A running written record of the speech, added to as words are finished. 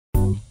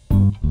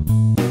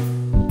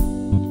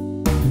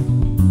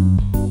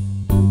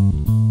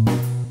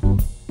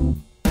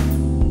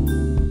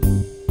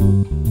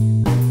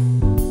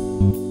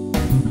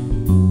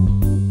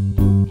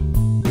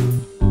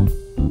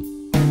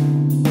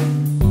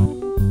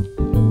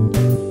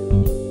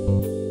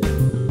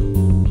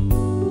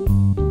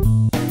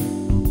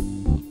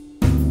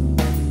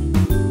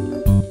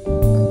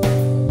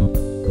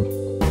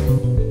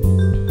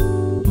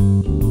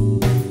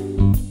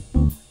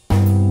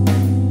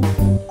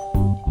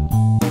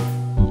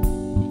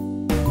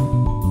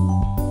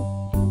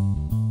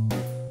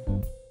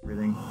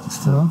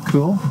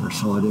cool. For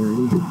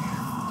solidarity.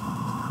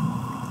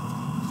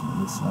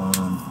 This,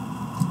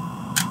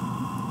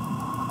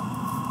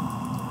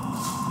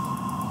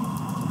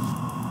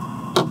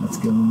 let's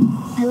go.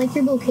 I like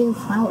your bouquet of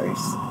flowers.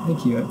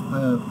 Thank you.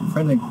 A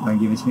friend of mine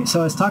gave it to me.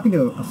 So I was talking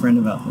to a friend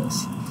about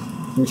this.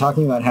 We were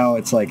talking about how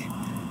it's like,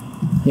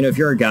 you know, if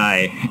you're a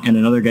guy and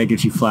another guy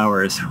gives you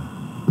flowers,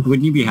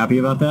 wouldn't you be happy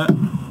about that?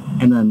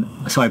 And then,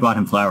 so I bought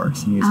him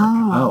flowers. And he was like,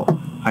 oh,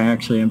 I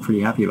actually am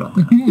pretty happy about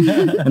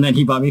that. And then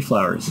he bought me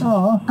flowers.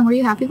 Oh. And were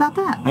you happy about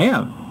that? I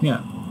am,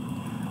 yeah.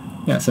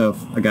 Yeah, so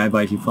if a guy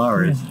buys you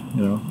flowers,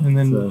 you know. And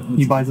then so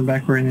he buys them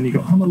back for you, and then you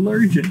go, I'm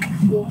allergic.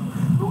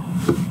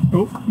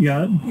 Oh, you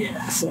got it?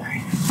 Yeah,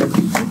 sorry.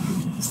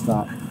 Just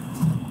thought. Okay,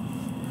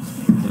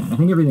 I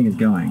think everything is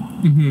going.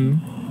 Mm-hmm.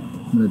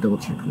 I'm going to double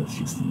check this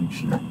just to make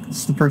sure. This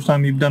is the first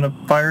time you've done a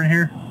fire in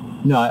here?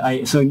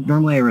 No, so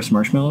normally I roast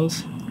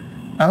marshmallows.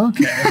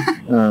 Okay.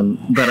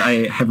 But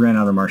I have ran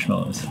out of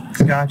marshmallows.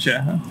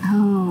 Gotcha.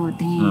 Oh,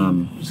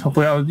 dang. Just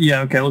hopefully,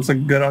 okay, it looks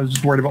like good. I was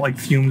just worried about like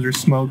fumes or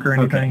smoke or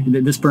anything.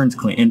 Okay, this burns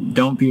clean. And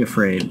don't be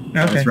afraid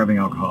that it's rubbing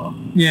alcohol.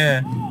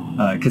 Yeah.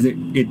 Because it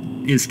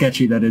is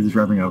sketchy that it is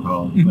rubbing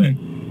alcohol.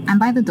 Mm-hmm. But I'm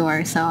by the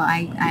door, so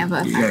I have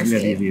a fire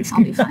escape.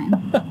 I'll be fine.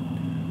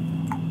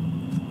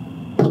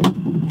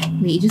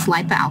 Wait, you just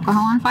light the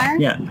alcohol on fire?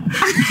 Yeah.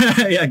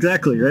 Yeah,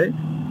 exactly, right?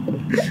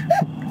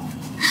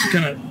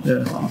 Yeah.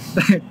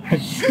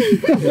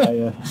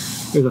 Yeah.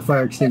 There's a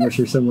fire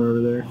extinguisher somewhere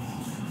over there.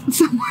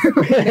 Somewhere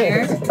over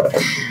there.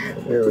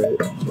 There, wait.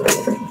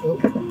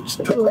 Oh,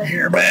 just put my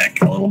hair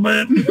back a little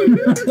bit.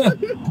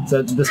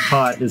 So this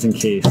pot is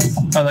encased.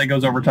 Oh, that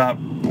goes over top.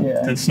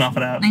 Yeah. To snuff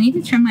it out. I need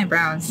to trim my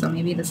brows, so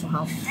maybe this will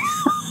help.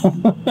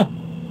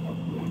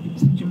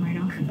 Trim right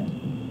off.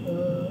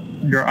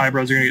 Your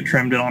eyebrows are going to get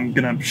trimmed and I'm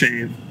going to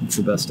shave. It's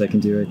the best I can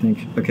do, I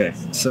think. Okay,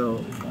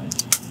 so...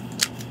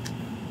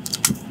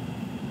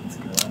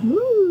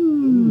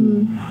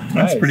 Ooh.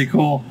 That's pretty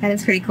cool. That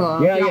is pretty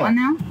cool. Yeah, you want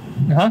one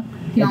now? Huh?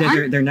 You want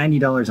one? They're $90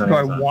 on Do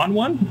Amazon. I want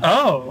one?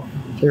 Oh.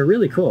 They're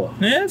really cool.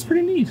 Yeah, it's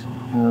pretty neat.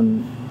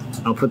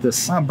 I'll put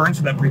this... Wow, it burns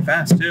through that pretty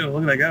fast, too.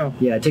 Look at that go.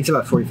 Yeah, it takes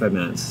about 45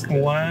 minutes to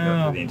go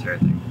Wow. through the entire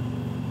thing.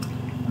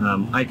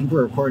 I think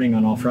we're recording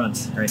on all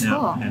fronts right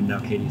now, Cool. and now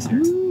Katie's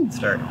here. Let's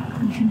start. You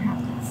can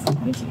have this.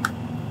 Thank you.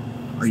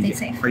 Stay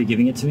safe. Are you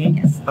giving it to me?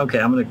 Yes. Okay,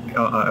 I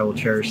will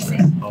cherish Stay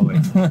this safe.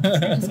 always. I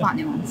just bought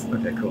new ones.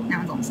 Okay, cool. That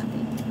one's almost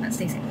empty, but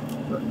stay safe.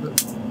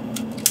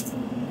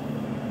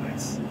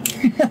 Nice.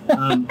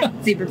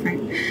 Zebra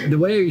print. The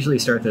way I usually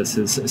start this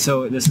is,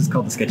 so this is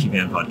called the Sketchy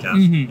Van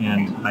Podcast, Mm-hmm.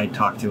 and I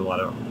talk to a lot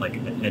of like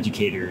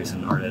educators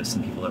and artists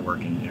and people that work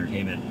in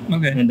entertainment.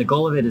 Okay. And the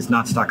goal of it is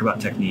not to talk about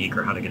technique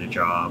or how to get a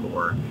job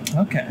or,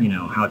 Okay. you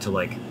know, how to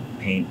like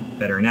paint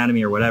better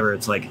anatomy or whatever.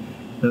 It's like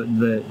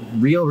the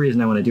real reason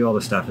I want to do all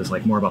this stuff is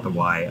like more about the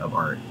why of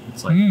art.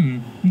 It's like,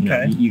 you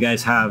know, you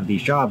guys have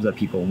these jobs that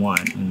people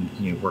want and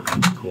you work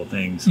on cool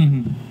things.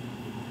 Mm-hmm.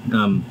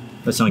 I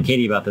was telling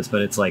Katie about this,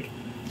 but it's like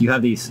you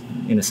have these,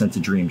 in a sense, a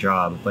dream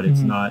job, but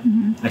it's not,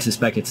 I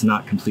suspect it's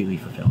not completely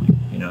fulfilling.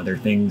 You know, there are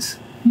things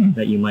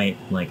that you might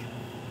like,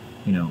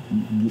 you know,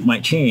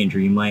 might change, or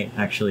you might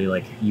actually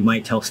like, you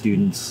might tell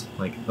students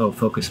like, oh,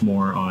 focus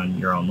more on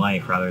your own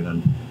life rather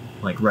than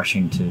like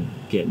rushing to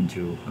get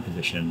into a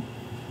position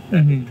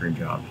that is a dream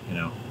job, you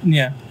know?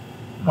 Yeah.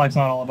 Life's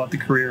not all about the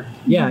career.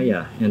 Yeah,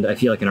 yeah. And I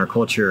feel like in our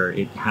culture,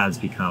 it has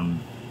become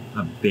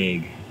a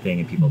big thing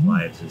in people's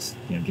lives is,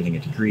 you know, getting a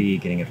degree,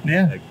 getting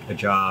a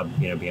job,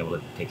 you know, being able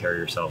to take care of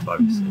yourself,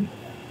 obviously.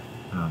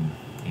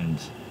 And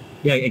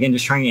yeah, again,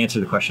 just trying to answer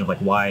the question of like,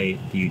 why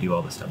do you do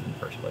all this stuff in the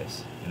first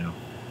place? You know,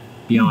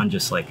 beyond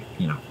just like,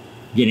 you know,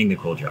 getting the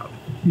cool job.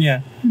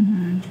 Yeah.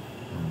 Do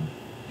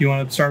you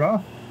want to start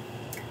off?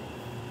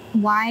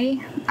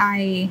 Why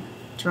I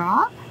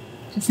draw?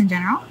 Just in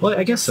general? Well,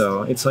 I guess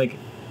so. It's like,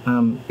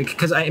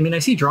 because I mean, I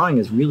see drawing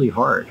is really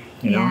hard,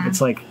 you know,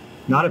 it's like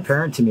not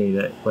apparent to me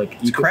that like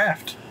it's a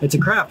craft. It's a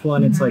craft. Well,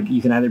 and it's like,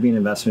 you can either be an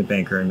investment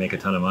banker and make a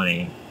ton of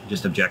money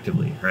just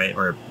objectively, right?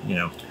 Or, you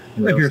know,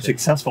 if you're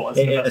successful as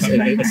an investment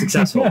banker.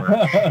 Successful,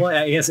 right? Well,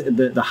 I guess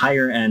the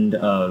higher end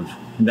of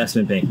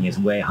investment banking is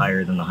way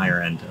higher than the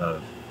higher end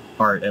of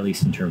art, at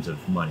least in terms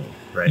of money,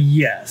 right?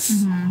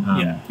 Yes.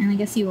 Yeah. And I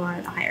guess you are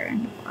at the higher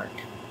end of art,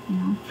 you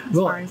know, as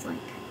far as like...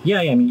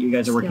 Yeah, I mean, you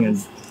guys are working on...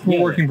 We're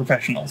working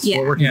professionals.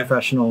 We're working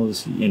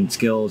professionals in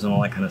skills and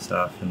all that kind of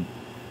stuff.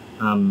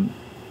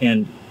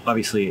 And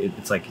obviously,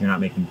 it's like you're not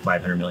making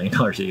 $500 million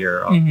a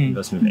year off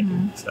investment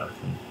banking stuff.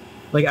 And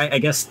like, I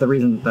guess the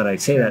reason that I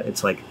say that,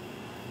 it's like,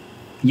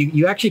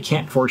 you actually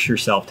can't force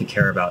yourself to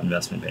care about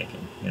investment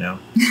banking, you know?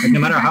 Like, no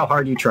matter how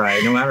hard you try,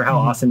 no matter how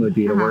awesome it would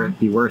be to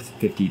be worth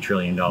 $50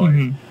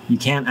 trillion, you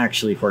can't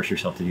actually force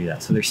yourself to do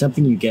that. So there's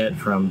something you get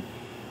from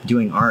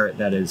doing art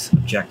that is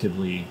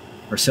objectively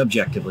or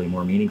subjectively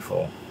more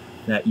meaningful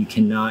that you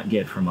cannot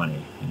get for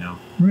money, you know?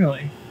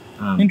 Really?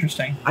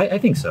 Interesting. I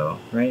think so,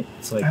 right?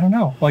 It's like, I don't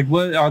know. Like,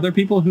 what are there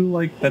people who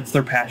like that's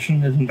their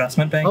passion is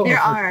investment banking? There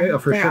are.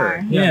 For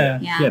sure.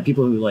 Yeah,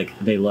 people who like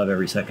they love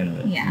every second of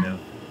it. Yeah. You know?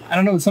 I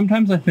don't know.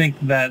 Sometimes I think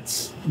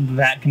that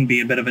can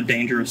be a bit of a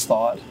dangerous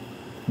thought.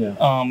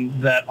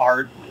 that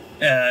art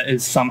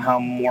is somehow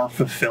more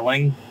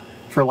fulfilling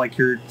for like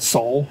your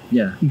soul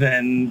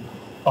than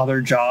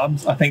other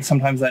jobs. I think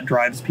sometimes that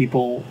drives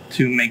people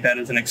to make that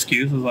as an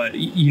excuse. It's like,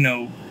 you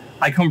know,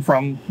 I come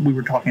from, we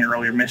were talking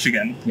earlier,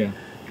 Michigan. Yeah.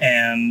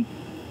 And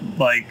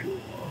like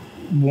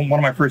one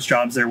of my first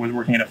jobs there was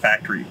working at a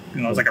factory.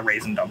 You know, it was like a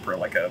raisin dumper,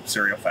 like a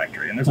cereal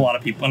factory. And there's a lot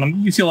of people,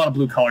 and you see a lot of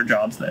blue collar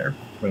jobs there.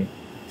 Right.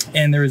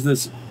 And there's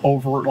this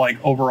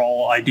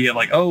overall idea of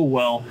like, oh,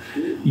 well,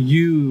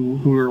 you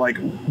who are like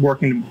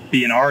working to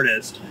be an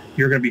artist,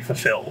 you're going to be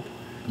fulfilled.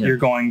 Yeah. You're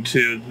going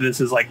to, this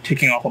is like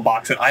ticking off a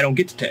box that I don't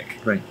get to tick.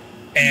 Right.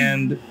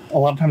 And a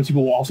lot of times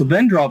people will also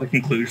then draw the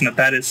conclusion that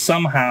that is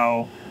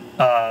somehow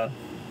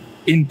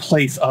in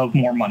place of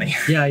more money.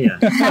 Yeah,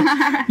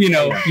 yeah. You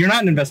know, you're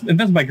not an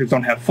investment bankers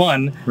don't have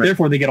fun,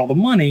 therefore they get all the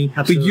money,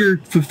 but you're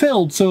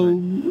fulfilled, so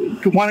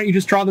why don't you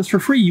just draw this for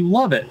free? You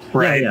love it,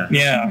 right? Yeah.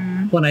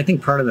 Mm-hmm. Well, and I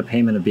think part of the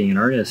payment of being an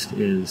artist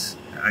is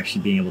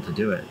actually being able to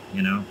do it,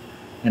 you know?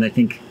 And I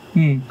think,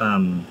 you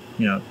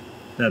know,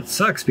 that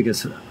sucks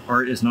because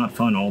art is not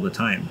fun all the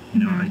time,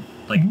 you know?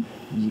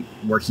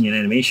 Working in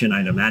animation,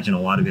 I'd imagine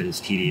a lot of it is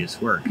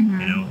tedious work, you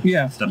know?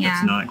 Yeah. Stuff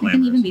that's not glamorous. It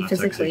can even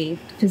be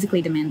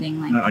physically demanding.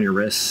 Like on your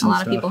wrists. A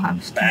lot of people have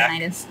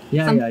tendinitis.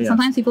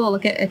 Sometimes people will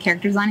look at a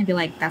character design and be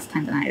like, that's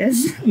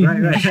tendinitis.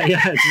 Right.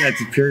 Yeah,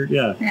 it's pure,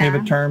 They have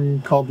a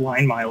term called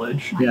line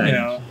mileage. Yeah. You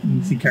know,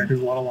 you see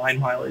characters with a lot of line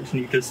mileage, and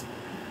you just,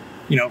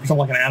 you know, for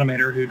someone like an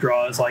animator who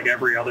draws like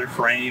every other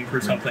frame for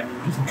something,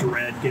 you just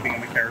dread giving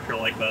them a character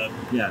like that.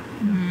 Yeah.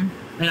 Mm-hmm.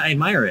 And I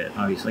admire it,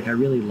 obviously. Like, I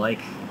really like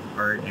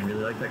art and I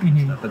really like that kind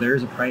of stuff, but there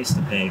is a price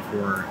to pay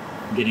for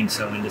getting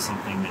so into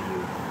something that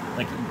you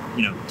like.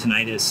 You know,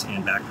 tinnitus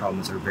and back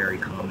problems are very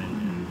common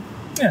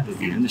in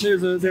the industry.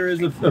 There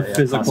is a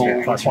physical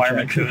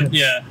requirement to it.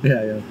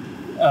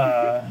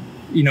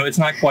 You know, it's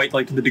not quite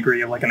like to the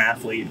degree of like an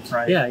athlete,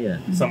 right? Yeah.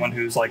 Someone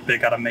who's like, they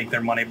got to make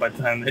their money by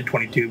the time they're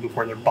 22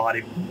 before their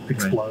body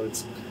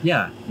explodes.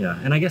 Right. Yeah.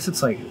 And I guess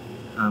it's like,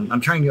 I'm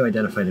trying to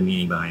identify the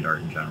meaning behind art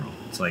in general.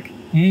 It's like,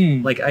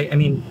 I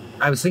mean,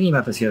 I was thinking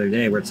about this the other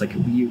day where it's like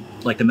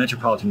like the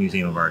Metropolitan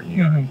Museum of Art in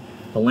New York,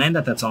 the land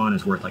that's on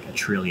is worth like $1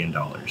 trillion,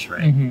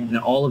 right? And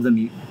all of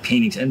the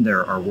paintings in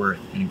there are worth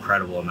an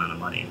incredible amount of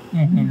money,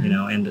 you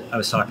know? And I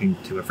was talking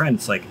to a friend,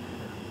 it's like,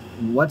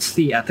 what's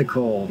the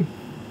ethical,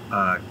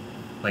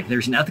 like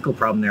there's an ethical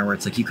problem there where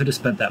it's like you could have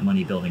spent that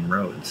money building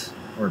roads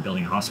or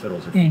building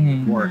hospitals or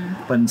feeding the poor,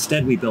 but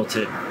instead we built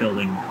it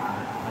building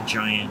a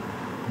giant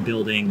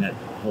building that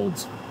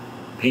holds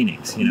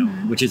paintings, you know,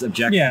 which is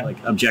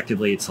like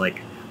objectively it's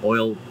like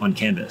oil on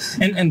canvas.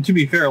 And to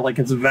be fair, like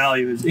its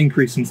value has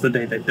increased since the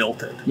day they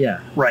built it.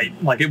 Yeah. Right.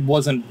 Like it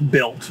wasn't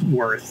built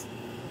worth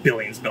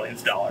billions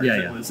of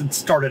dollars. It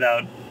started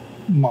out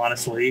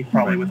modestly,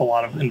 probably with a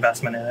lot of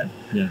investment in it.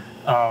 Yeah.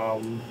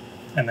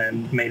 And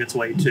then made its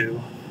way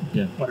to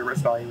whatever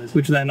its value is,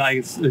 which then I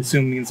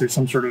assume means there's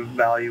some sort of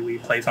value we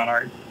place on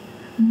art.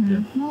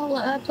 Well,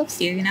 uplifts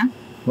you, you know?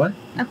 What?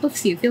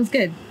 Uplifts you. Feels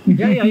good.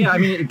 Yeah. I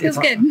mean, feels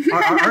good.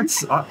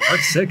 Art's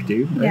sick,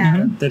 dude.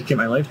 I dedicate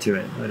my life to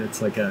it, but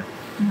it's like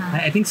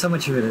I think so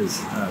much of it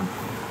is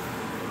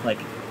like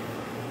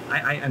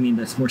I mean,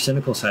 this more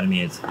cynical side of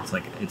me. It's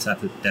like it's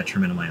at the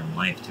detriment of my own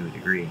life to a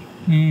degree.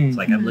 It's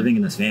like I'm living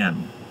in this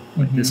van.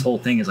 Like this whole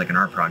thing is like an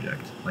art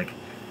project. Like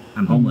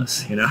I'm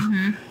homeless, you know,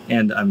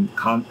 and I'm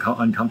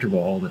uncomfortable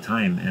all the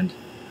time. And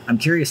I'm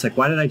curious, like,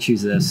 why did I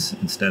choose this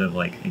instead of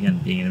like again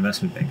being an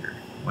investment banker?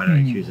 Why did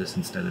I choose this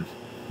instead of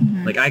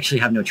like I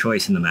actually have no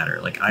choice in the matter.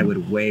 Like I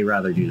would way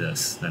rather do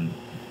this than,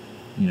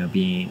 you know,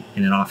 being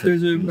in an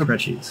office with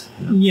spreadsheets.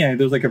 You know? Yeah,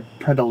 there's like a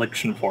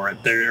predilection for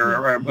it. There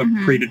are a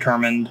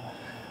predetermined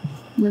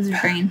lizard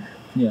brain.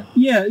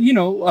 Yeah, you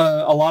know,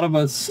 a lot of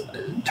us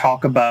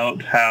talk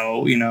about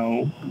how, you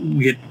know,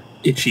 we get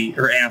itchy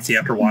or antsy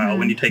after a while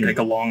when you take like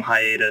a long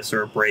hiatus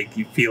or a break.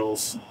 You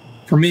feels,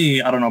 for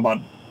me, I don't know about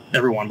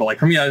everyone, but like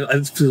for me,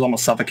 it feels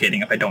almost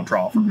suffocating if I don't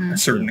draw for a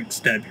certain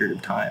extended period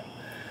of time.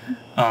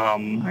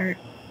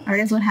 Art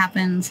is what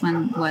happens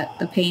when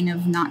the pain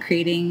of not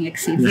creating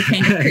exceeds the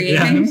pain of creating.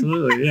 Yeah,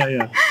 absolutely.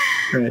 Yeah.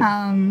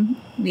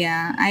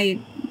 Right.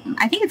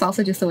 I think it's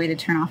also just a way to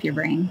turn off your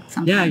brain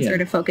sometimes or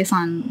to focus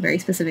on very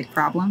specific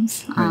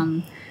problems.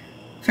 Right.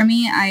 For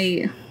me,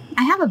 I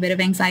have a bit of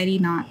anxiety,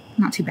 not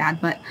too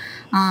bad, but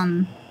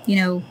you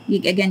know, you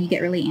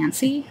get really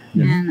antsy,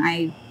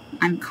 and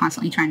I'm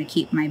constantly trying to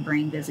keep my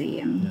brain busy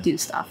and do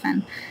stuff.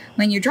 And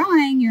when you're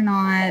drawing, you're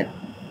not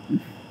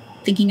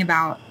thinking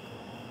about,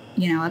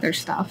 you know, other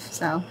stuff.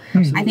 So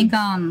I think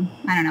I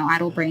don't know,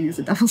 idle brain is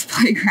a devil's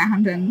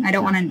playground, and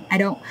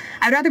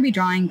I'd rather be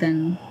drawing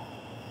than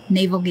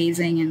navel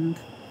gazing, and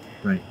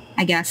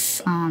I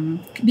guess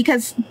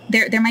because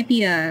there might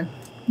be a,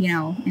 you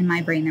know, in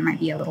my brain there might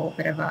be a little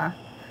bit of a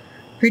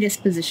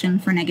predisposition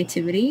for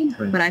negativity,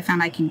 but I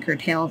found I can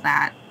curtail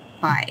that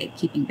by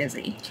keeping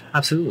busy.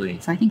 Absolutely.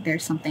 So I think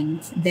there's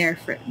something there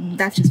for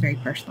that's just very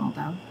personal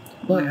though.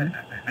 Well,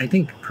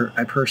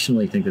 I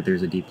personally think that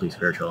there's a deeply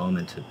spiritual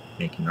element to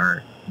making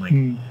art. Like,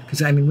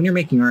 because I mean, when you're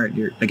making art,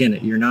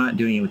 you're not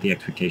doing it with the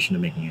expectation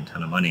of making a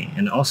ton of money.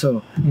 And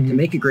also, to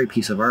make a great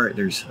piece of art,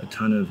 there's a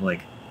ton of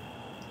like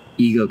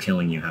ego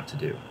killing you have to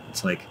do.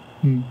 It's like,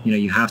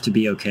 you have to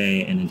be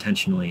okay and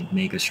intentionally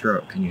make a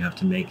stroke, and you have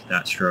to make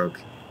that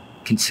stroke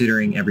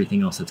considering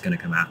everything else that's going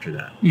to come after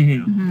that.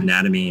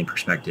 Anatomy and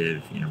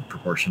perspective,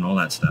 proportion, all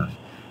that stuff.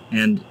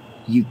 And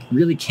you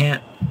really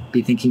can't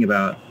be thinking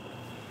about.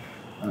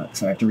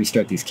 So I have to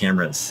restart these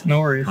cameras. No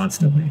worries.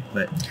 Constantly,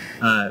 but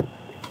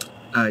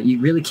you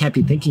really can't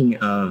be thinking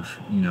of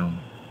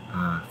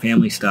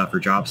family stuff or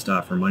job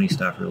stuff or money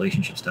stuff or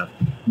relationship stuff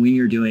when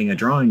you're doing a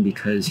drawing,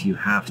 because you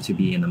have to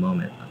be in the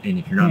moment. And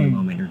if you're not in the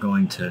moment, you're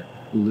going to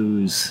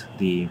lose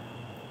the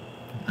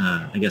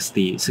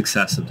the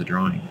success of the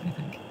drawing, I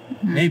think.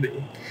 Maybe.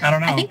 I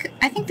don't know.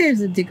 I think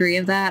there's a degree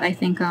of that. I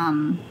think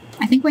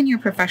when you're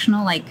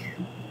professional, like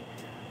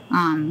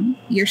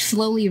you're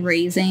slowly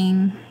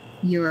raising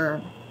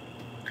your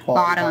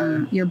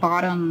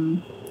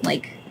bottom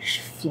like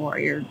floor,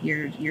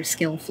 your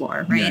skill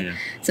floor, right? Yeah.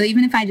 So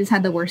even if I just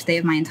had the worst day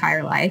of my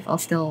entire life, I'll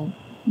still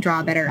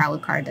draw a better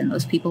Alucard than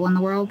those people in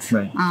the world.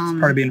 Right. It's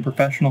part of being a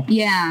professional.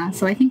 Yeah.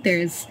 So I think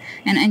there's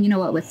and you know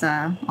what, with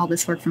all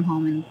this work from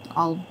home and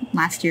all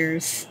last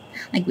year's,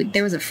 like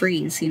there was a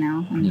freeze, and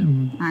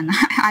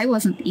I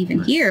wasn't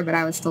even here, but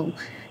I was still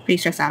pretty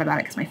stressed out about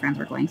it because my friends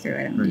were going through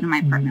it, and my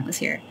apartment was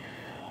here.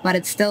 But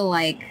it's still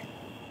like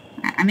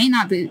I may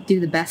not do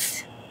the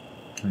best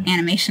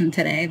animation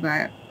today,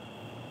 but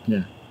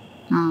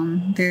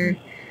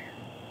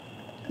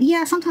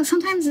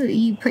sometimes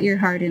you put your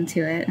heart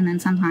into it, and then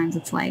sometimes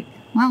it's like,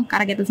 well,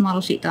 gotta get this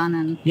model sheet done,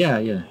 and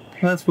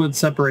that's what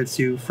separates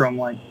you from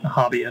like a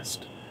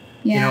hobbyist.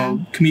 Yeah.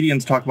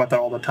 Comedians talk about that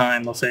all the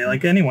time. They'll say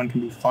like anyone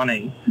can be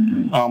funny,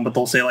 but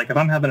they'll say like if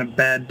I'm having a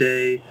bad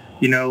day,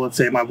 let's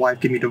say my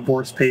wife gave me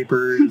divorce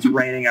papers, it's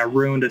raining, I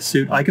ruined a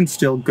suit, I can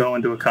still go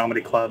into a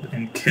comedy club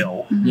and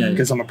kill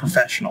because I'm a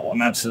professional.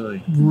 And that's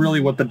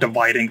really what the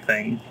dividing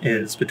thing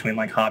is between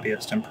like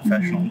hobbyist and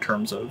professional in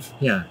terms of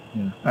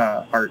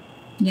art.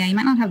 Yeah, you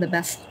might not have the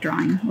best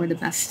drawing or the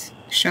best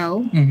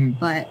show,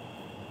 but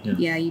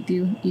you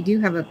do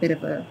have a bit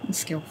of a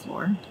skill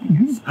floor, I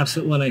guess.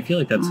 Absolutely. And I feel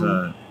like that's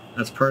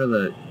part of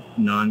the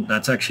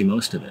that's actually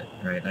most of it,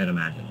 right? I'd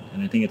imagine.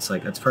 And I think it's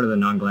like that's part of the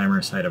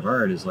non-glamorous side of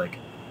art is like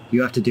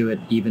you have to do it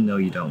even though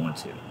you don't want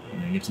to.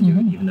 You have to do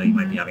it even though you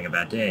might be having a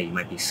bad day, you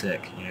might be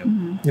sick.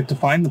 You have to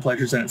find the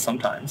pleasures in it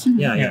sometimes.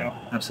 Yeah,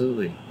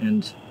 absolutely.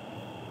 And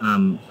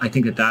I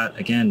think that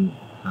again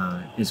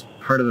is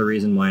part of the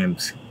reason why I'm,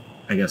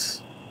 I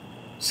guess,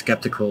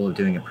 skeptical of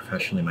doing it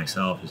professionally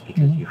myself, is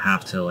because you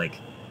have to like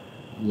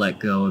let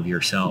go of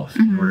yourself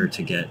in order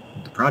to get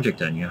the project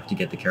done. You have to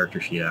get the character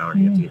sheet out, or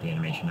you have to get the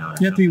animation out.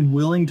 You have to be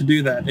willing to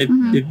do that. If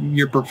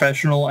you're a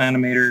professional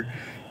animator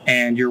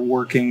and you're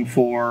working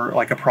for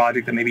like a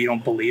project that maybe you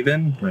don't believe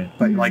in,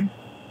 but like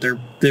there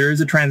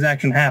is a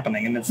transaction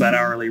happening, and it's that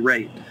hourly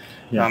rate.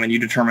 And you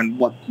determine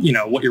what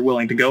you're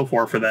willing to go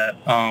for that.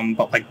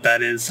 But like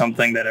that is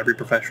something that every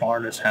professional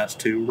artist has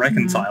to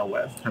reconcile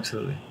with.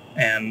 Absolutely.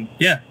 And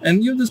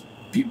and this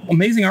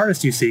amazing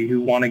artists you see who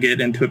want to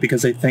get into it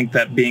because they think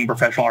that being a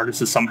professional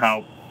artist is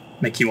somehow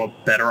make you a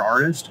better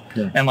artist.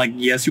 And like,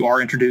 yes, you are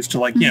introduced to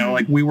like,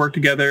 like we work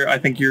together. I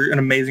think you're an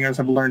amazing artist.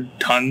 I've learned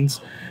tons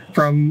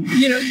from,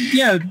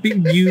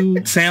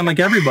 you, Sam, like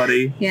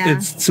everybody. Yeah,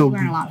 it's so you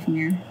learn a lot from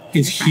your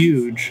it's friends.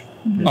 Huge.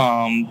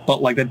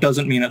 But like that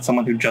doesn't mean that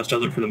someone who just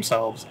does it for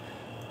themselves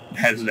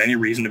has any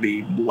reason to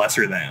be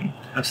lesser than.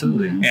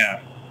 Absolutely.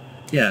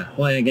 Yeah.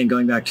 Well, and again,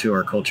 going back to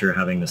our culture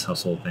having this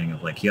hustle thing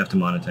of like you have to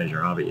monetize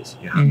your hobbies,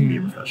 you have to be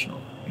a professional,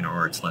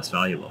 or it's less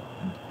valuable.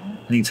 And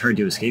I think it's hard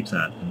to escape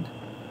that.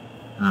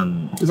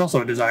 And there's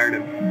also a desire to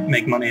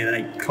make money at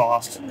any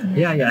cost.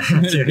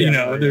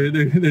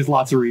 There's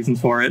lots of reasons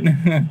for it.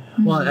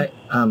 Well,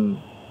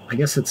 I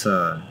guess it's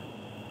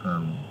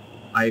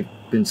I've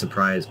been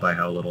surprised by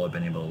how little I've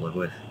been able to live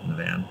with in the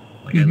van.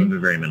 Like I live a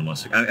very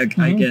minimalistic. I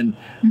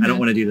don't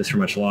want to do this for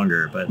much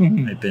longer, but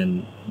I've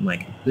been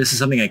like, this is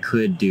something I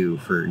could do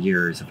for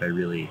years if I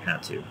really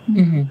had to.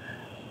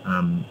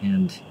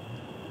 And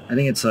I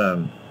think it's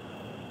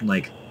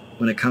like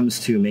when it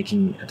comes to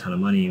making a ton of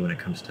money, when it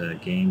comes to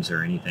games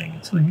or anything,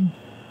 it's like,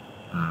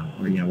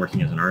 or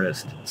working as an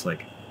artist, it's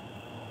like,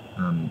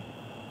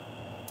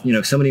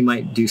 somebody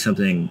might do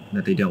something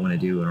that they don't want to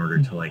do in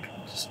order to like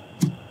just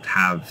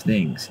have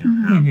things,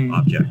 have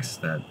objects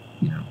that.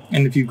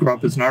 And if you grow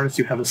up as an artist,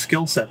 you have a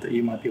skill set that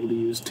you might be able to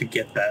use to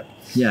get that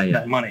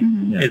that money.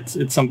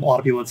 It's a lot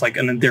of people. It's like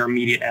their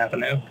immediate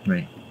avenue.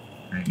 Right.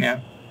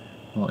 Yeah.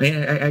 Well,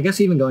 I guess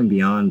even going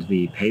beyond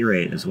the pay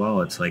rate as well,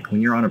 it's like when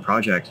you're on a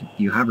project,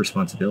 you have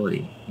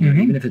responsibility.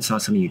 Even if it's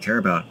not something you care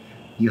about,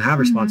 you have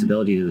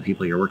responsibility to the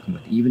people you're working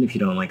with, even if you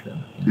don't like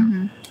them.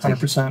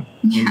 100%.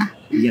 Yeah.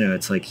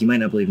 It's like you might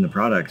not believe in the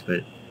product,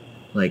 but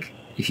like.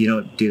 If you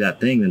don't do that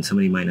thing, then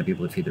somebody might not be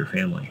able to feed their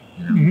family,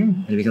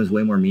 and it becomes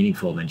way more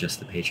meaningful than just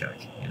the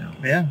paycheck,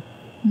 Yeah.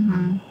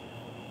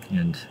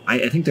 And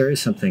I think there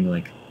is something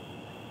like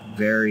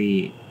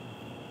very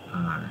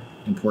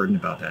important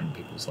about that in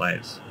people's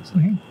lives. It's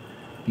like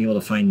being able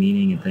to find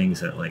meaning in things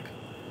that like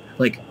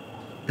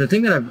the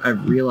thing that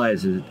I've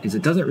realized is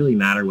it doesn't really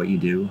matter what you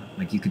do.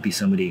 Like you could be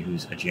somebody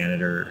who's a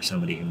janitor or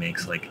somebody who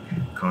makes like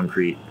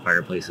concrete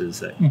fireplaces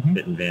that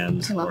fit in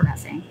vans. I love that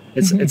thing.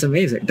 It's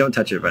amazing. Don't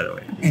touch it, by the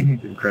way.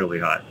 It's incredibly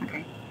hot.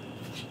 Okay.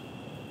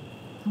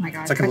 Oh my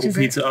god. It's like a little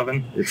pizza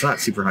oven. It's not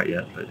super hot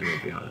yet, but it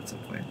will be hot at some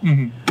point.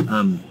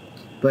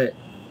 But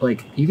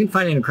like you can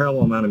find an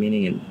incredible amount of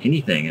meaning in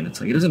anything, and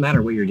it's like it doesn't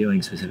matter what you're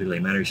doing specifically.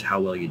 It matters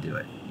how well you do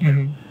it. You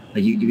know?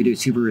 Like you can do it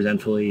super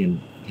resentfully and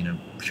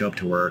show up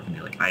to work and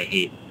be like, I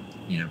hate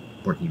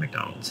working at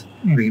McDonald's.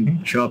 Or you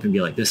can show up and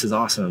be like, this is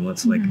awesome.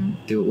 Let's like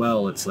do it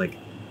well. It's like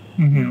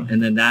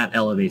and then that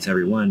elevates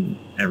everyone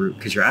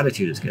because your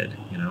attitude is good.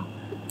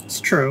 It's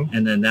true.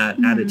 And then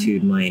that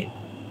attitude might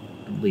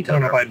lead to. I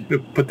don't know if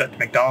I'd put that to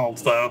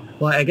McDonald's though.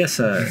 Well, I guess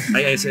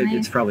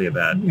it's probably a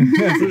bad.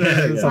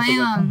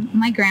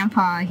 My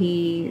grandpa,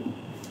 he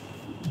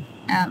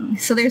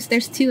so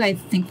there's two, I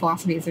think,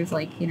 philosophies. There's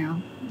like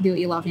do what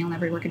you love and you'll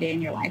never work a day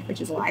in your life, which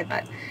is a lie,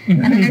 but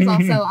and then there's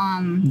also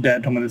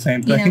Dad told me the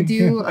same thing.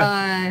 Do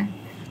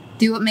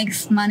what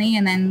makes money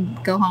and then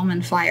go home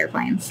and fly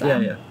airplanes. So.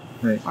 Yeah.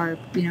 Right. Or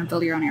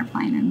build your own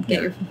airplane and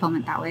get your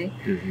fulfillment that way.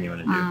 Do what you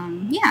want to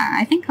do. Yeah,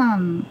 I think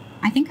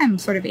I'm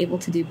sort of able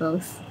to do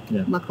both.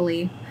 Yeah.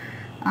 Luckily,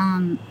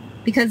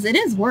 because it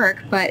is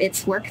work, but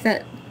it's work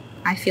that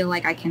I feel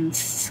like I can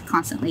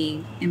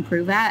constantly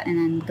improve at, and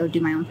then go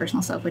do my own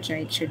personal stuff, which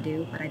I should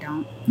do, but I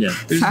don't. Yeah.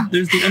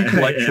 There's the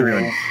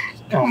intellectual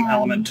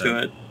element to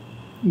it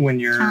when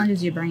you're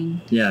challenges your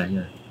brain.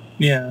 Yeah.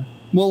 Yeah.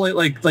 Well,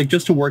 like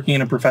just to working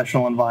in a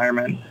professional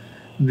environment,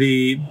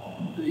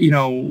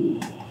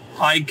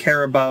 I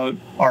care about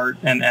art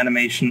and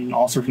animation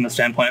also from the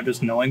standpoint of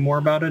just knowing more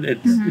about it.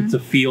 It's a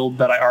field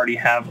that I already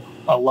have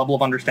a level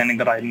of understanding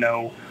that I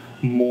know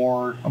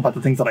more about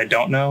the things that I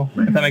don't know,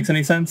 if that makes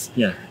any sense.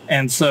 Yeah.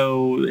 And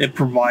so it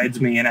provides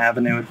me an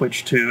avenue with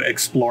which to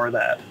explore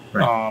that.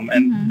 Right.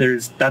 And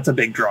that's a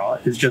big draw.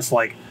 It's just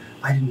like,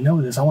 I didn't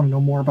know this. I want to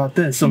know more about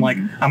this. And like,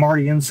 I'm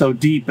already in so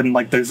deep, and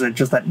like, there's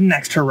just that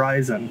next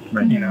horizon,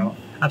 right.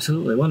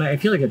 Absolutely. Well, I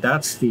feel like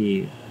that's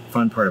the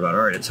fun part about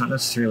art. It's not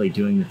necessarily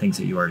doing the things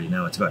that you already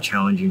know. It's about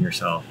challenging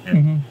yourself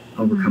and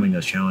overcoming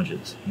those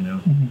challenges,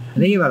 And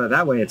thinking about it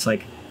that way, it's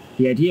like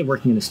the idea of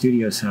working in a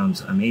studio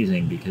sounds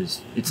amazing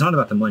because it's not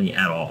about the money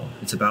at all.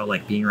 It's about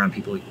like being around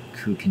people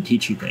who can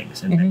teach you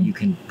things and that you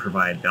can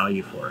provide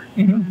value for.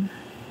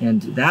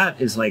 And that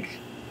is like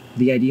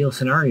the ideal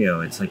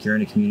scenario. It's like you're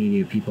in a community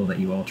of people that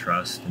you all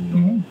trust and you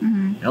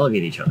all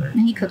elevate each other.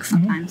 And he cooks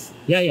sometimes.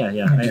 Yeah. I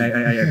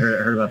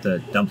heard about the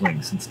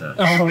dumplings and stuff.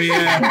 Oh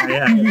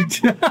yeah.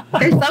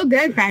 They're so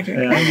good, Patrick.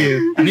 Yeah, I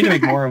do. I need to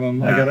make more of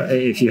them.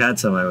 If you had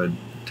some, I would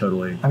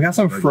totally. I've got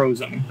some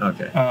frozen.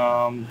 Okay.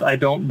 I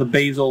don't. The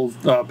basil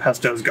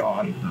pesto's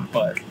gone,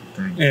 but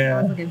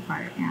That was a good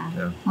part.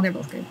 Yeah. Well, they're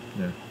both good.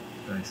 Yeah.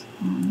 Nice.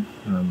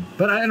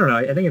 But I don't know.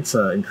 I think it's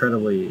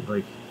incredibly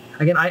like.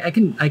 Again, I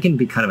can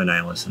be kind of a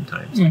nihilist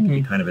sometimes. I can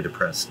be kind of a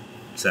depressed,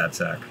 sad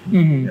sack,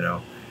 And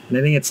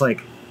I think it's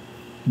like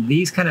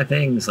these kind of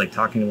things, like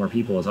talking to more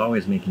people, is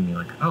always making me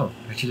like, oh,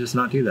 I should just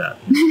not do that.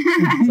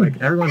 It's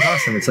like everyone's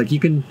awesome. It's like you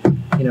can,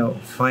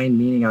 find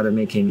meaning out of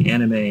making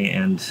anime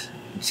and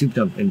soup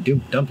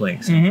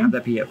dumplings and have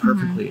that be a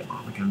perfectly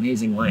like an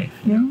amazing life.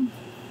 And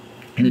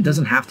it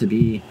doesn't have to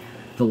be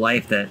the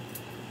life that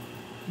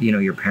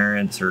your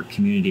parents or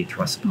community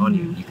thrusts upon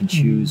you. You can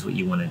choose what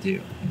you want to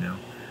do.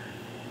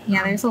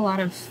 Yeah, there's a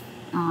lot of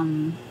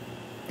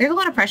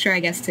pressure, I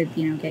guess, to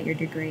get your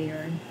degree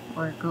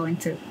or go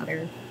into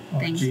other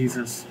things.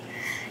 Jesus.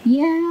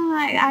 Yeah,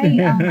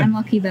 I'm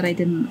lucky that I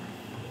didn't.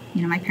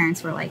 My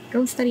parents were like,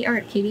 "Go study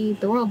art, Katie.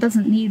 The world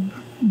doesn't need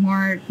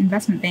more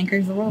investment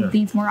bankers. The world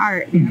needs more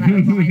art." That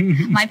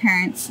was my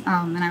parents,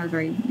 and I was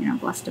very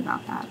blessed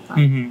about that. But,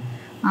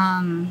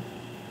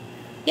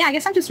 yeah, I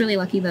guess I'm just really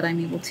lucky that I'm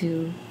able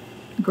to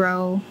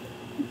grow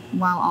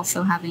while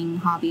also having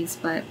hobbies.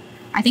 But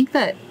I think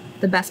that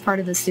the best part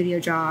of the studio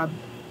job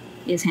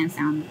is hands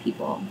down the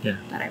people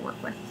that I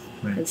work with.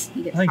 Because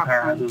you get I think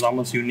Powerhouse is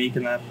almost unique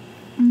in that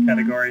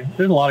category.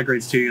 There's a lot of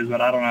great studios, but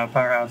I don't know.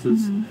 Powerhouse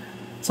is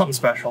something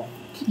special.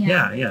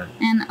 Yeah.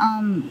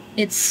 And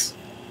it's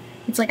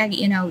like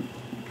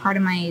part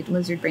of my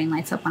lizard brain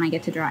lights up when I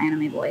get to draw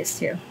anime boys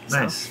too.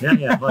 So. Nice.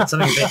 Yeah. Well, that's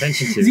something to pay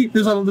attention to. See,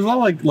 there's a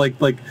lot of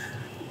like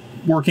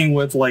working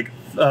with like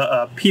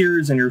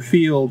peers in your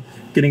field,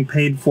 getting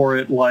paid for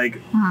it, like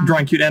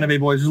drawing cute anime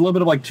boys. There's a little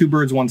bit of like two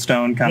birds, one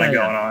stone kind of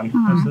going on.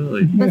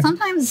 Absolutely. But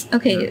sometimes,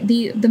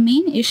 the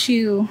main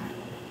issue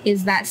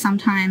is that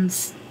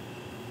sometimes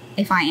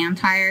if I am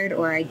tired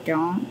or I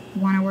don't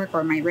want to work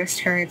or my wrist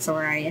hurts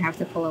or I have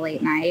to pull a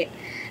late night,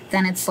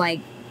 then it's like,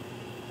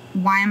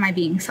 why am I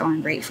being so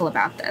ungrateful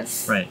about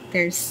this? Right.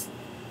 There's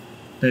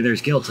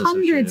guilt.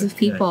 Hundreds of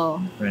people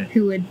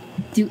who would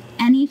do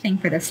anything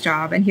for this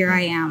job, and here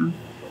I am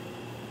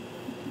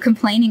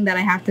complaining that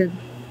I have to,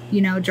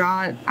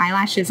 draw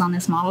eyelashes on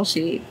this model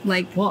sheet.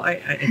 Like, well,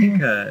 I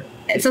think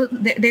so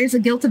there's a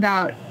guilt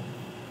about.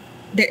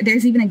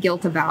 There's even a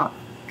guilt about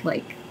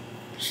like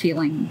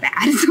feeling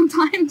bad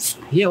sometimes.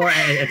 Yeah, well,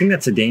 I think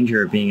that's the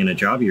danger of being in a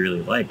job you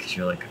really like, because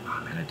you're like,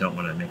 oh man, I don't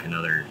want to make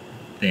another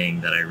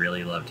thing that I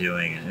really love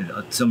doing, and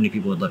so many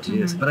people would love to do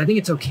this, but I think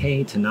it's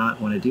okay to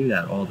not want to do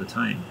that all the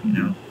time, you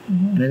know.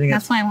 And I think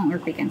that's why I won't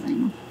work weekends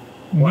anymore.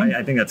 Well,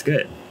 I think that's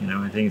good, you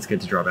know. I think it's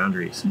good to draw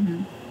boundaries.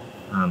 You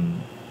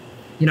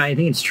know, I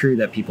think it's true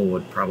that people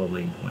would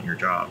probably want your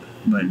job,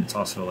 but it's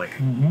also like,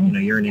 you know,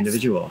 you're an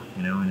individual,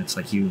 you know, and it's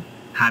like you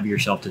have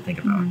yourself to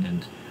think about,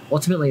 and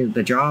ultimately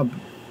the job,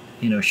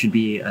 you know, should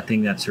be a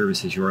thing that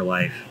services your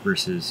life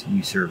versus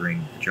you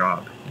serving the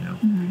job, you know.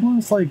 Well,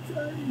 it's like,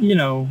 you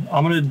know,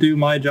 I'm going to do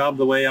my job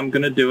the way I'm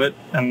going to do it,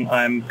 and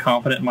I'm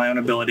confident in my own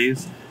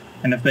abilities.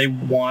 And if they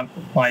want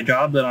my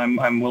job, then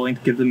I'm willing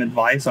to give them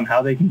advice on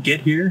how they can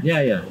get here.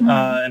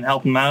 And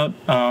help them out.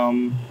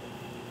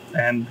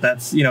 And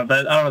that's, you know,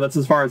 that, I don't know, that's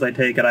as far as I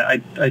take it.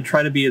 I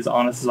try to be as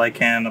honest as I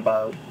can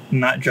about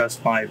not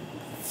just my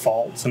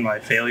faults and my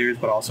failures,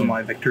 but also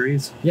my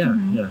victories.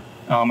 And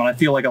I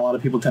feel like a lot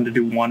of people tend to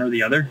do one or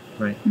the other.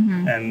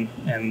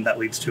 And that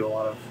leads to a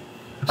lot of,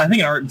 I think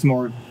in art it's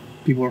more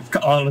people are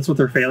honest with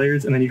their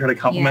failures, and then you try to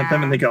compliment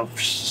them and they go,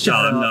 no,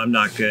 I'm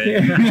not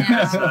good.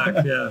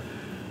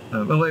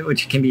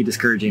 Which can be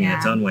discouraging in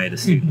its own way to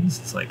students.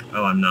 It's like,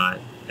 oh, I'm not,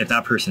 if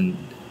that person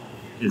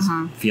is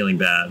feeling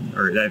bad,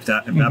 or if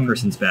that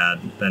person's bad,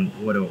 then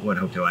what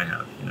hope do I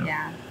have, you know?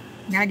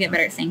 You gotta get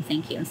better at saying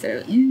thank you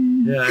instead of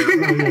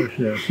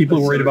People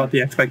are worried about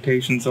the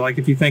expectations, so like,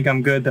 if you think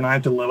I'm good, then I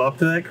have to live up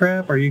to that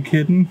crap. Are you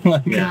kidding?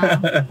 Like,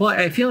 well,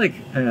 I feel like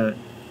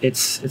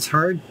it's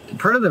hard.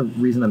 Part of the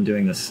reason I'm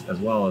doing this as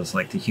well is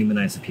like to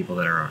humanize the people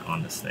that are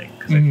on this thing,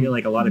 because I feel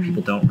like a lot of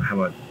people don't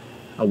have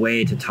a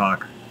way to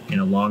talk in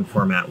a long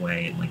format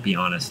way and like be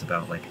honest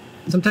about, like,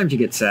 sometimes you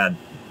get sad.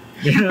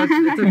 You know,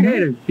 it's okay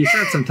to be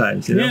sad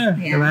sometimes, you know?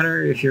 No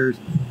matter if you're,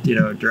 you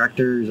know,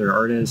 directors or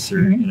artists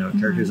or, you know,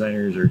 character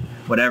designers or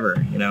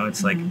whatever, you know,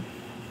 it's like,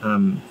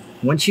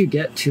 once you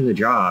get to the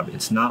job,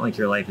 it's not like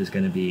your life is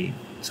going to be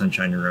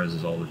sunshine and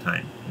roses all the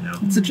time, you know?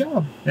 It's a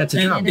job. That's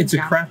a job. It's a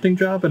crafting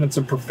job, and it's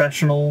a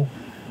professional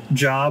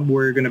job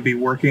where you're going to be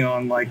working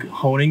on, like,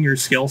 honing your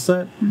skill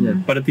set.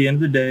 But at the end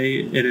of the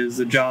day, it is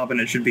a job, and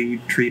it should be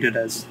treated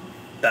as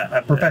that,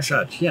 a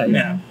profession.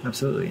 Yeah,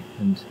 absolutely.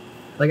 And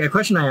like, a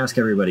question I ask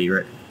everybody,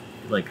 right?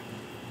 Like,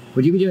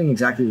 would you be doing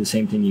exactly the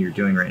same thing you're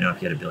doing right now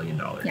if you had $1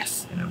 billion?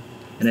 Yes. You know,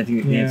 and I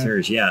think the answer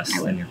is yes.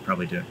 Then you're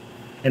probably doing.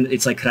 And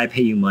it's like, could I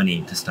pay you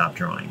money to stop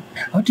drawing?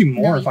 I would do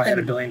more if I had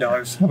 $1 billion.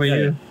 How about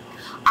you?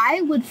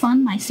 I would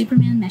fund my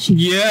Superman meshing.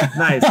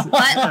 Nice.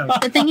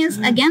 But the thing is,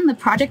 again, the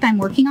project I'm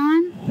working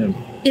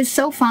on is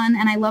so fun,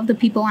 and I love the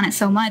people on it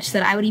so much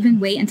that I would even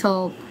wait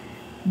until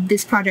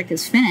this project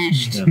is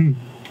finished to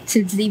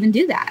even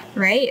do that,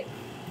 right?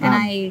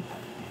 And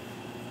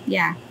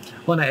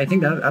well, and I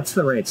think that's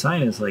the right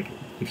sign, is like,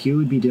 if you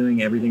would be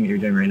doing everything that you're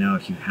doing right now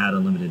if you had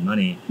unlimited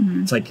money,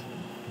 it's like,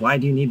 why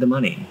do you need the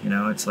money? You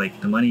know, it's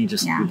like the money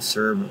just would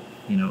serve,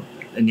 you know,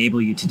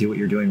 enable you to do what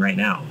you're doing right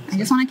now. I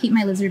just want to keep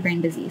my lizard brain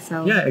busy,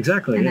 so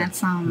exactly. And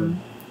that's and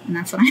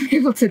that's what I'm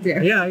able to do.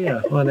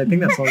 Well, and I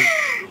think that's all.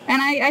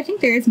 And I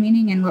think there is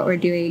meaning in what we're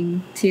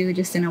doing too,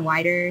 just in a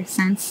wider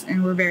sense,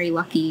 and we're very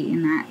lucky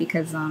in that,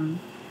 because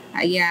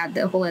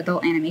the whole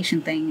adult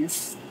animation thing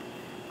is,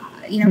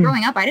 you know,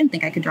 growing up I didn't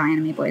think I could draw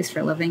anime boys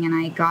for a living, and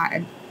I got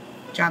a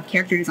job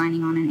character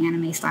designing on an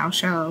anime style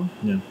show.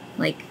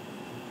 Like,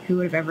 who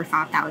would have ever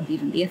thought that would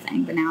even be a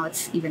thing? But now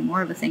it's even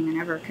more of a thing than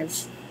ever,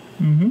 because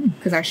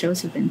our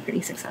shows have been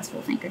pretty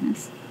successful, thank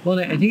goodness. Well,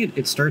 I think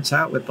it starts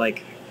out with,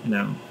 like, you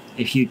know,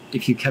 if you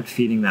kept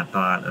feeding that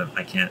thought of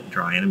I can't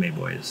draw anime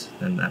boys,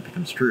 then that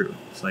becomes true.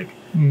 It's like,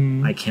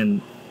 I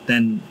can,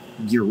 then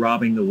you're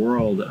robbing the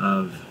world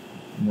of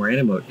more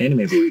anime boys.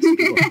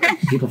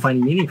 People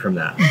finding meaning from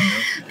that. You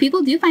know?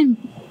 People do find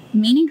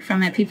meaning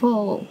from it.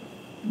 People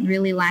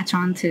really latch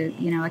on to,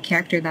 you know, a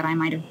character that I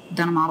might have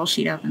done a model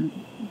sheet of and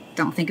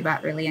don't think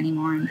about really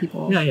anymore, and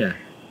people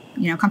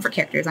you know, comfort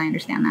characters, I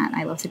understand that.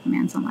 I love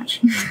Superman so much.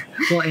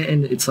 Well,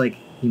 and it's like,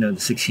 you know, the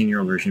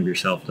 16-year-old version of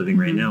yourself living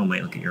right now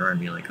might look at your art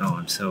and be like,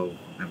 oh,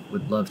 I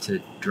would love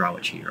to draw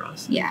what she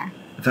draws.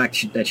 The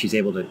fact that she's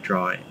able to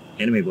draw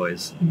anime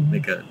boys,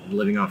 make a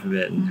living off of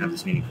it and have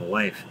this meaningful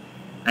life,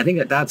 I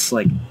think that's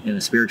like, in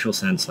a spiritual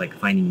sense, like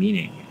finding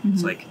meaning.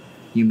 It's like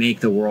you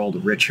make the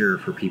world richer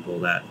for people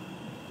that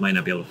might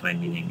not be able to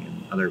find meaning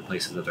in other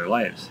places of their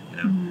lives,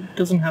 you know? It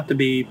doesn't have to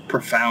be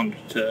profound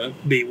to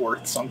be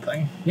worth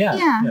something.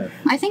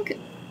 I think,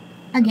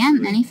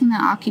 again, anything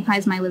that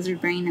occupies my lizard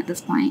brain at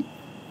this point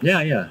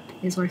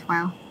is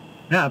worthwhile.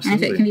 Absolutely.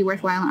 And if it can be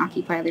worthwhile and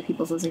occupy other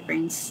people's lizard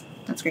brains,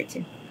 that's great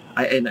too.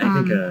 I think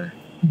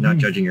not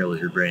judging your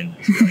lizard brain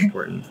is really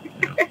important.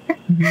 You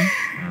know?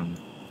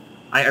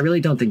 I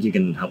really don't think you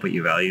can help what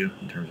you value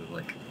in terms of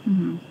like,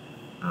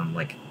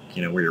 like,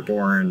 you know, where you're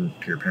born,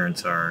 who your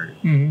parents are,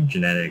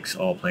 genetics,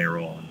 all play a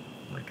role. And,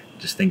 like,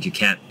 just things you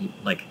can't,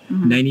 like,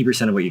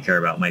 90% of what you care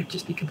about might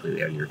just be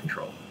completely out of your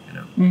control, you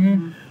know?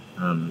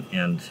 I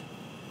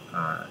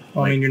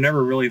mean, you're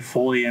never really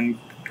fully in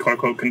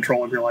quote-unquote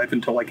control of your life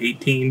until like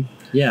 18.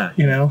 Yeah.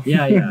 You know?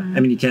 Yeah. I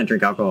mean, you can't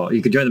drink alcohol.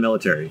 You could join the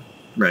military,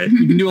 right?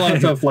 You can do a lot of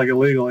stuff like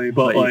illegally,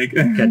 but like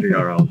you can't drink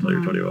alcohol until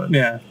you're 21.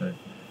 Yeah. But,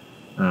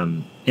 I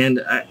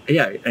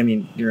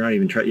mean, you're not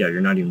even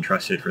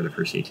trusted for the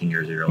first 18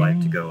 years of your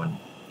life to go and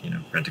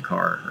rent a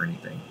car or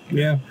anything.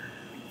 Yeah.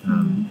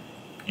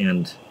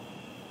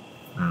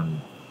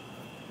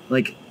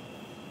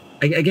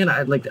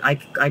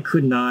 I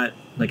could not,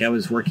 I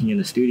was working in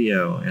a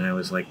studio and I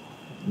was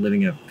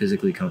living a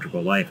physically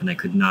comfortable life, and I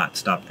could not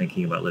stop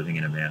thinking about living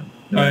in a van.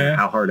 No matter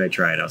how hard I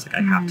tried, I was like,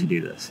 I have to do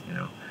this,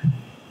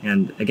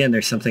 And again,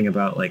 there's something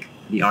about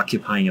the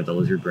occupying of the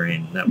lizard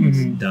brain that was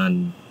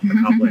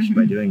accomplished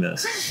by doing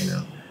this,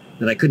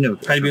 that I couldn't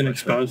have. Had you been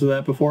exposed to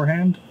that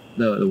beforehand?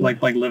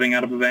 Like living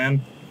out of a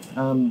van?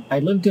 I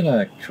lived in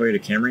a Toyota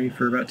Camry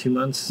for about 2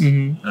 months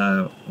when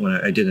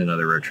I did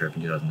another road trip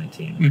in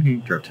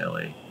 2019. Drove to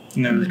LA.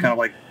 And it was kind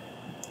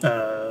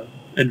of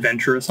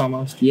adventurous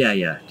almost.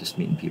 Yeah, just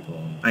meeting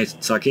people. I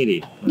saw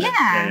Katie. Yeah.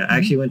 I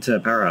actually went to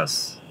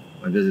Powerhouse.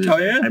 I visited. Oh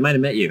yeah. I might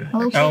have met you.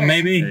 Oh,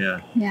 maybe.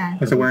 Yeah.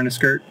 Was it wearing a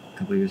skirt? A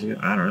couple years ago.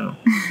 I don't know.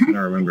 I don't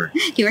remember.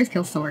 He wears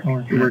kilts to work.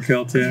 You wear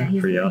kilts, yeah.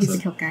 He's pretty awesome. He's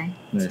a kilt guy.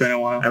 Nice. It's been a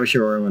while. I wish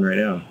you were wearing one right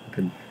now.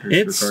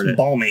 It's record it.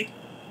 balmy.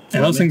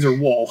 And those things are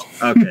wool.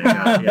 Okay.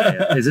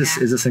 Yeah. Is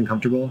this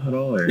uncomfortable at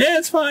all? Or? Yeah,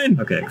 it's fine.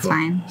 Okay, It's cool.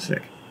 fine.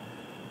 Sick.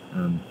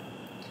 But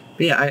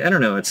yeah, I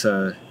don't know. It's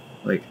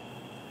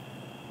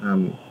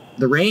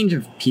the range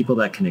of people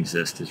that can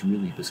exist is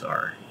really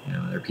bizarre.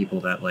 There are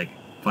people that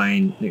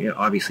find,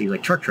 obviously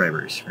truck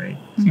drivers, right?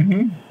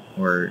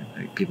 Or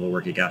people who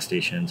work at gas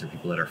stations, or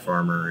people that are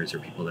farmers, or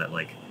people that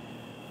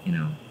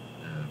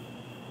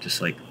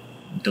just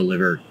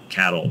deliver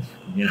cattle,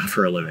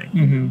 for a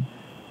living.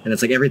 And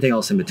it's everything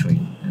else in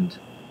between. And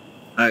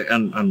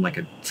on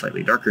a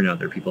slightly darker note,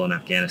 there are people in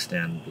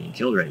Afghanistan being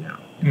killed right now.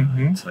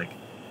 It's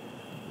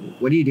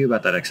what do you do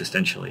about that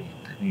existentially?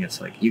 I think it's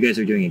you guys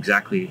are doing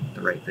exactly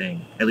the right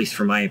thing, at least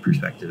from my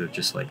perspective of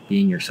just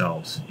being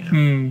yourselves,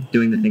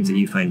 doing the things that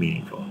you find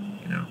meaningful,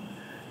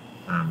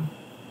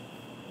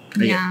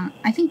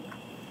 I think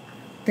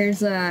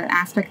there's a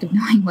aspect of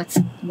knowing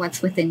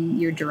what's within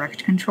your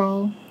direct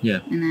control. Yeah.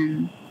 And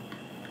then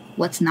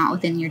what's not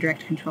within your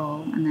direct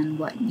control, and then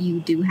what you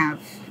do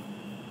have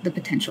the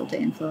potential to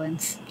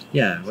influence.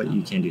 Yeah, what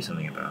you can do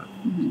something about.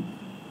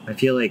 I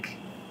feel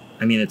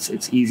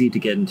it's easy to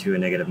get into a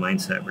negative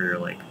mindset where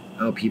you're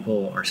oh,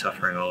 people are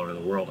suffering all over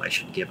the world. I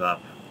should give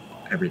up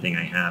everything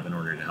I have in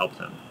order to help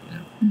them.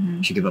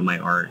 I should give up my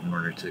art in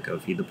order to go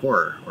feed the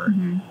poor, or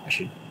I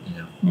should,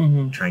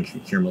 try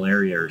and cure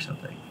malaria or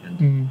something.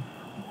 And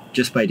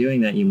just by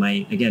doing that, you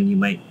might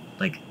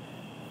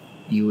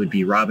you would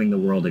be robbing the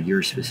world of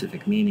your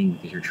specific meaning,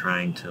 because you're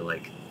trying to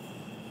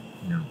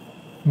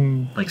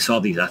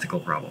solve these ethical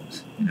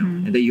problems,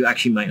 and that you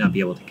actually might not be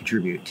able to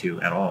contribute to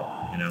at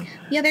all,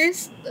 Yeah,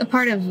 there's a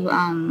part of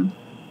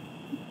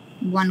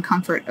one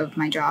comfort of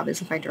my job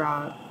is if I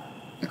draw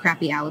a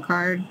crappy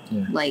Alucard,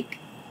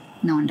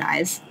 no one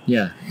dies.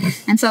 Yeah.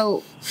 And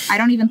so I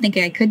don't even think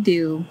I could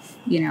do,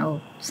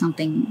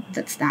 something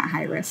that's that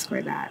high risk,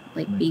 or that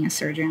being a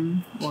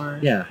surgeon, or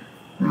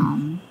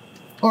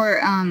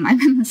I've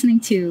been listening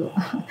to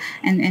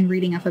and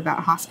reading up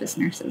about hospice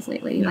nurses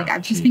lately.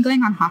 I've just been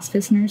going on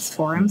hospice nurse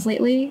forums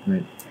lately,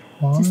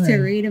 just to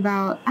read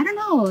about. I don't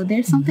know.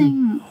 There's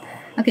something.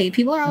 Okay,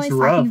 people are always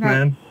talking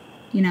about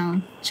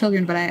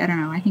children, but I don't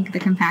know. I think the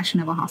compassion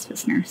of a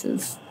hospice nurse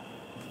is.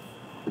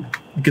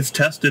 It gets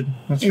tested.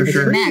 That's for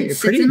sure.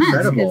 Immense. Pretty it's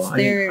incredible.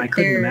 Immense, I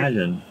couldn't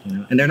imagine.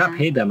 And they're not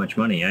paid that much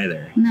money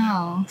either.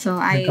 No, so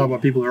I talk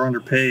about people who are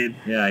underpaid.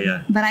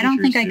 Yeah. But I don't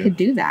think I could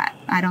do that.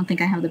 I don't think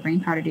I have the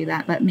brain power to do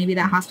that. But maybe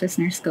that hospice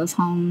nurse goes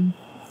home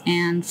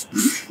and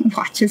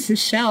watches a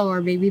show,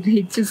 or maybe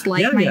they just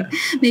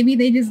maybe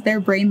they just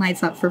their brain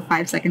lights up for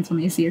 5 seconds when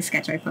they see a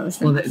sketch I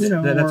post. Well, that's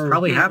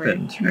probably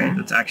happened, right? Yeah.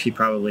 That's actually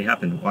probably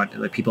happened.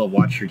 People have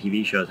watched your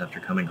TV shows after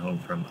coming home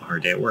from a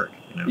hard day at work.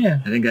 Yeah,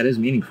 I think that is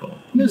meaningful.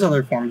 There's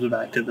other forms of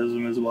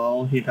activism as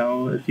well.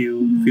 If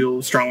you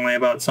feel strongly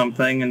about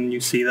something and you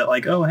see that,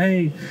 oh,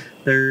 hey,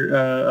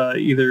 they're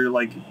either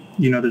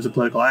there's a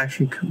political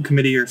action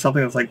committee or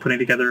something that's putting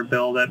together a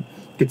bill that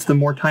gets them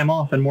more time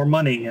off and more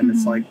money, and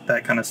it's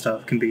that kind of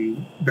stuff can be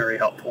very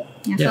helpful.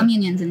 Yeah, film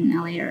unions in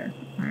LA are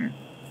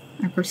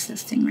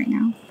persisting right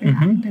now.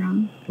 They're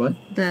on what?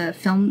 The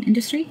film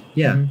industry.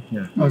 Yeah.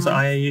 Oh, it's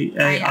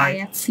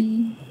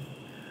IFC.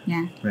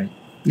 Yeah. Right.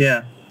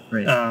 Yeah.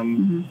 Right.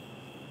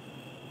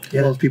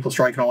 Yeah, those people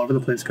striking all over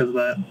the place because of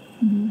that.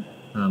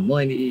 Well,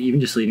 and even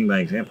just leading by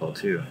example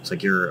too. It's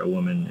you're a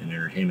woman in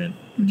entertainment,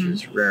 which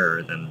is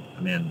rarer than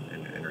a man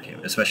in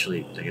entertainment.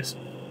 Especially, I guess,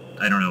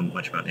 I don't know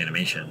much about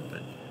animation,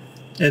 but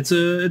it's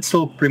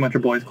still pretty much a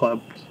boys'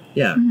 club.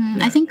 Yeah.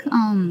 I think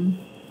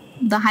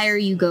the higher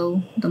you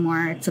go, the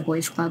more it's a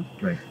boys' club.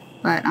 Right.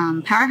 But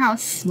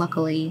Powerhouse,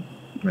 luckily,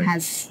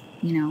 has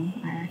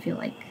I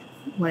feel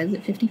what is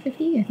it,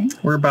 50-50, I think?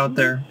 We're about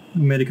there.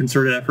 We made a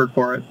concerted effort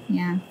for it.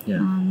 Yeah. Yeah.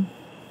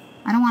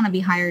 I don't want to be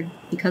hired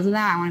because of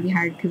that. I want to be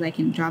hired because I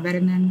can draw better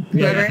than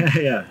whoever.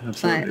 Yeah,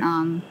 absolutely.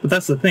 But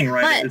that's the thing,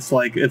 right? It's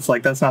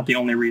like that's not the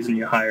only reason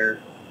you hire.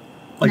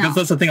 Like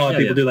that's the thing a lot of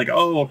people do. Like,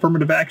 oh,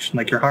 affirmative action.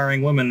 Like you're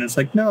hiring women. It's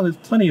like, no, there's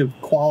plenty of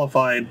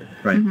qualified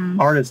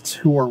artists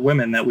who are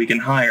women that we can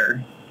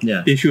hire.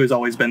 Yeah. The issue has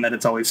always been that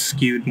it's always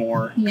skewed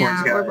more towards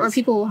guys. Or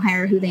people will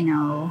hire who they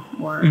know,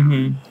 or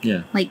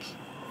like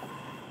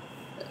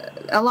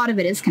a lot of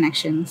it is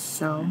connections.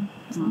 So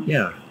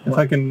if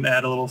I can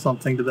add a little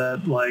something to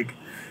that, like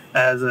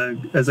as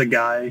a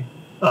guy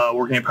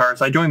working at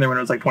Powerhouse, I joined there when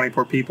it was like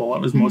 24 people.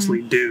 It was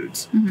mostly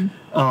dudes,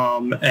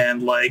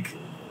 and like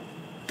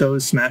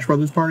those Smash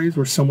Brothers parties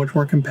were so much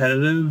more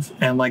competitive,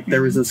 and like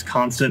there was this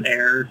constant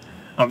air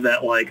of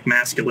that like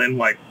masculine,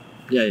 like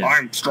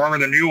I'm stronger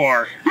than you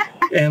are.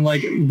 And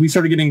like we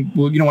started getting,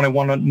 well, you know,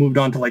 when I moved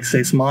on to like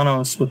Seis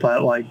Manos with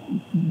that, like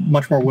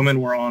much more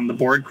women were on the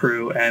board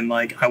crew, and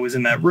like I was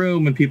in that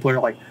room and people are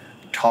like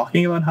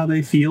talking about how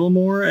they feel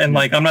more, and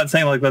like I'm not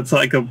saying like that's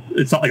like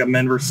it's not like a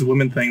men versus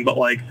women thing, but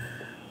like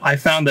I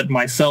found that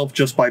myself,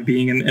 just by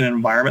being in an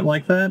environment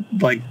like that,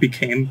 like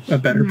became a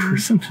better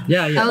person. Oh,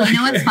 you know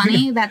what's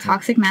funny? That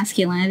toxic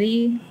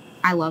masculinity,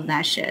 I love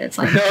that shit. It's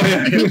like,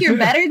 you think you're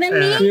better than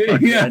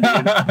me?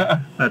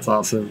 That's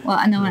awesome. Well,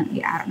 I don't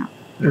know.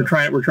 We're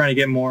trying to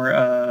get more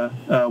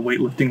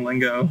weightlifting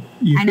lingo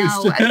used. I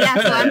know. So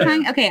I'm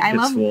trying. Okay,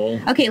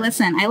 Okay,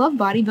 listen. I love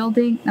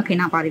bodybuilding. Okay,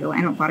 not bodybuilding.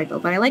 I don't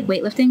bodybuild, but I like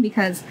weightlifting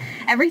because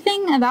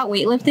everything about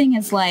weightlifting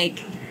is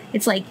like,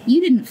 it's like you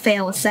didn't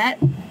fail a set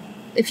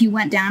if you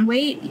went down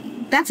weight.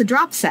 That's a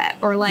drop set,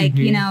 or like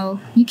you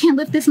know, you can't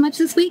lift this much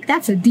this week.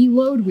 That's a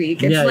deload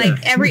week. It's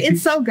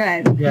it's so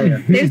good.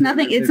 There's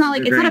nothing. It's not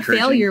like it's not a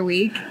failure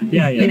week.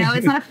 You know,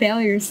 it's not a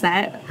failure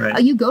set.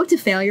 You go to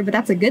failure, but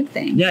that's a good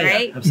thing,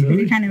 right?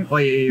 Absolutely. You're trying to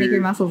make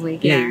your muscles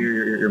weak.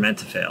 You're meant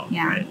to fail.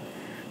 Right?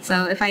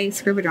 So if I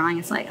screw up a drawing,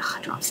 it's like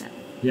drop set.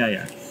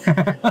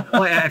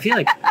 Well, I feel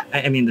like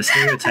I mean the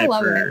stereotype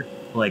for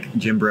like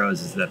gym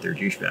bros is that they're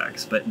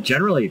douchebags, but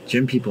generally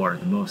gym people are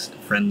the most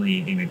friendly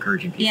and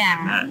encouraging people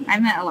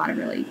I've met a lot of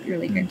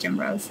really good gym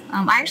bros.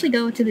 I actually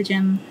go to the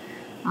gym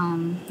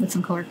with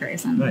some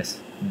coworkers, and nice.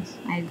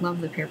 I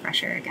love the peer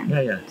pressure again.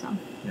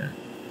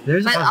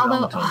 There's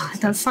although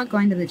it does suck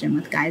going to the gym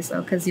with guys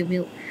though, because I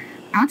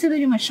went to the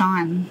gym with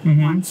Sean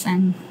once,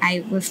 and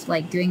I was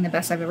like doing the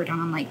best I've ever done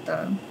on like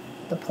the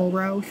pull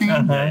row thing.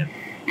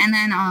 And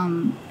then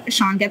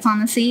Sean gets on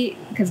the seat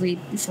because we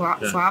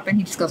swap, and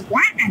he just goes,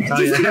 wah! And it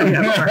just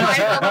flies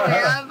all the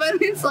way up.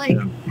 And it's like,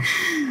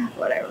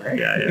 whatever.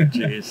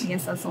 Jeez. I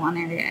guess that's the one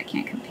area I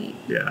can't compete.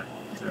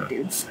 With the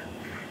dudes.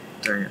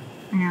 Darn it.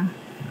 Yeah.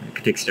 You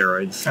could take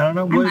steroids. I don't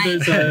know. What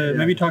is,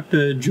 maybe talk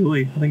to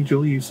Julie. I think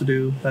Julie used to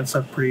do that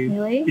stuff pretty.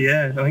 Really?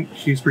 Yeah, I think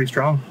she's pretty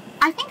strong.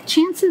 I think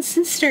Chance's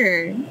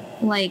sister,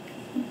 like,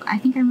 I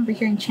think I remember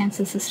hearing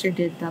Chance's sister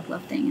did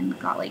deadlifting and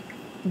got like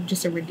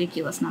just a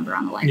ridiculous number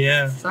on the life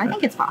test. So I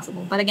think it's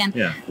possible. But again,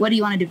 what do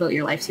you want to devote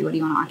your life to? What do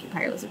you want to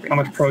occupy your life? How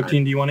much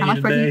protein do you want to eat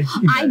a day?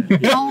 I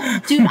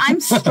don't, dude, I'm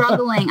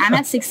struggling. I'm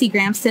at 60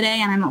 grams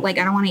today, and I'm like,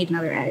 I don't want to eat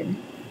another egg.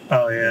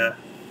 Oh, yeah.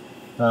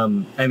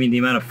 I mean, the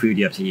amount of food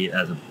you have to eat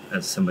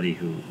as somebody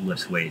who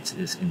lifts weights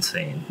is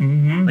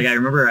insane. Like, I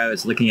remember I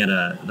was looking at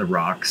the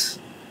Rock's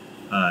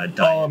diet.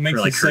 Oh, it makes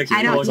for, like, you sick.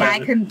 I don't, I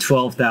couldn't.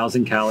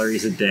 12,000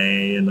 calories a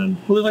day, and then...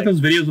 Well, like those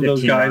videos of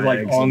those guys,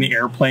 like, on the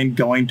airplane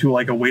going to,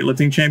 like, a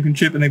weightlifting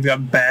championship, and they've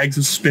got bags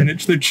of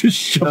spinach they're just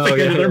shoving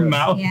into their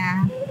mouth.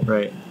 Yeah.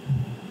 Right.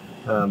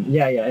 And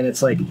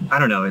it's like, I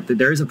don't know,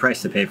 there is a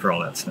price to pay for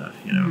all that stuff,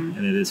 you know,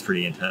 and it is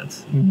pretty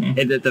intense. And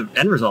the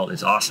end result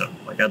is awesome.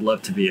 Like, I'd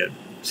love to be a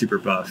super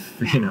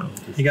buff, you know.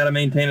 You got to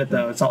maintain it,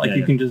 though. It's not like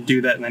you can just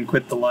do that and then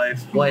quit the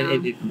life.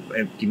 Well,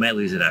 you might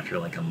lose it after,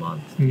 like, a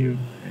month.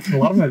 A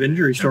lot of them have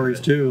injury stories,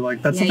 too.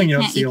 Like, that's something you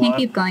don't see a lot. You can't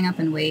keep going up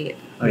in weight.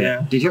 Oh,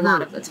 yeah. Did you ever, a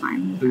lot of the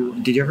time.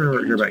 Did you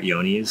ever hear about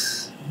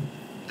Yoni's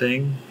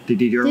thing?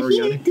 Did you ever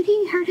Yoni? Did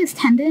he hurt his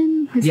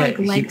tendon? His like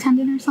leg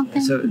tendon or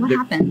something? So what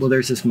happened? Well,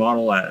 there's this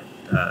model at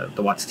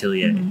the Watts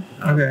Atelier.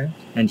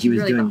 And he was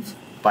really doing...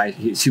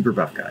 super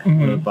buff guy,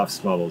 one of the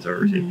buffest models I've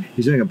ever seen.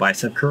 He's doing a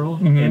bicep curl,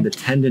 and the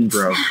tendon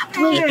broke,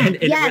 and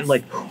it went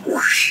like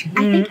whoosh. I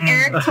think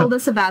Eric told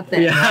us about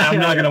this. I'm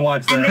not gonna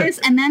watch that.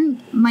 And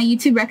then my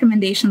YouTube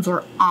recommendations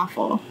were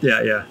awful.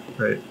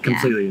 Right,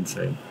 completely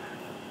insane.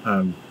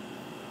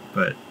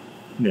 But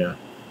yeah,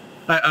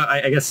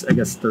 I guess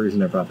the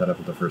reason I brought that up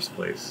in the first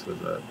place was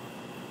that,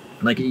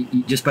 like,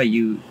 just by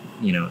you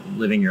know,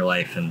 living your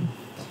life and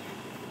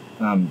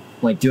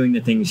like doing the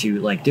things you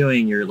like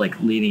doing, you're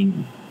like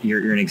leading.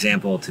 You're an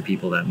example to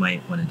people that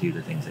might want to do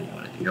the things that you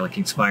want to do. You're like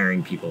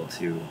inspiring people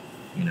to,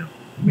 you know,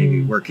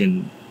 maybe work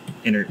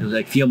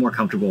like feel more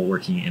comfortable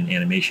working in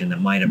animation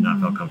that might have not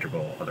felt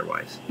comfortable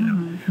otherwise, you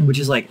know, which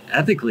is like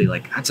ethically,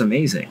 like, that's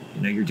amazing.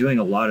 You know, you're doing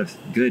a lot of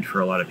good for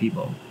a lot of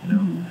people, you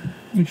know.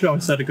 You should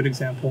always set a good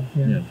example.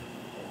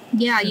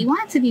 Yeah, you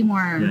want it to be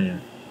more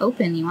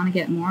open. You want to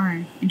get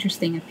more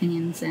interesting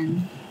opinions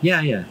and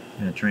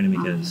trying to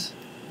make it as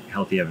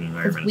healthy of an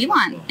environment. We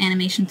want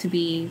animation to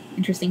be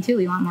interesting too.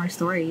 We want more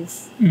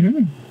stories.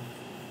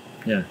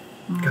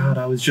 God,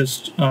 I was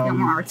just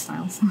more art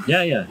styles.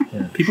 Yeah.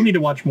 People need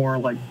to watch more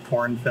like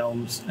foreign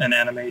films and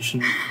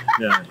animation.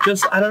 Yeah.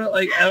 Just I don't know,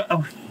 like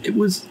it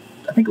was.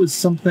 I think it was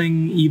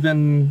something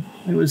even.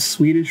 It was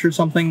Swedish or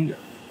something.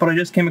 But I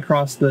just came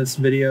across this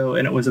video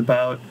and it was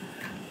about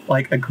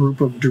like a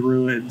group of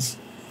druids,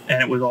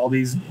 and it was all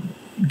these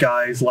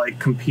guys like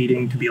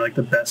competing to be like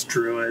the best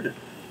druid,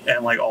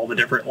 and like all the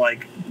different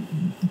like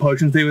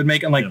potions they would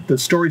make, and like the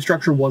story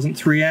structure wasn't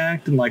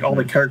 3-act, and like all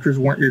the characters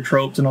weren't your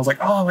tropes, and I was like,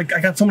 oh, like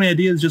I got so many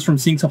ideas just from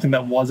seeing something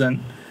that wasn't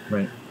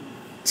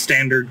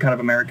standard kind of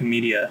American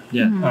media.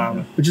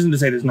 Which isn't to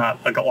say there's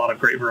not like a lot of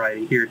great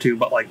variety here too,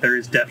 but like there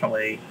is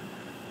definitely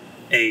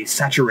a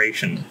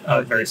saturation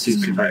of very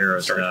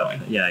superhero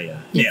storytelling.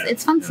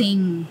 It's fun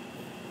seeing,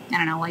 I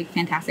don't know, like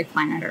Fantastic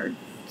Planet or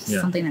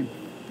something that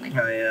like.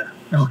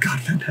 Oh god,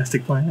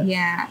 Fantastic Planet.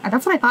 Yeah,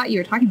 that's what I thought you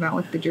were talking about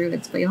with the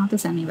druids, but you'll have to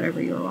send me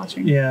whatever you were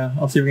watching. Yeah,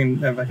 I'll see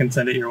if I can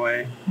send it your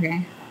way.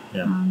 Okay.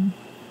 Yeah.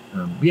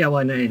 Well,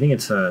 and I think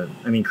it's I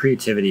mean,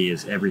 creativity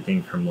is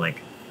everything from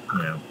like,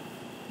 you know,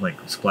 like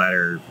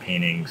splatter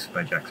paintings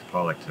by Jackson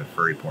Pollock to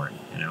furry porn.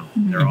 You know,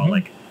 they're all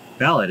like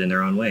valid in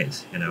their own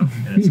ways. You know,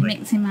 and it's like make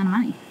the same amount of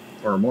money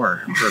or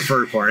more for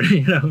furry porn.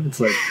 You know, it's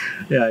like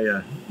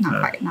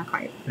not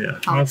quite. Yeah,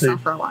 I'll sell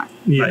for a lot.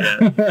 Yeah.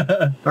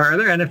 Are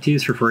there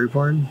NFTs for furry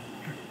porn?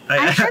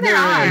 I'm sure there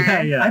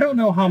are. I don't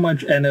know how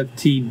much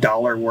NFT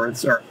dollar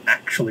worths are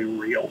actually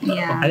real, though.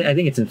 Yeah. I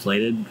think it's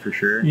inflated for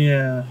sure.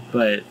 Yeah.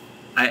 But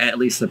at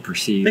least the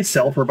perceived... They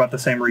sell for about the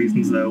same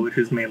reasons, though, which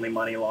is mainly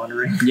money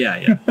laundering.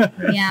 Yeah. Right.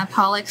 Yeah,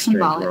 Pollux and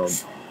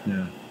Bollocks.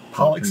 Yeah.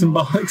 Pollux and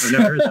Bollocks. I've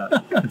never heard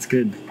that. That's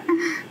good.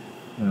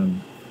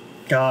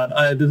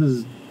 God, this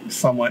is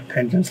somewhat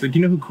tangentially. Do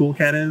you know who Cool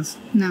Cat is?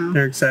 No.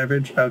 Derek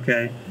Savage?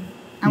 Okay.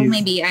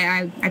 Maybe.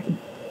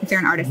 If they're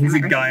an artist, he's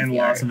a guy in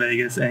Las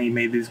Vegas, and he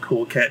made these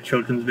Cool Cat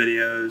children's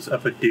videos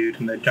of a dude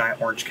in a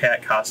giant orange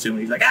cat costume.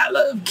 And he's like, I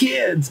love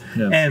kids!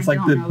 Yeah. And it's like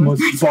the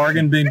most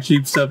bargain bin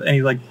cheap stuff, and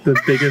he's like the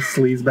biggest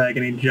sleaze bag,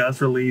 and he just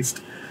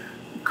released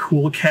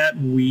Cool Cat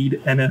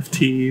weed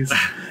NFTs.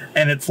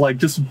 And it's like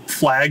just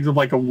flags of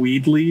like a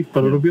weed leaf,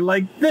 but it'll be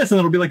like this, and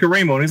it'll be like a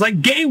rainbow, and he's like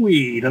gay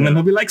weed, and then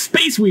he'll be like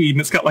space weed, and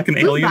it's got like an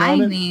alien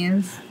on it.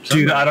 These?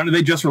 Dude, I don't know.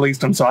 They just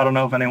released them, so I don't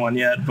know if anyone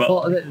yet. But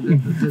well, the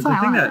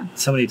thing that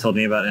somebody told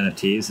me about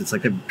NFTs, it's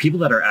like the people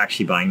that are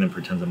actually buying them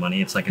for tons of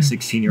money. It's like a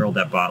 16-year-old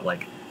that bought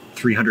like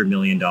 $300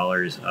 million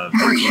of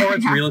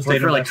it's real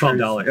estate for like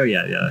 $12. Oh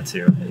yeah, that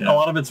too. Yeah. A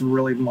lot of it's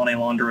really money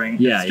laundering.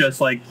 Yeah, it's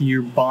just like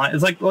you buy.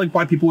 It's like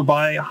why people would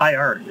buy high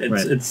art.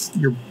 It's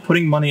you're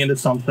putting money into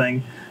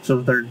something so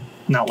that they're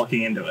not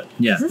looking into it.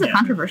 Yeah, this is a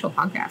controversial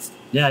podcast.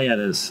 Yeah, it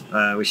is.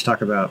 We should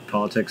talk about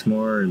politics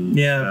more and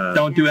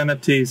don't do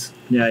NFTs.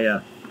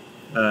 Yeah.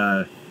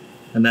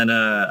 And then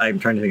I'm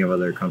trying to think of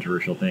other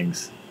controversial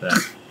things that.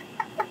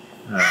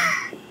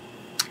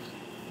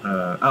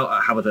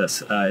 How about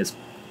this? Is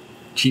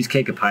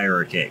cheesecake a pie or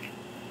a cake?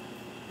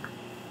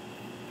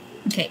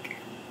 A cake.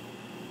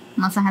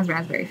 Unless it has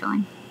raspberry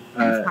filling.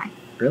 It's a pie.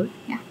 Really?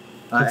 Yeah.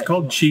 It's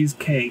called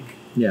cheesecake.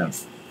 Yeah.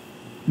 Yes.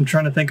 I'm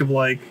trying to think of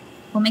like.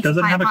 Does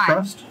it have a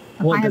crust?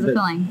 A pie has a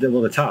filling.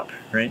 The top,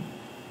 right?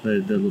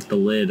 The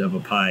lid of a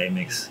pie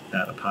makes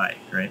that a pie,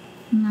 right?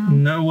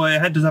 No way.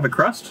 Does it have a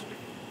crust?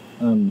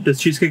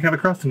 Does cheesecake have a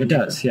crust in it? It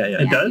does. Yeah.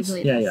 It does?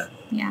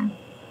 Yeah.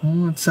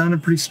 Oh, it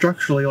sounded pretty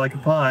structurally like a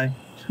pie.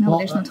 No,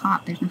 there's no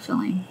top. There's no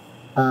filling.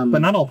 But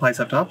not all pies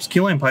have tops. Key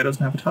lime pie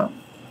doesn't have a top.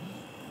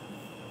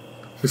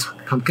 Is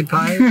pumpkin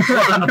pie?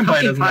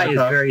 Pumpkin pie is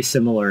very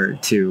similar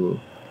to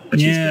a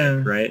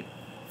cheesecake, right?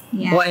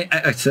 Yeah.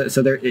 Well,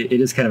 so there, it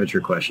is kind of a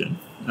trick question.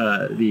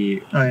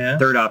 The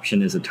third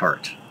option is a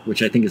tart,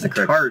 which I think is the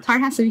correct.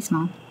 Tart has to be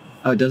small.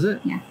 Oh, does it?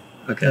 Yeah.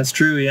 Okay. That's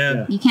true,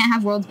 yeah. You can't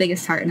have world's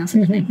biggest tart, no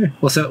such thing.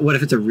 Well, so what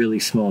if it's a really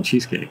small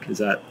cheesecake? Is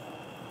that...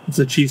 It's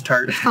a cheese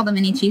tart. It's called a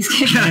mini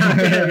cheesecake.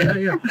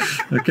 Yeah.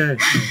 Okay.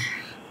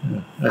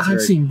 Yeah,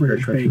 I've seen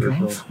British Bake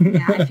Off.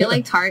 Yeah, I feel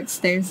like tarts,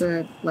 there's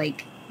a,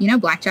 like, you know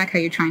blackjack, how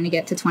you're trying to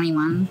get to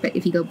 21, but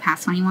if you go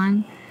past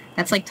 21,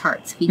 that's like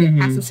tarts. If you get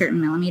past a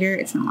certain millimeter,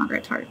 it's no longer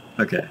a tart.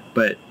 Okay,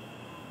 but...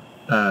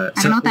 I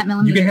don't know what that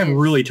millimeter is. You can have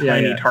really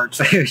tiny tarts.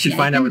 You should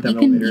find out what that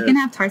millimeter is. You can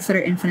have tarts that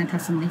are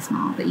infinitesimally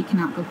small, but you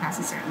cannot go past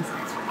a certain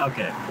size.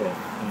 Okay,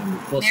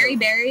 cool. Mary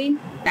Berry,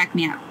 back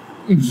me up.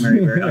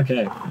 Mary Berry,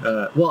 okay.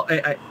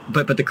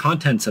 But the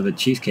contents of a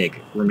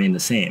cheesecake remain the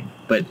same,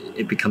 but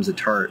it becomes a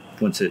tart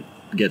once it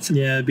gets...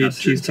 Yeah, it'd be a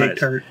cheesecake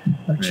tart.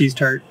 Cheese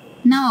tart.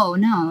 No.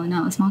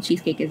 A small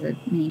cheesecake is a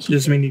mini cheesecake.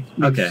 Just mini...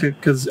 Okay.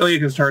 Because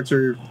tarts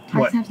are...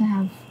 Tarts have to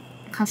have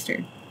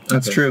custard.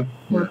 That's true.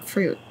 Or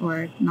fruit,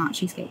 or not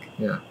cheesecake.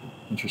 Yeah,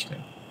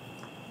 interesting.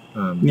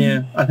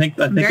 I think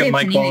it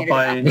might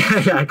qualify.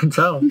 Yeah, I can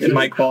tell. It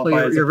might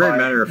qualify. You're very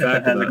matter of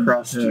fact. It has a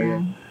crust.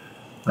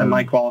 That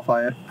might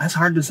qualify it. That's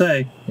hard to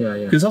say. Yeah.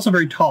 Because it's also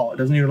very tall. It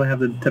doesn't usually have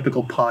the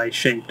typical pie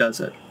shape, does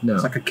it? No.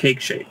 It's like a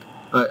cake shape.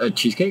 A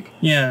cheesecake?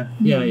 Yeah.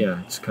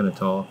 Yeah. It's kind of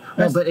tall.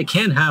 Well, but it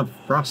can have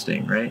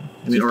frosting, right?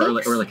 I mean, or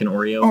like an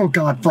Oreo. Oh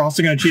God,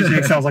 frosting on a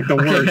cheesecake sounds like the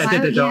worst. I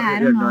don't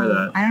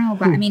know.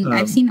 But I mean,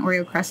 I've seen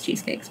Oreo crust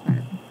cheesecakes, but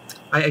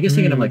I guess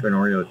thinking of like an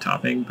Oreo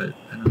topping, but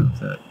I don't know if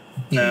that.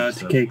 No,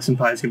 cakes and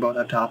pies can both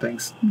have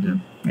toppings.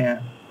 Mm-hmm.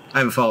 Yeah. I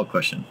have a follow-up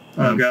question.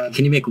 Oh God.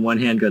 Can you make one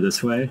hand go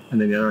this way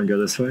and then the other one go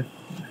this way?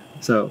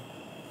 So.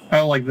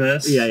 Oh, like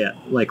this? Yeah.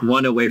 Like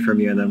one away from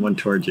you and then one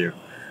towards you.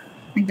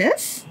 Like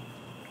this?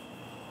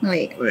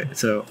 Wait,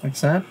 so. Like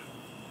that?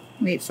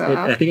 Wait, so.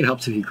 I think it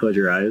helps if you close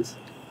your eyes.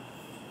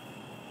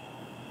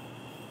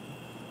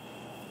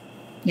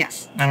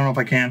 Yes. I don't know if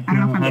I can. I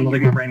don't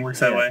think my brain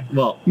works that way.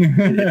 Well,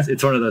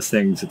 it's one of those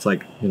things. It's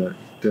like,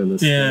 doing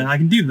this. Yeah, I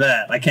can do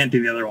that. I can't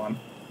do the other one.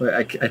 Wait,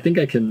 I think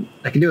I can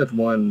do it with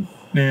one.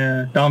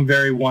 Yeah, I'm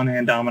very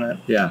one-hand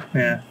dominant. Yeah.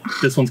 Yeah.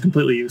 This one's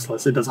completely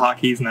useless. It does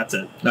hotkeys and that's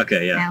it.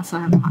 Okay, yeah. I also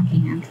have a hockey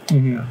hand.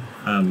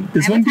 Mm-hmm.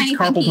 This one does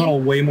carpal tunnel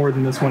way more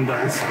than this one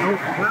does. Oh,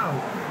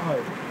 wow.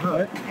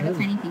 I have a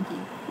tiny pinky.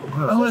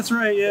 Oh, that's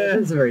right, yeah. It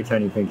is a very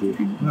tiny pinky.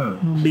 Oh,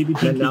 baby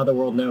pinky. And now the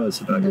world knows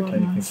about your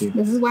tiny pinky.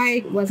 This is why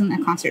I wasn't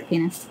a concert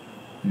pianist.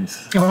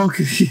 Nice. Oh,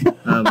 okay.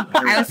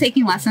 I was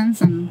taking lessons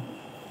and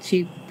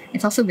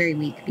it's also very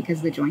weak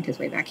because the joint is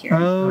way back here.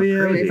 Oh,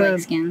 yeah. It's like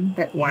skin.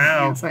 But,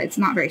 wow. Yeah, so it's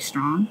not very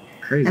strong.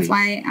 Crazy. That's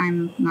why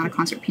I'm not a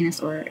concert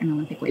pianist or an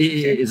Olympic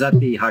weightlifter. Is that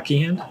the hockey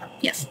hand?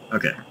 Yes.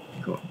 Okay,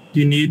 cool.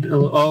 Do you need,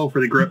 for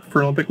the grip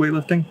for Olympic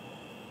weightlifting?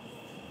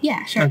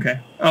 Yeah, sure. Okay.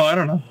 Oh, I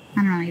don't know.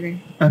 I don't know either.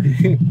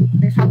 Okay.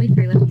 There's probably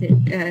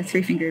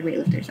three-fingered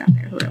weightlifters out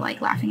there who are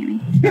like laughing at me.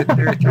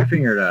 They're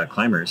three-fingered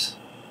climbers.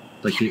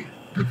 Like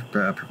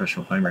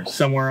professional climbers.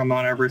 Somewhere on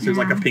Mount Everest, there's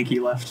like a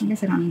pinky left. I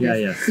guess I don't need this.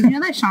 Yeah. Did you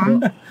know that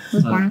Sean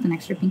was born with an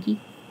extra pinky?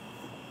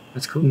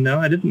 That's cool. No,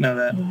 I didn't know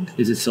that. Yeah.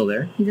 Is it still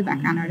there? He's a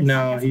background artist.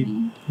 No, he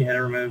had it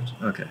removed.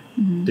 Okay.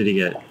 Mm-hmm. Did he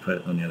get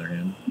put on the other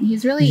hand?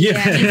 He's really, he's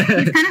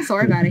kind of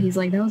sore about it. He's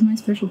like, that was my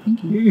special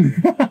pinky.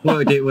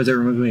 Well, was it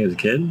removed when he was a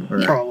kid? Or?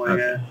 Yeah. Probably,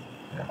 yeah.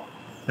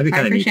 That'd be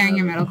kind of neat. neat. For sharing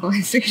your medical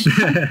history.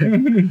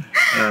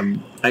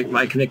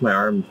 I can make my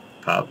arm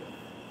pop.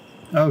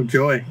 Oh,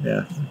 joy.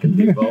 Yeah, I can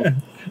do both.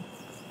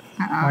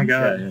 Oh my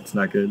God. Yeah, it's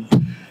not good.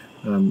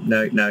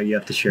 Now you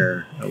have to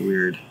share a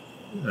weird.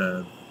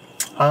 I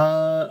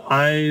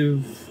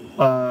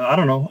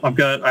don't know.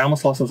 I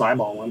almost lost his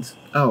eyeball once.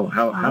 Oh,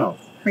 how?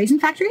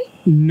 Raisin Factory?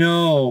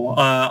 No,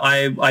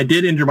 I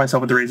did injure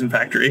myself at the Raisin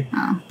Factory,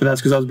 but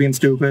that's because I was being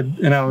stupid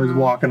and I was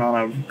walking on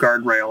a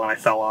guardrail and I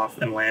fell off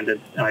and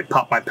landed and I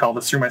popped my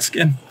pelvis through my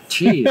skin.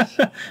 Jeez.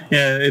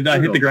 Yeah, I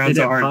hit the ground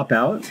so hard. Did it pop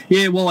out?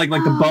 Yeah, well, like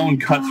the bone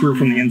cut through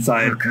from the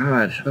inside. Oh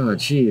God. Oh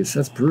jeez,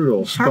 that's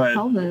brutal. Sharp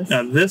pelvis.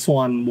 This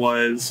one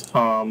was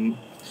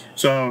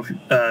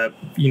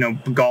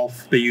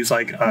golf. They use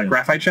like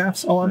graphite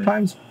shafts a lot of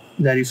times.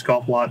 Dad used to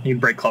golf a lot.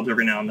 He'd break clubs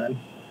every now and then.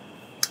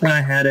 And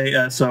I had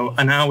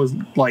and I was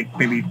like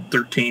maybe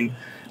 13.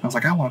 I was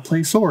like, I want to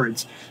play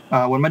swords.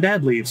 When my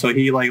dad leaves, so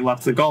he like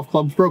left the golf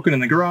clubs broken in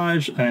the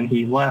garage, and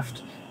he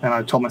left. And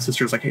I told my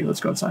sister, I was like, hey, let's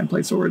go outside and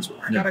play swords.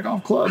 I got a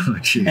golf club. Oh,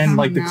 and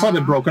like the club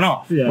had broken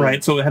off,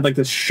 right? So it had like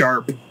this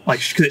sharp, like,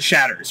 because it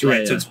shatters,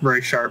 right? So it's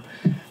very sharp.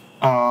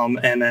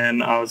 And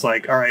then I was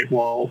like, all right,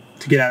 well,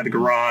 to get out of the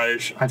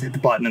garage, I had to hit the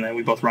button, and then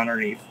we both run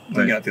underneath and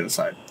get out the other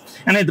side.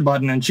 And I hit the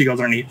button, and she goes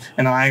underneath,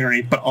 and I go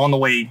underneath. But on the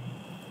way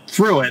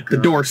through it, the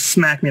door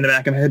smacked me in the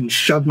back of my head and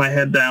shoved my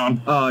head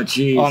down. Oh,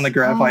 geez. On the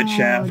graphite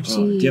shaft.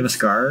 Oh, do you have a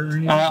scar or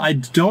anything? I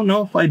don't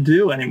know if I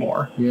do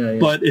anymore. Yeah.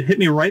 But it hit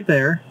me right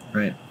there.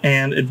 Right.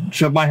 And it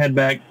shoved my head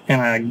back,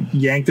 and I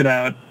yanked it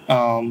out.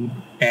 And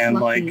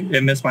like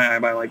it missed my eye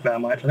by like that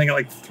much. I think I got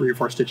like 3 or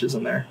 4 stitches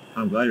in there.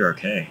 I'm glad you're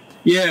okay.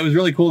 Yeah, it was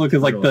really cool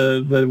because like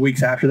the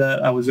weeks after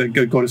that, I was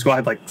go to school. I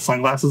had like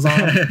sunglasses on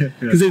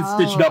because it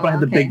stitched up. I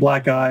had the big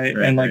black eye,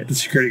 and like the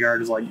security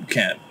guard was like, "You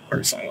can't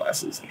wear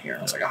sunglasses in here."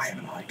 I was like, "I have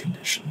an eye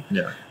condition."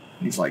 Yeah. And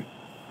he's like,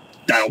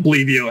 "I don't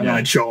believe you," and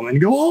I'd show him and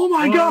go, "Oh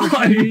my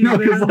God!" You know,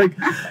 because like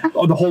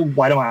the whole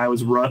white of my eye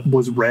was red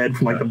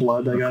from like the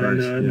blood that got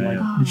into it. And like,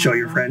 you show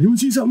your friend, "You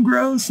want to see something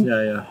gross?"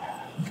 Yeah.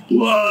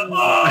 What?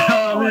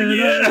 Oh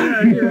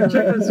yeah.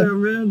 Check this out,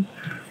 man.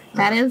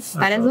 That is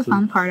awesome. A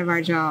fun part of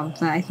our job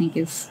that I think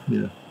is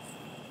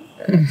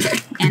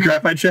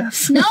graphite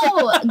shafts. No,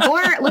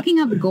 gore.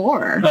 Looking up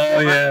gore. Oh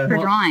yeah, for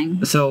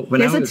drawing. So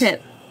when here's a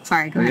tip.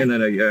 Sorry, go ahead.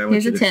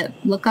 Here's a tip.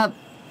 Look up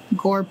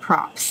gore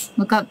props.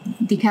 Look up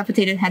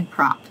decapitated head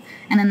prop,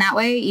 and then that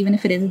way, even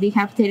if it is a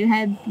decapitated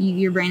head,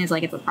 your brain is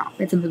like, it's a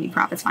prop. It's a movie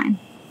prop. It's fine.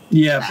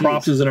 Yeah,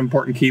 props is an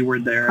important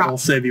keyword there. It'll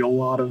save you a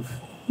lot of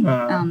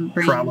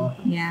trauma.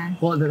 Yeah.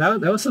 Well, that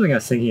was something I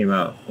was thinking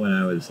about when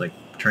I was like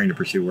trying to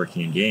pursue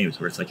working in games,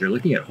 where it's like you're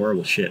looking at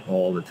horrible shit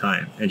all the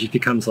time, and it just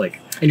becomes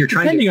like, and you're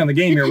trying depending on the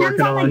game you're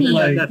working on,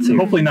 like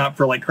hopefully not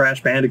for like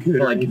Crash Bandicoot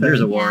or like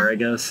Gears of War, I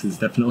guess is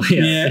definitely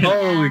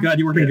Oh God,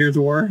 you worked in Gears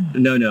of War?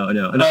 No.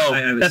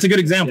 Oh, that's a good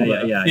example.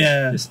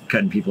 Yeah, just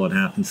cutting people in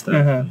half and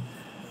stuff.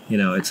 You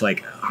know, it's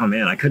like, oh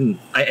man,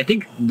 I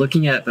think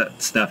looking at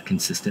that stuff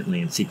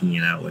consistently and seeking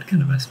it out would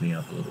kind of mess me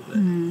up a little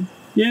bit.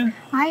 Yeah.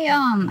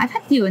 I've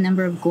had to do a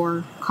number of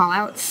gore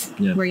call-outs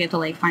where you have to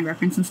like find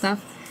reference and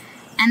stuff.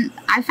 And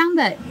I found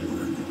that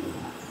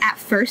at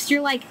first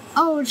you're like,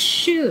 oh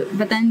shoot,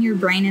 but then your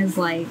brain is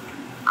like,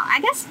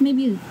 I guess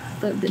maybe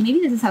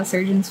this is how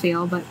surgeons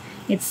feel, but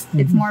It's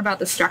more about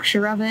the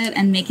structure of it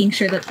and making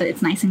sure that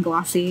it's nice and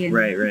glossy. And,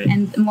 right.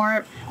 And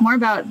more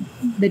about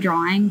the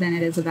drawing than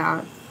it is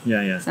about.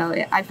 Yeah. So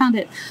I found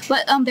it,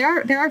 but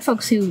there are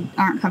folks who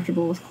aren't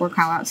comfortable with core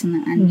callouts,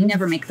 and you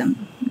never make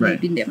them.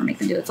 Right. You never make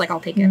them do it. It's like, I'll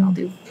take it. I'll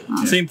do.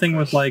 Same thing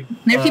with like.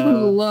 There's people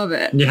who love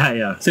it.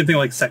 Yeah. Same thing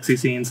with like sexy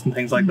scenes and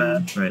things like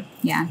that. Right.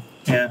 Yeah.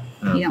 Yeah.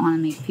 You don't want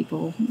to make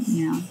people,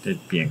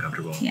 It'd be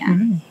uncomfortable. Yeah.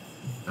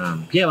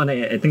 And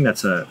I think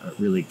that's a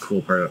really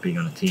cool part about being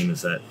on a team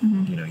is that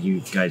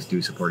you guys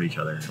do support each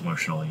other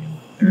emotionally,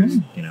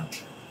 and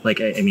like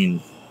I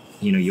mean,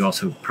 you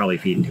also probably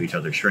feed into each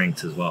other's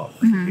strengths as well.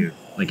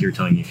 Like you're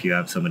telling me, if you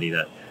have somebody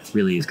that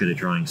really is good at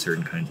drawing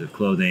certain kinds of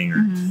clothing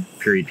or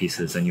period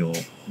pieces, then you'll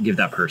give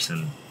that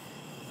person,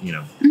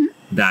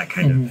 that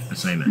kind of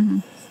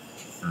assignment.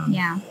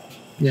 Yeah.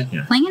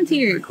 Playing into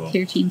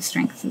your team's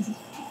strengths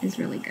is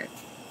really good.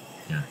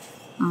 Yeah.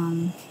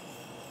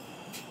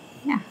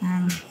 Yeah. I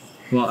don't know.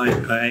 Well,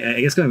 I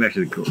guess going back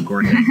to the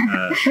gore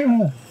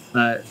thing,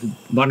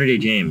 Modern Day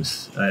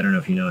James, I don't know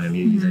if you know him.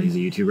 He's a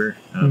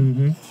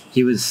YouTuber.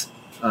 He was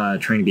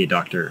trying to be a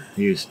doctor.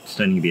 He was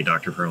studying to be a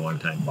doctor for a long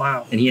time.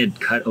 Wow. And he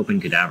had cut open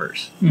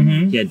cadavers.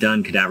 He had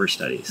done cadaver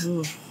studies.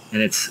 Ooh.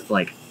 And it's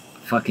like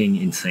fucking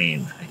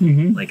insane. I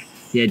think. Like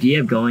the idea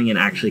of going and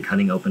actually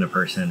cutting open a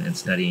person and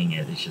studying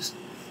it is just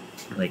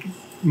like...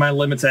 My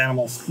limit's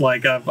animals.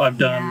 Like I've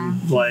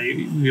done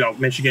like,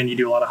 Michigan, you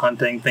do a lot of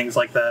hunting, things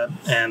like that.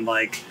 And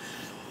like,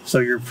 so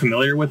you're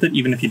familiar with it,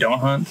 even if you don't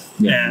hunt.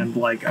 Yeah. And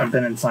like, I've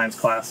been in science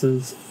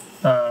classes,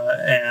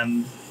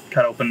 and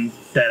cut open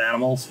dead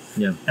animals.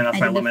 Yeah. And that's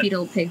my limit. I did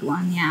the fetal pig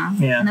one, yeah.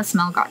 Yeah. And the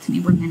smell got to me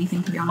more than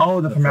anything, to be honest.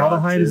 Oh, the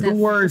formaldehyde is the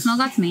worst. The smell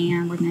got to me,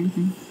 more than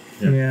anything.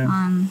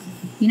 Yeah.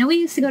 We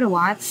used to go to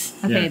Watts.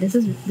 Okay, this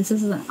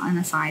is an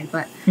aside,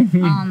 but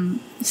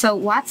so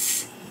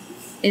Watts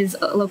is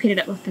located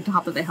at the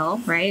top of a hill,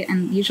 right?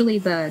 And usually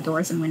the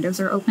doors and windows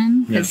are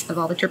open because of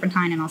all the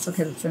turpentine, and also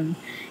because it's in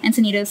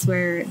Encinitas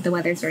where the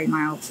weather's very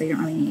mild, so you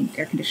don't really need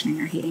air conditioning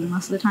or heating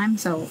most of the time.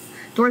 So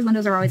doors,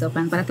 windows are always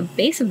open, but at the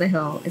base of the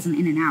hill is an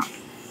In-N-Out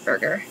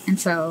burger. And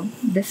so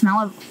the smell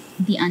of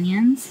the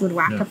onions would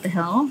whack up the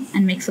hill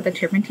and mix with the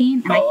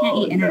turpentine, and I can't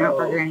eat In-N-Out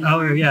burger anymore.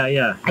 Oh,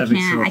 yeah.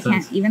 I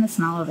can't, even the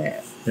smell of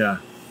it. Yeah.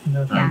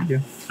 No, thank you.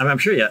 I'm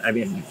sure, I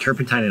mean,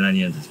 turpentine and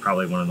onions is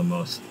probably one of the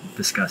most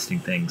disgusting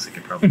things I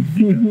could probably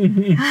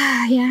think of.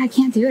 I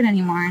can't do it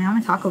anymore. I'm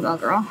a Taco Bell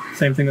girl.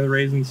 Same thing with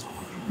raisins.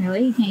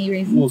 Really? You can't eat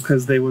raisins? Well,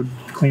 because they would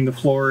clean the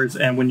floors,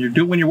 and when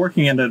you're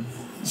working in a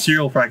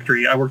cereal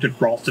factory, I worked at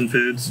Ralston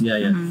Foods,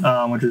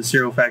 which is a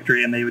cereal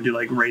factory, and they would do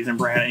like Raisin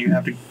Bran, and you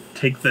have to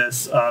take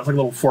this, it's like a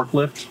little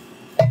forklift,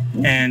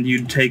 and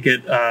you'd take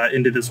it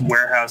into this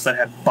warehouse that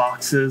had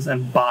boxes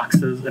and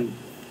boxes and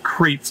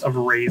crates of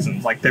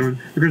raisins. Like they were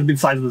going to be the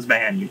size of this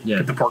van. You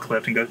get the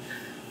forklift and go.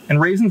 And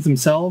raisins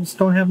themselves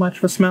don't have much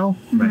of a smell.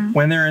 Right.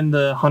 When they're in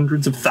the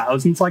hundreds of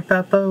thousands like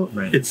that, though,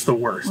 it's the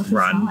worst. What's it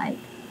smell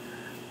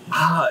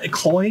like?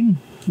 Cloying.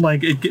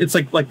 Like it's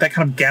like that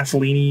kind of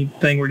gasoline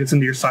thing where it gets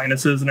into your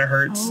sinuses and it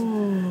hurts.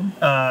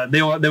 Oh.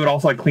 They would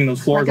also like clean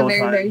those floors like all the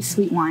time. Very, very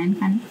sweet wine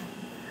kind of.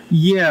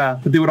 Yeah,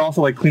 but they would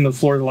also like clean those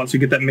floors a lot, so you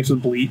get that mixed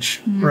with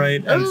bleach,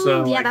 right? And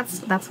so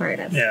that's where it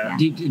is. Yeah.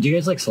 Do you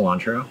guys like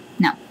cilantro?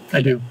 No,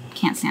 I do.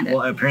 Can't stand it.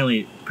 Well,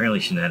 apparently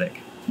genetic.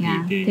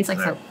 Yeah, tastes like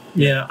soap.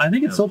 Yeah, I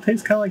think it still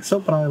tastes kind of like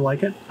soap, but I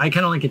like it. I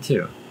kind of like it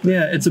too.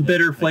 Yeah, it's a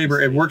bitter flavor.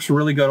 It works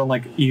really good on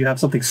like you have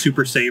something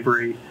super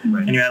savory,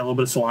 right. and you add a little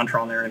bit of cilantro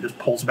on there, and it just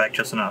pulls back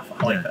just enough.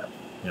 I like that.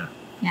 Yeah.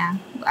 Yeah,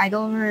 I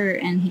go over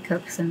and he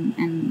cooks,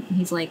 and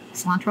he's like,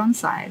 cilantro on the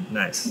side.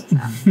 Nice. So,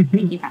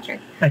 thank you, Patrick.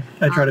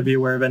 I try to be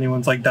aware of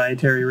anyone's like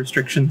dietary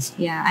restrictions.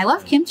 Yeah, I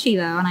love kimchi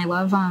though, and I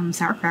love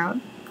sauerkraut.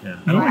 Yeah,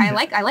 I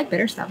like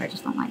bitter stuff. I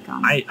just don't like.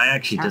 I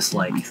actually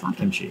dislike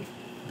kimchi.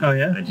 Oh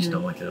yeah. I just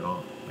don't like it at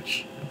all.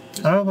 Which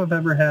I don't know if I've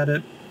ever had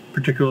it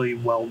particularly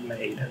well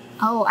made.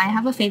 Oh, I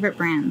have a favorite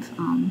brand,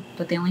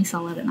 but they only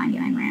sell it at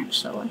 99 Ranch,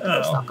 so I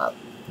go stock up.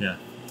 Yeah.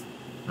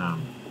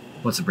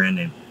 What's the brand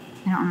name?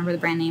 I don't remember the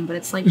brand name, but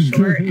it's like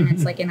short and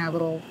it's like in a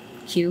little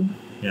cube.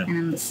 Yeah. And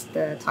then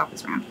the top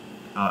is round.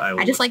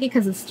 I just like it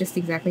because it's just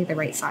exactly the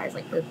right size.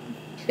 Like the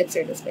bits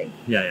are this big.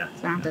 Yeah.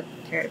 So I don't have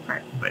to tear it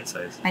apart. Bite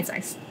size. Bite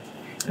size.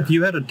 If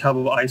you had a tub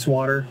of ice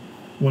water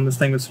when this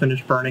thing was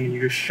finished burning and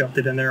you just shoved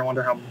it in there, I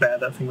wonder how bad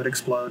that thing would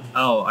explode.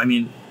 Oh, I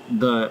mean,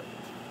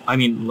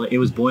 it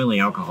was boiling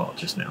alcohol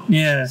just now.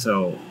 Yeah.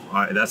 So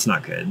that's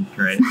not good,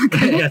 right?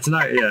 It's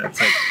not. Yeah. It's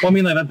like. Well, I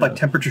mean, that's like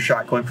temperature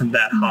shock going from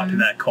that hot to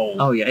that cold.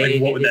 Oh yeah.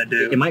 Like, what would that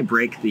do? It might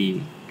break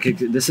the.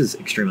 This is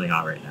extremely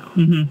hot right now.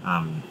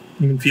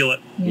 Mm-hmm. You can feel it.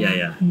 Yeah.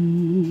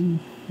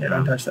 Yeah.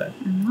 Don't touch that.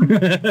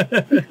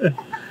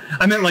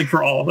 I meant like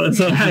for all of us.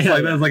 So that's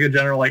like a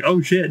general like,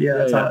 oh shit,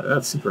 that's hot.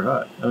 That's super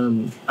hot.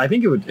 I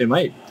think it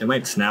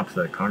might snap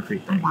the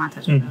concrete thing. I want to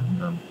touch it.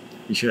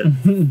 You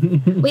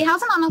should. Wait,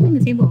 how's it not melting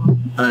the table?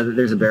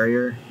 There's a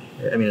barrier.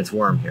 I mean, it's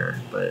warm here,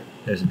 but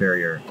there's a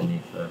barrier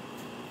beneath the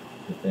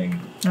thing.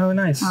 Oh,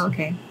 nice. Oh,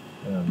 okay.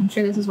 I'm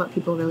sure this is what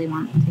people really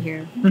want to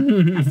hear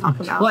us talk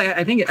about. Well,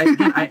 I think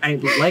I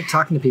like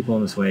talking to people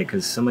in this way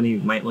because somebody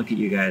might look at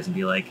you guys and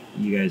be like,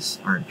 you guys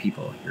aren't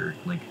people. You're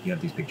like, you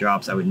have these big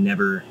jobs. I would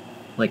never,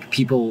 like,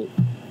 people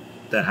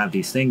that have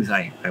these things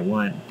I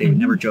want, they would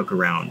never joke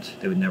around.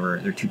 They would never,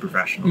 they're too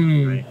professional,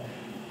 right?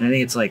 And I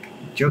think it's like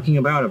joking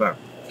about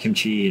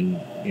kimchi and,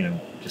 you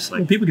know, just like...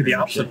 Well, people get the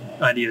opposite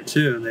idea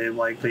too.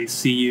 They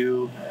see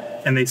you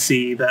and they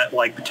see that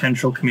like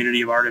potential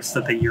community of artists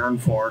that they yearn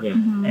for,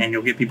 and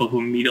you'll get people who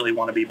immediately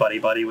want to be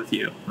buddy with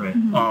you. Right.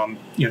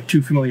 You know,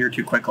 too familiar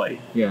too quickly.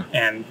 Yeah.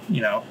 And,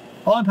 you know,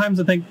 a lot of times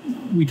I think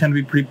we tend to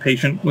be pretty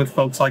patient with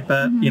folks like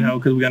that, you know,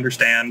 because we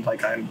understand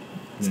like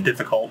it's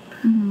difficult.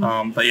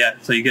 But yeah,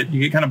 so you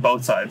get kind of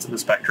both sides of the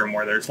spectrum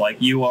where there's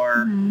like, you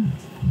are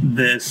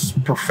this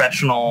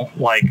professional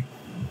like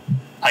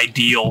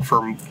ideal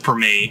for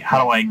me.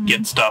 How do I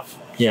get stuff?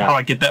 Yeah. How do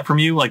I get that from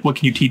you? Like, what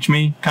can you teach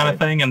me kind of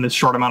thing in this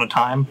short amount of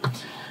time?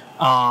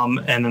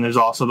 And then there's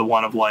also the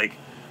one of like,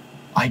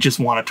 I just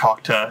want to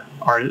talk to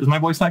artists. Is my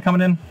voice not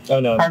coming in? Oh,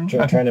 no. I'm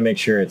trying to make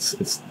sure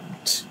it's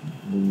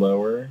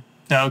lower.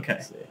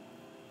 Okay.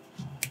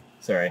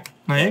 Sorry.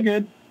 No, you're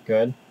good.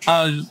 Good.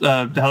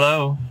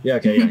 Hello. Yeah,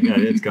 okay, yeah,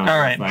 it's gone. All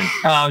right. Fine.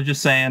 I was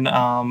just saying,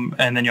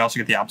 and then you also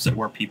get the opposite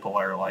where people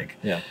are like,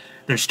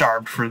 they're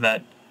starved for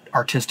that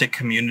artistic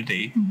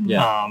community.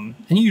 And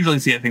you usually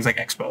see it at things like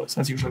expos.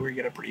 That's usually where you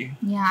get a pretty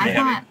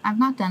I've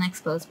not done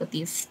expos, but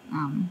these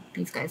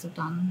guys have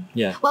done.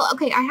 Yeah. Well,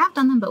 okay, I have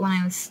done them, but when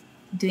I was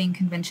doing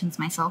conventions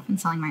myself and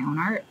selling my own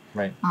art,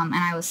 right. And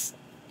I was,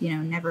 you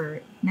know,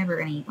 never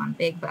anyone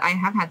big, but I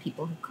have had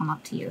people who come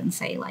up to you and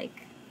say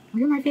like,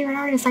 "You're my favorite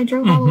artist. I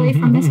drove all the way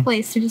from this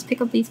place to just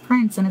pick up these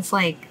prints," and it's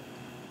like,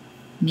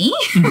 me?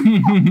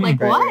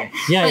 Like, what? Right.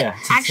 Yeah, but yeah.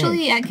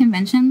 Actually, at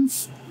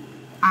conventions,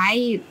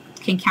 I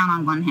can count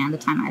on one hand the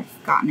time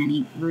I've gotten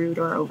any rude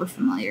or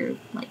overfamiliar,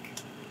 like...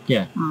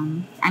 Yeah.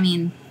 I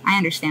mean, I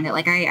understand it.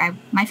 Like, I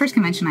my first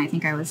convention, I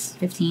think I was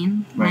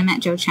 15 when I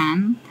met Joe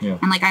Chen. Yeah.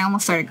 And, like, I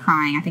almost started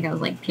crying. I think I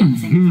was, like,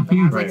 PMSing or something.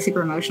 I was, like,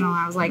 super emotional.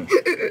 I was, like,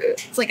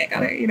 it's like, I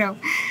got it, you know.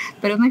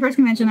 But it was my first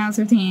convention. I was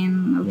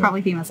 15. I was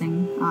probably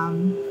PMSing.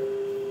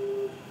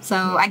 So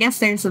I guess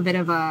there's a bit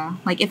of a,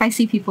 like, if I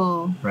see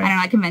people, I don't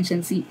know, at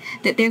conventions,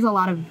 there's a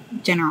lot of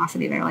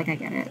generosity there. Like, I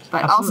get it.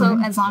 But also,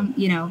 as long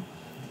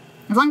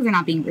as they're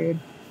not being rude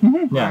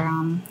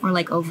or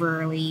like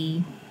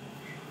overly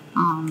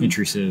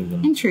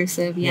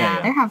intrusive.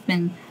 Yeah. There have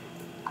been,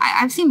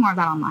 I've seen more of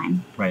that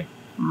online. Right.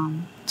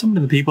 Some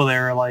of the people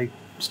there are like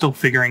still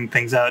figuring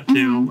things out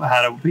too,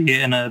 how to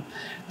be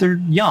they're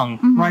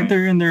young, right?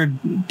 They're in their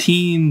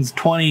teens,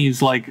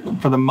 20s,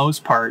 like for the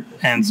most part.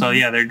 And so,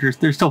 yeah,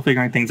 they're still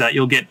figuring things out.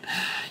 You'll get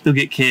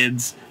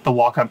kids, they'll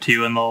walk up to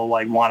you and they'll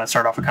like want to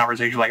start off a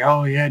conversation like,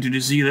 "Oh yeah, did you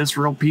see this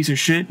real piece of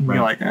shit?" And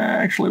you're like, "I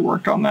actually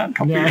worked on that a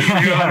couple years ago."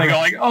 And they go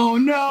like, "Oh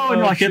no,"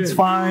 and like, shit. It's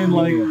fine.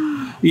 Like,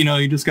 you know,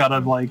 you just gotta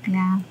like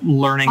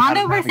learning. Bond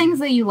over things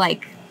that you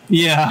like.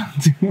 Yeah.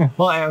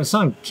 Well, I was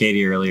telling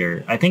Katie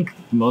earlier, I think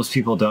most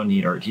people don't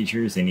need art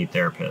teachers, they need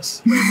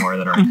therapists way more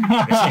than art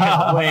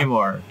teachers. Way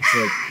more. It's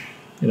like,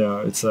 you know,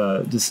 it's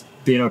just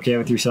being okay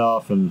with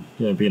yourself and,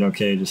 you know, being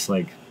okay just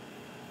like,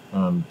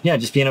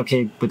 just being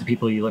okay with the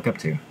people you look up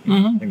to. You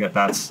know? I think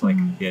that's like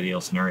the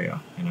ideal scenario,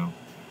 you know.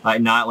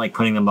 Not like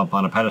putting them up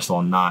on a pedestal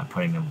and not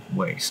putting them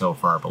way so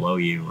far below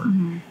you or,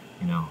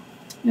 you know.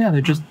 Yeah,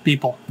 they're just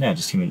people. Yeah,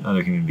 just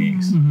other human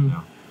beings, you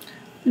know.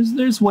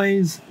 There's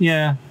ways,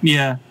 yeah.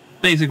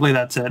 Basically,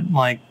 that's it.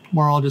 Like,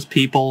 we're all just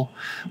people.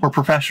 We're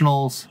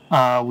professionals.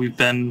 We've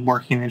been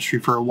working in the industry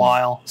for a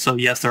while. So,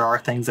 yes, there are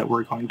things that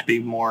we're going to be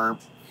more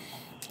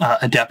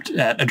adept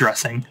at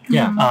addressing.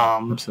 Yeah,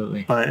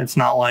 absolutely. But it's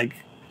not like,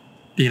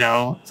 you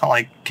know, it's not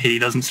like Katie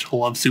doesn't still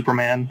love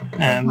Superman.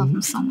 And, I love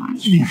him so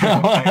much. You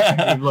know,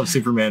 I've loved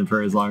Superman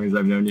for as long as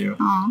I've known you.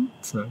 Aw.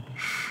 So,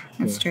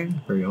 that's true.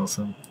 Very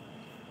wholesome.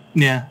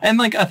 Yeah. And,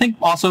 like, I think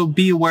also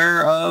be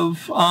aware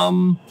of...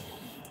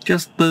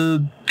 just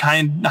the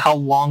how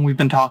long we've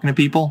been talking to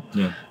people.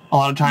 Yeah. A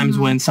lot of times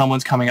when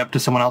someone's coming up to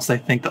someone else, they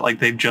think that like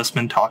they've just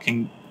been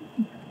talking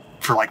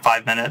for like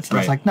 5 minutes. And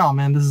it's like, no,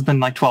 man, this has been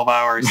like 12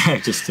 hours.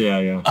 Just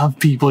of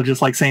people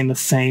just like saying the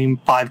same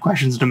 5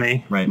 questions to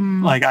me. Right.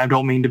 Like, I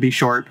don't mean to be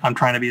short. I'm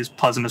trying to be as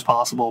pleasant as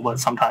possible, but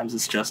sometimes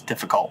it's just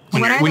difficult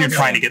when you're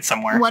trying to get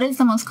somewhere. What is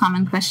the most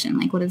common question?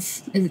 Like,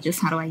 is it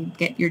just how do I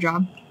get your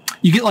job?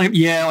 You get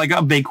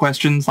like big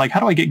questions like, how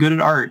do I get good at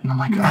art? And I'm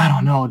like, I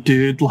don't know,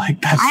 dude. Like,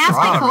 that's I ask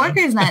my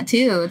coworkers that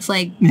too. It's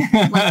like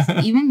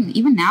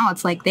even now,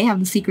 it's like they have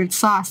the secret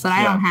sauce that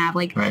I don't have.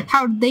 Like,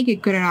 how did they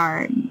get good at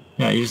art?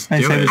 Yeah, you just do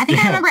it. I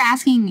think I remember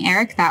asking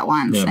Eric that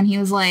once, and he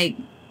was like,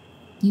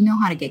 "You know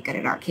how to get good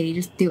at art, Katie.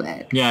 Just do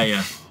it." Yeah,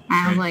 yeah.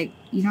 And I was like,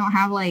 you don't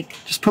have like...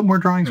 Just put more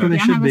drawings where they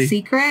should be. You don't have a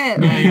secret?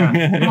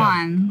 Like, come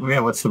on. Well,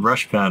 yeah, what's the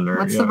brush pen? Or,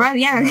 what's the brush?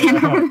 Yeah.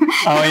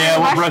 Oh, yeah,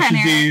 what brush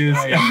did you use?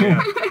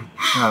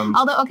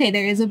 Although, okay,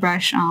 there is a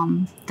brush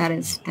that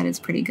is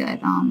pretty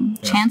good.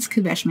 Chance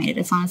Kubesh made it.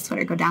 It's on his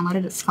Twitter. Go download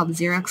it. It's called the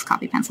Xerox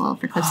Copy Pencil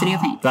for Clip Studio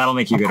Paint. That'll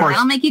make you good at art.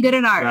 That'll make you good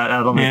at art.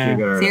 That'll make you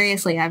good at art.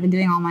 Seriously, I've been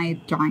doing all my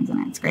drawings in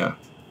it. It's great. Yeah,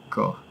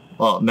 cool.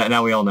 Well,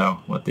 now we all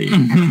know what the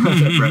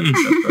that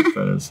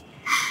bread is.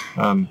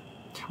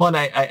 Well,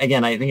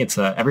 and I think it's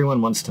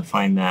everyone wants to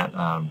find that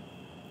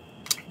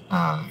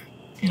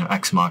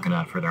ex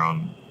machina for their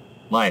own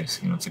lives.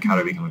 It's like, how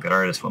do I become a good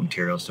artist? What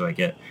materials do I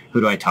get? Who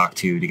do I talk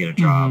to get a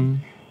job?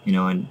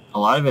 And a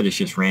lot of it is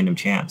just random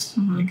chance.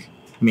 Like,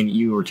 I mean,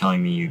 you were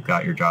telling me you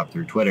got your job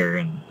through Twitter,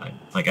 and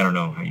I don't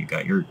know how you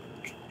got your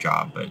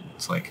job, but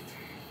it's like,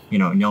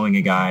 knowing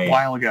a guy. A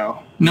while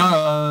ago.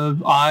 No,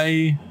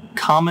 I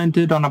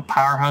commented on a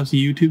Powerhouse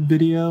YouTube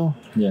video.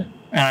 Yeah.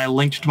 And I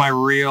linked to my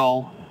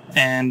reel,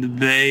 and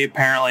they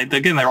apparently,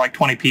 again, they were like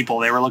 20 people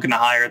they were looking to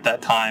hire at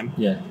that time.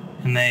 Yeah.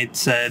 And they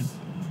said,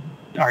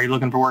 are you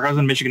looking for work? I was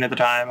in Michigan at the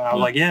time, and I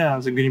was like, yeah. I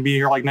was going to be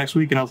here like next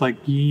week, and I was like,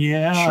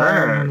 yeah.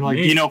 Sure. And like,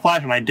 do you know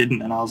Flash? And I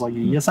didn't, and I was like,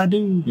 yes, I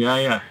do.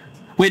 Yeah.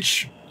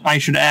 Which I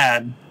should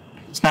add,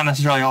 it's not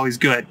necessarily always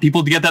good.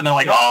 People get that, and they're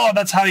like, oh,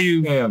 that's how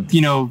you,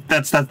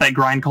 that's that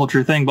grind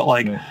culture thing. But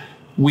like,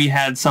 we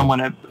had someone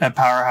at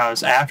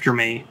Powerhouse after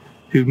me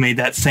who made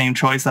that same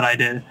choice that I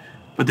did.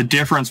 But the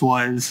difference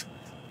is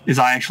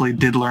I actually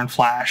did learn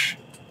Flash,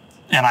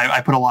 and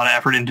I put a lot of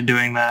effort into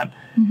doing that.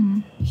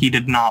 He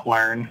did not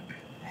learn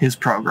his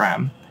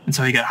program, and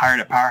so he got hired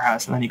at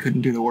Powerhouse, and then he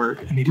couldn't do the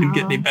work, and he didn't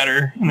get any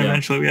better, and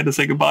eventually we had to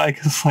say goodbye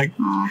because it's like,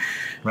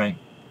 right,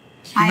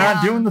 you're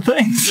not doing the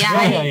things.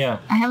 I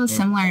have a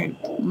similar.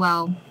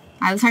 Well,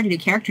 I was hired to do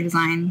character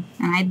design,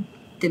 and I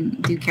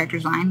didn't do character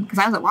design because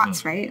I was at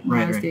Watts, right? When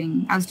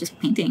I was just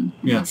painting.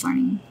 I was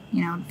learning,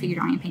 figure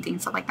drawing and painting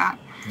and stuff like that.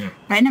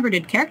 But I never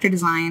did character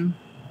design,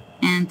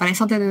 but I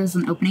saw that there was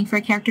an opening for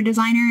a character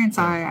designer, and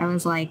so I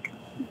was like,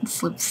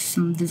 slipped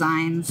some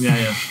designs.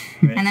 Right.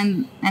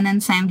 And then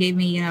Sam gave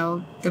me,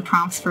 the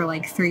prompts for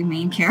like 3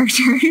 main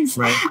characters.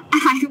 Right.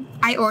 And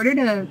I ordered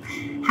a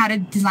how to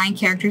design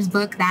characters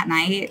book that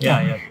night.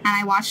 And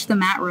I watched the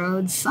Matt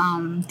Rhodes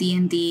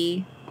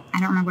D&D. I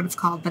don't remember what it's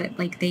called, but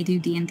they do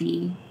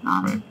D&D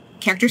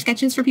character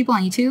sketches for people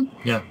on YouTube.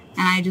 Yeah.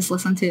 And I just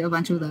listened to a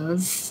bunch of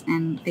those,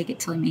 and they could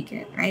totally make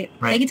it, right?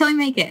 They could totally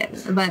make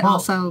it, but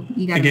also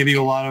you got to. I gave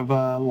you a lot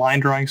of line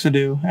drawings to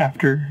do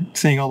after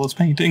seeing all those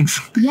paintings.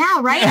 Yeah,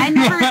 right. I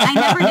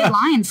never did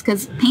lines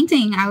because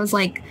painting, I was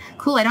like,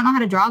 cool. I don't know how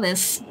to draw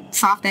this.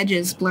 Soft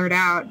edges blurred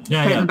out, put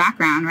it in the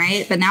background,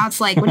 right? But now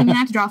it's like, what do you mean I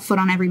have to draw a foot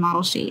on every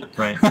model sheet?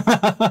 Right.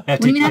 What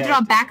do you mean I have to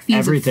draw back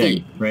views of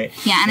feet? Right.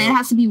 Yeah, and it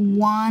has to be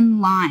one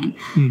line.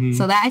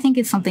 So that I think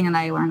is something that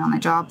I learned on the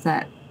job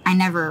that I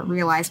never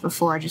realized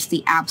before, just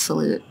the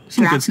absolute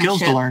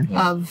draftsmanship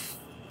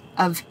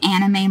of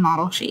anime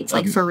model sheets.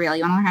 Like, for real,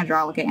 you want to learn how to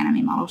draw, look at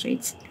anime model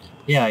sheets.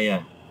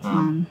 Yeah.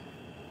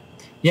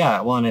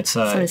 Well, and it's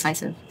so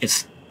decisive.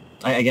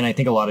 I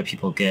think a lot of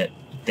people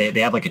they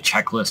have like a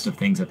checklist of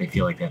things that they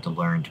feel like they have to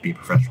learn to be a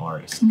professional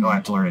artist. I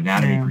have to learn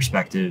anatomy,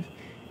 perspective,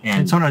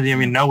 and sometimes you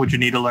don't even know what you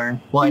need to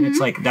learn. Well, and it's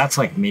like that's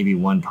like maybe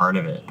one part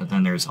of it, but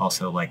then there's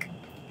also like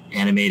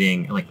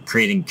animating, like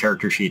creating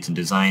character sheets and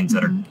designs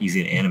that are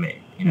easy to animate.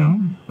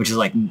 Which is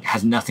like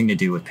has nothing to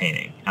do with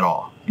painting at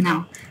all. You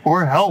know?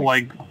 Or hell,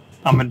 like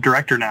I'm a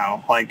director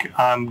now. Like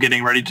I'm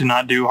getting ready to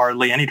not do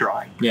hardly any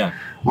drawing. Yeah.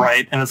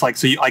 Right. And it's like,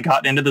 so I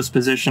got into this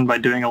position by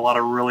doing a lot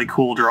of really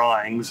cool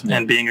drawings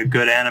and being a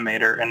good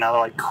animator. And now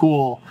they're like,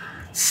 cool,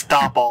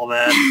 stop all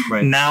that.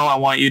 Now I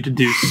want you to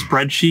do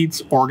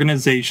spreadsheets,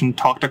 organization,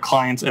 talk to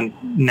clients, and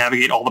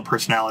navigate all the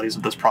personalities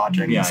of this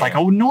project. It's like,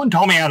 oh, no one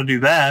told me how to do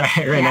that.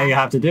 Now you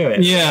have to do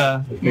it.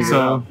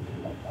 So.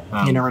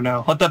 You never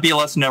know. Let that be a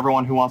lesson to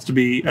everyone who wants to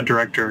be a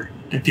director.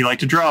 If you like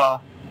to draw,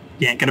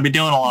 you ain't going to be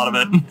doing a lot of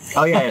it.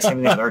 Same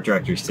thing with art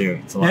directors,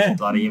 too. It's a lot of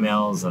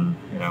emails and,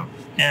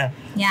 Yeah,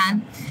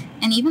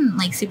 and even,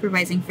 like,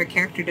 supervising for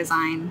character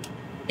design,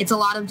 it's a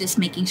lot of just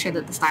making sure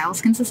that the style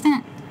is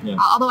consistent.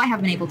 Although I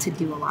have been able to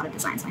do a lot of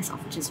designs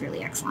myself, which is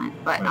really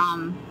excellent. But,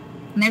 and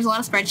there's a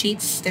lot of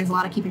spreadsheets. There's a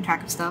lot of keeping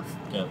track of stuff.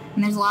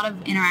 And there's a lot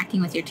of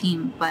interacting with your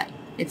team. But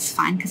it's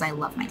fine because I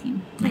love my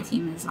team. My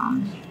team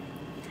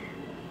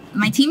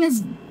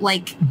is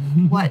like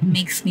what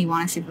makes me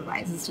want to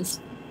supervise is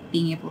just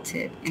being able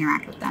to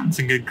interact with them. It's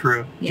a good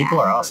crew. Yeah, people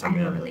are awesome. I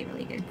have a really,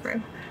 really good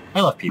crew.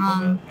 I love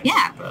people.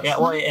 Yeah.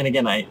 Well, and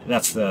again,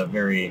 that's the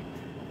very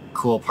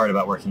cool part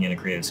about working in a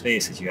creative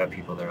space is you have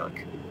people that are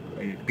like,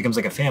 it becomes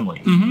like a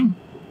family.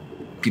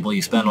 People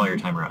you spend all your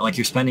time around. Like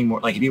you're spending more,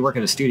 like if you work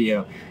at a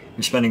studio,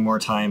 you're spending more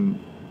time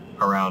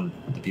around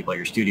the people at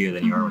your studio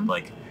than you are with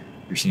like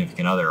your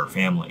significant other or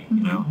family,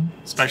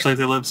 Especially if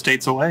they live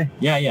states away.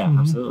 Yeah,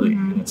 absolutely.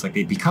 And it's like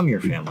they become your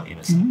family in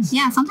a sense.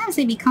 Yeah, sometimes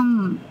they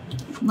become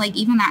like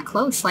even that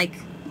close. Like,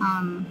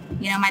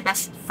 my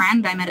best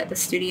friend I met at the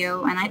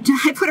studio, and I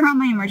put her on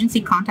my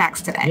emergency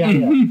contacts today.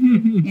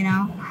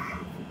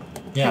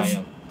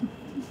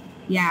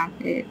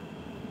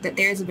 That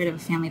there's a bit of a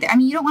family there. I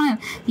mean, you don't want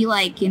to be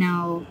like,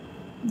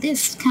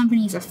 this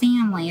company's a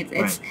family.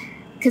 It's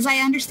because I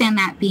understand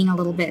that being a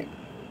little bit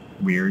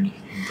weird.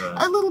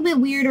 A little bit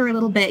weird or a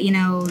little bit,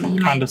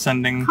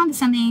 condescending.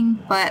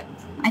 But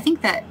I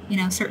think that,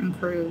 certain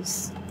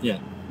crews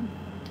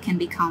can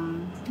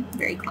become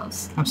very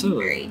close.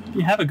 Absolutely.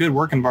 You have a good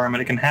work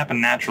environment, it can happen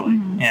naturally.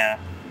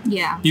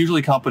 Yeah.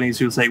 Usually companies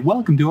who say,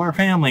 welcome to our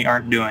family,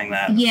 aren't doing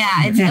that. Yeah,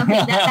 it's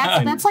okay.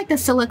 That's like the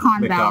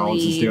Silicon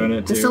McDonald's Valley. is doing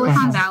it the too.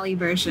 Silicon Valley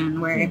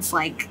version where it's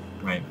like,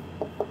 right.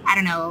 I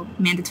don't know,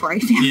 mandatory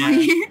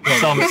family. Yeah.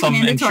 Some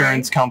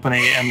insurance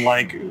company in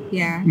like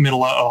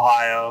middle of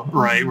Ohio,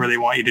 right, where they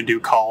want you to do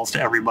calls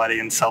to everybody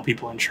and sell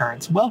people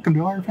insurance. Welcome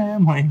to our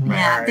family.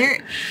 Yeah,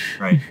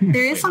 right.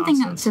 There is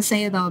something to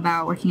say though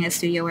about working at a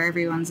studio where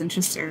everyone's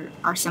interests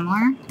are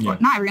similar. Yeah.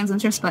 Not everyone's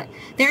interests, but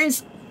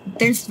there's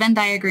Venn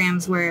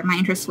diagrams where my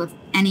interest with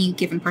any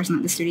given person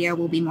at the studio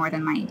will be more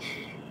than my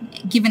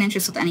given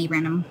interest with any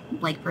random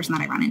like person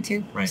that I run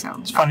into. Right. So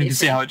it's funny to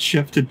see how it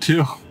shifted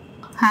too.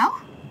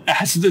 How?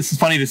 This is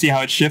funny to see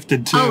how it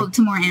shifted too. Oh,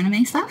 to more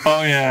anime stuff?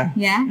 Oh yeah.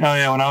 Yeah? Oh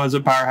yeah, when I was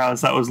at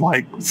Powerhouse, that was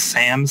like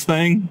Sam's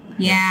thing.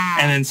 Yeah.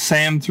 And then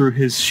Sam, through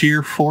his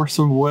sheer force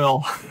of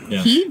will,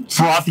 he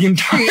brought the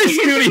entire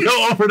studio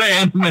over to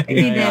anime. He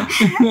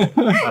did.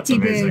 That's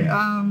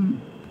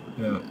amazing.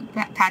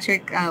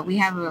 Patrick, we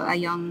have a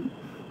young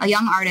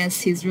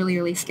artist who's really,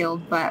 really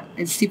skilled, but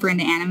is super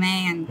into anime,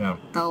 and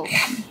they'll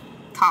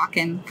talk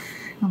and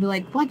I'll be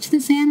like, watch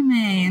this anime,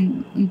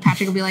 and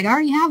Patrick will be like, I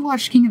already have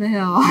watched King of the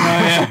Hill.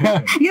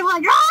 You're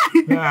like,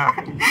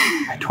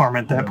 I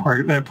torment that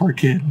poor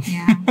kid.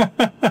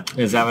 Yeah.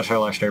 Is Avatar: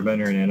 Last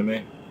Airbender an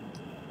anime?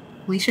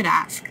 We should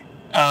ask.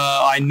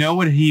 I know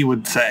what he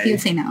would say. He would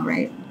say no,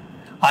 right?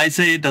 I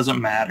say it doesn't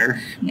matter.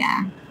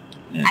 Yeah.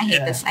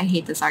 I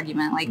hate this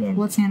argument. Like,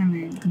 what's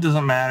anime? It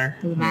doesn't matter.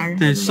 Doesn't matter.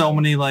 There's so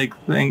many like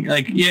things.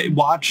 Like,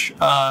 watch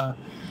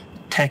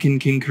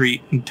Tekken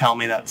Concrete and tell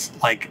me that's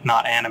like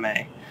not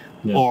anime.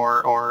 Yeah.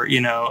 Or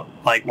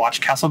like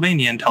watch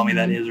Castlevania and tell me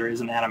that is or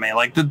isn't anime.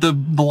 Like the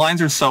lines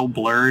are so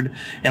blurred,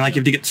 and like you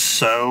have to get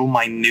so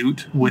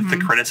minute with the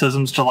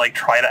criticisms to like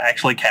try to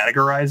actually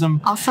categorize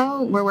them.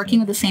 Also, we're working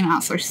with the same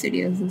outsourced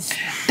studios.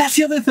 That's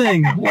the other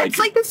thing. Like, it's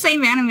like the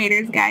same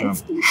animators,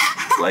 guys.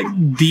 It's like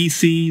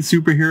DC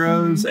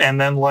superheroes,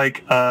 and then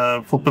like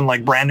flipping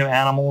like Brand New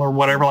Animal or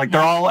whatever. Like they're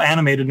all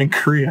animated in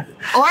Korea.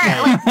 Or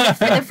like,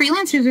 the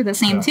freelancers are the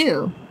same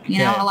too. You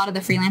know, a lot of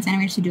the freelance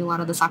animators who do a lot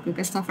of the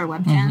Sakuga stuff are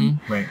webcam.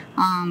 Right.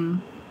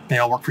 They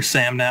all work for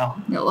Sam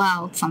now.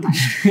 Well, sometimes.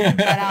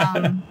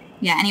 But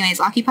anyways,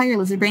 occupy your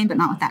lizard brain, but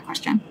not with that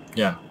question.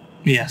 Yeah.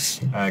 Yes.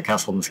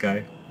 Castle in the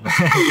Sky.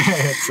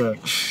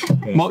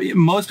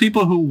 Most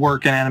people who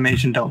work in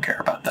animation don't care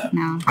about that.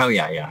 No. Oh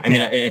yeah. I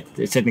mean,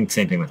 it's I think the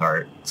same thing with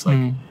art. It's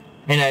like,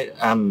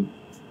 and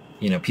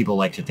people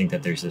like to think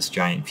that there's this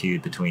giant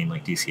feud between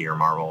like DC or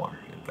Marvel,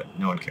 but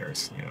no one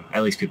cares.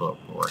 At least people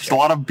work. There's a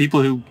lot of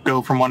people who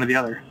go from one to the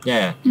other.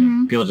 Yeah.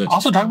 People just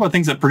also talk about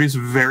things that produce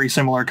very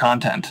similar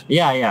content.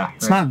 Yeah.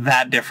 It's not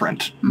that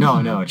different.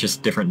 No, it's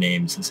just different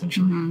names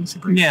essentially.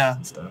 Superheroes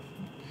and stuff.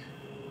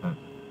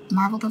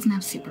 Marvel doesn't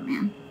have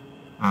Superman.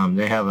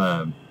 They have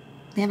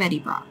Eddie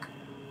Brock.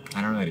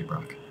 I don't know Eddie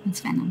Brock.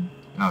 It's Venom.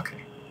 Okay.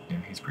 Yeah,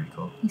 he's pretty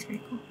cool.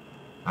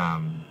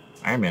 Iron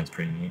Man's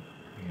pretty neat,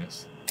 I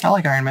guess. I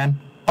like Iron Man,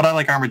 but I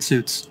like armored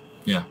suits.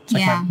 Yeah. It's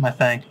like my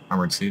thing.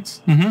 Armored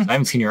suits? Mm-hmm. I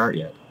haven't seen your art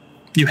yet.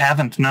 You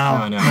haven't?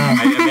 No. No. I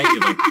bet you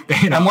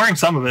like... I'm wearing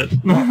some of it.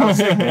 Oh,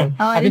 sick, man.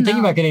 I've been thinking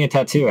about getting a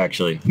tattoo,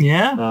 actually.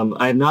 Yeah?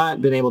 I've not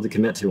been able to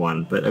commit to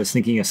one, but I was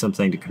thinking of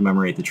something to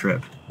commemorate the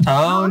trip.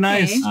 Oh,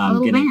 nice. A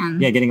little van.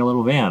 Yeah, getting a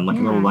little van, like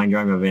a little line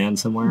drawing of a van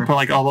somewhere. For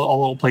like all the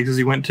little places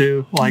you went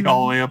to, like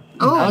all the way up.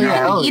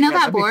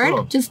 That board?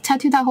 Cool. Just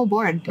tattoo that whole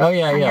board. Oh,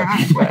 yeah.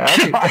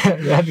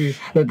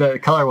 The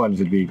color ones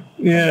would be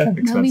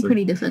expensive. That would be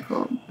pretty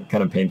difficult.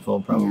 Kind of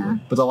painful, probably. Yeah.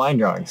 But the line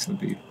drawings would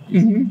be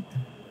easy.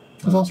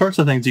 There's all sorts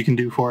of things you can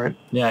do for it.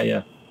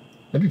 Yeah.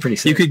 That'd be pretty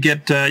sick.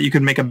 You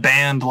could make a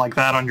band like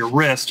that on your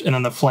wrist, and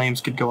then the flames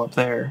could go up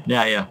there.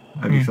 Yeah.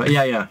 That'd be fun.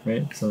 Yeah,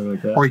 right? Something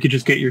like that. Or you could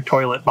just get your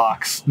toilet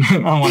box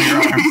on one of your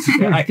arms.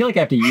 I feel like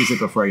I have to use it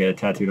before I get it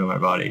tattooed on my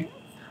body.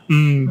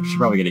 I should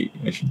probably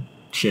I should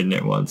shit in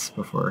it once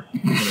before. I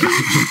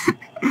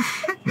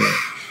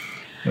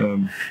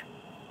want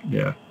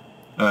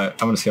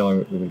to see how long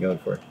we've been going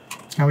for.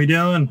 How we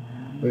doing?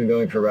 We've been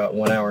going for about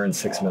 1 hour and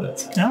 6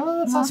 minutes. Oh,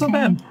 that's not so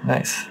bad.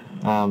 Nice.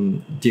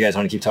 Do you guys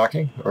want to keep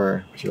talking,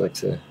 or would you like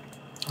to?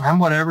 I'm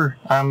whatever.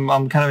 I'm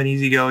kind of an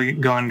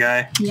easygoing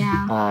guy.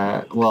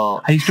 Yeah.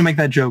 Well, I used to make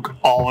that joke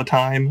all the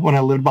time when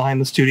I lived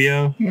behind the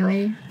studio.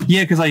 Really?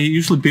 Yeah, because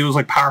it was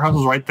like Powerhouse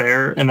was right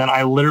there, and then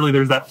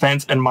there's that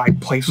fence, and my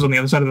place was on the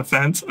other side of the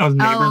fence. I was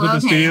neighbors with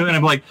the studio, and I'd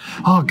be like,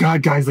 oh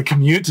God, guys, the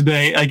commute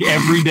today, like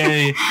every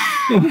day.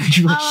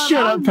 You're like,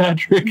 shut up,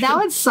 Patrick. That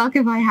would suck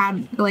if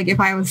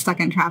I was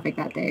stuck in traffic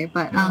that day.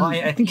 But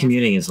I think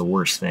commuting is the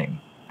worst thing.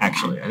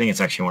 Actually, I think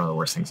it's actually one of the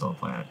worst things on the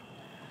planet.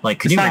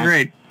 Like, it's not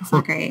great. It's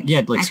not great.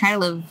 Yeah, like, I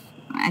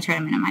try to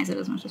minimize it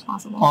as much as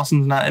possible.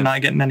 Austin's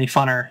not getting any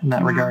funner in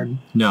that regard.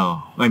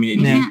 No, I mean,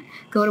 you can't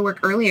go to work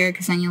earlier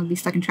because then you'll be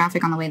stuck in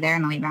traffic on the way there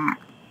and the way back.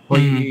 Well,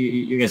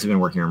 you guys have been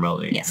working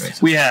remotely. Yes, right?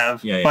 We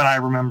have. Yeah. But I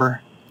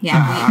remember.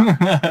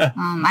 Yeah.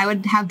 I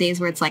would have days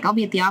where it's like I'll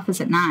be at the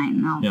office at 9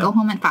 and I'll go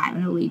home at 5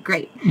 and it'll be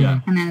great. Yeah.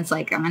 And then it's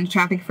like I'm in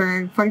traffic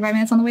for 45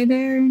 minutes on the way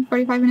there and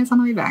 45 minutes on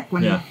the way back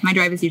when my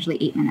drive is usually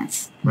 8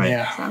 minutes. Right.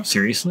 Yeah. So.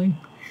 Seriously?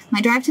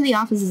 My drive to the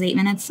office is 8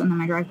 minutes, and then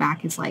my drive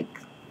back is like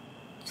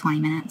 20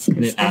 minutes.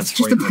 And it adds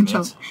 45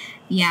 minutes?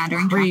 Yeah,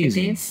 during traffic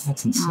days.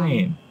 That's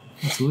insane.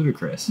 That's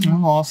ludicrous.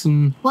 Oh,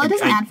 awesome. Well, it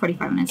doesn't add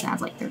 45 minutes. It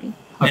adds like 30.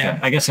 Okay, Yeah.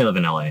 I guess I live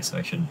in LA, so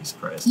I shouldn't be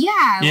surprised.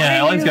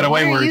 Yeah, LA's got a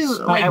way worse. You,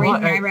 like,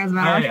 raising your eyebrows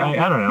about our traffic?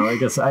 I don't know. I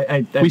guess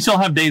I we still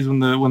have days when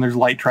there's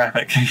light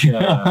traffic.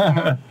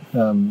 yeah.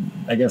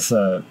 I guess.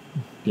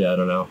 Yeah, I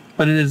don't know.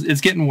 But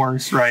it's getting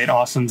worse, right?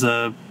 Austin's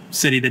a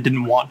city that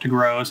didn't want to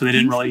grow, so they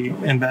didn't really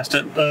invest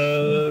it.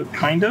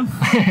 Kind of.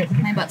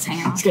 My butt's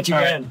hanging off. Sketchy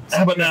right.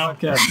 How about now?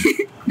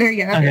 There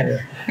you go. Okay.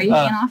 Are you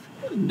hanging off?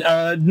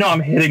 No, I'm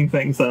hitting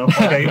things though.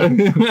 Okay. I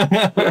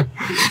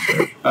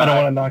don't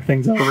want to knock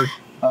things over.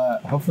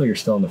 Hopefully you're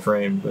still in the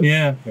frame. But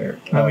Yeah.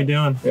 How we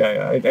doing?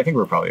 Yeah. I think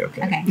we're probably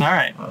okay. Okay. All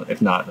right.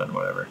 If not, then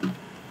whatever.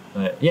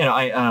 You know,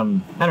 I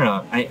don't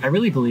know. I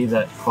really believe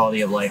that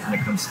quality of life when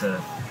it comes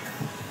to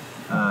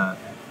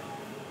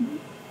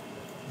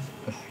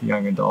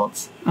young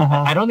adults.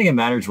 I don't think it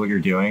matters what you're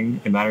doing.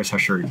 It matters how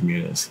short your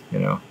commute is. You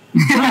know.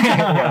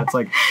 Yeah, it's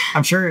like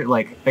I'm sure.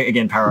 Like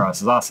again,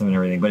 Powerhouse is awesome and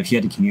everything, but if you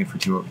had to commute for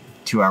two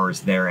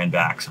hours there and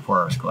back, so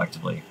 4 hours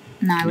collectively.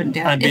 No, I wouldn't do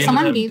it. If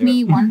someone gave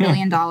me $1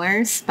 billion,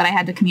 but I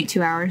had to commute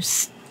 2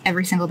 hours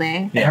every single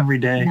day. Yeah. Every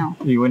day. No.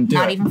 You wouldn't do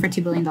Not it. even for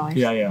 $2 billion.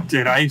 Yeah.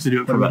 Dude, I used to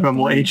do it for minimum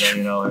wage.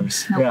 Nope.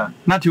 Yeah.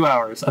 Not 2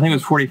 hours. I think it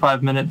was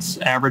 45 minutes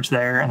average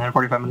there, and then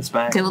 45 minutes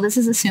back. Okay, well, this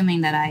is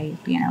assuming that I,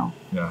 Yeah.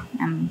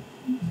 am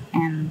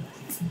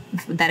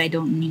that I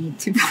don't need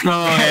 $2 billion.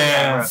 Oh,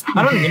 yeah.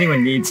 I don't think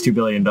anyone needs $2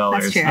 billion.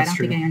 That's true. I don't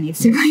think anyone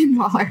needs $2 billion.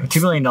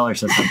 $2 billion does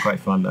sound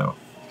quite fun though.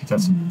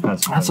 That's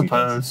I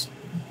suppose.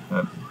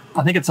 I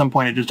think at some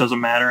point it just doesn't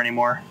matter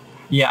anymore.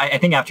 Yeah, I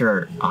think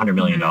after $100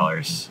 million,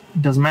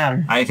 It doesn't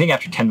matter. I think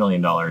after $10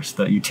 million,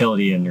 the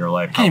utility in your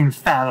life. I can't even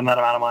fathom that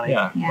amount of money.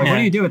 Yeah. Yeah. Like, what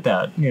do you do with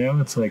that? You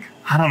know, it's like.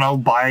 I don't know,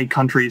 buy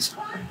countries.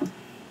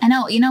 I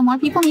know, more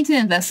people need to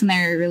invest in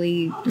their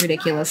really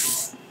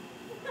ridiculous,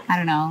 I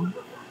don't know,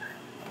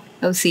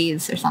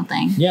 OCs or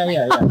something. Yeah.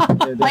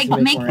 Like,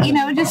 make,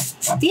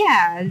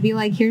 be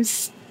like,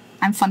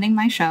 I'm funding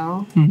my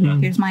show.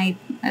 Mm-hmm. Here's my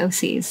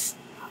OCs.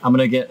 I'm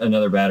going to get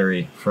another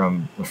battery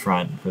from the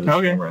front for this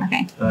camera.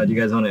 Okay. Do you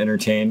guys want to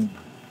entertain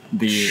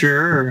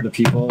the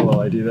people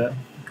while I do that?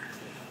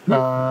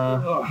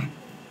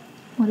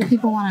 What do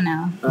people want to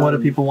know? What do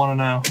people want to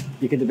know?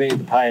 You can debate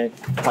the pie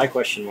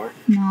question more.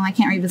 No, I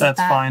can't revisit that.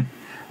 That's fine.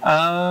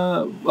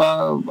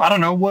 I don't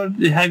know. What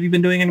have you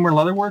been doing? Any more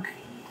leather work?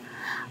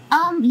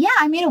 Yeah,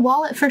 I made a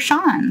wallet for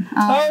Sean.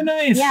 Oh,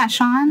 nice. Yeah,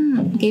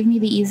 Sean gave me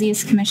the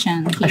easiest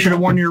commission. I should have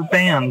worn your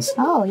bands.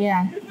 Oh,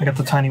 yeah. I got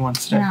the tiny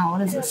ones today. No,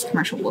 what is this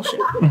commercial bullshit?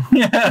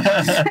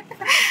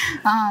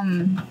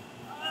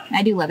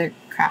 I do leather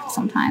craft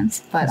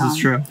sometimes, but this is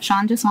true.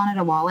 Sean just wanted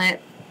a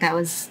wallet that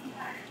was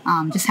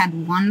just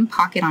had one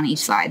pocket on each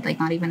side, like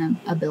not even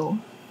a bill.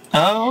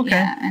 Oh, okay.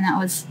 Yeah, and that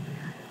was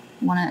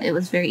it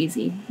was very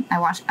easy.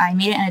 I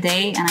made it in a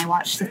day, and I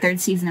watched the 3rd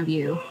season of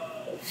You,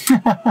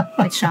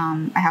 which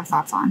I have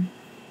thoughts on.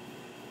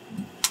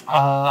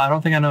 I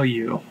don't think I know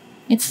You.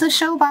 It's the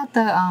show about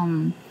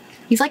the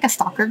he's like a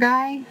stalker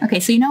guy. Okay,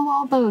 so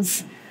all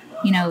those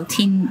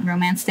teen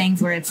romance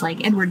things where it's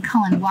like Edward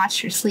Cullen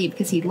watched her sleep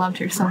because he loved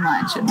her so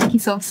much, and like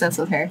he's so obsessed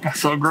with her.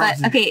 That's so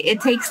gross. But okay, it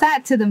takes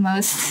that to the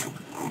most.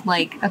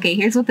 Like, okay,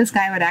 here's what this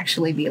guy would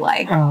actually be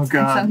like. Oh,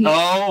 God.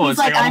 So it's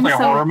like almost like a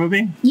horror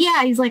movie?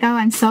 Yeah, he's like, oh,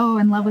 I'm so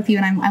in love with you,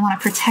 and I want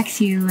to protect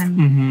you,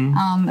 and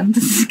and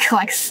just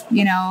collects,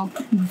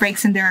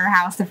 breaks into her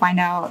house to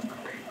find out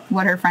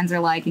what her friends are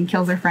like and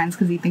kills her friends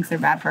because he thinks they're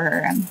bad for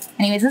her. And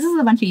anyways, this is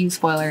a bunch of You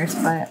spoilers,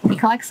 but he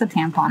collects a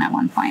tampon at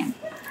one point.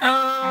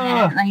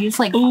 And you're just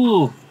like,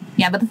 ooh.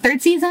 Yeah, but the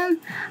 3rd season,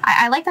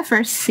 I like the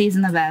 1st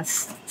season the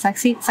best.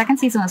 2nd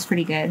season was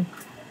pretty good.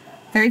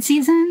 3rd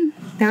season,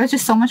 there was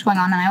just so much going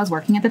on, and I was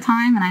working at the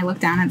time, and I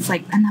looked down, and it's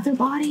like, another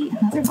body.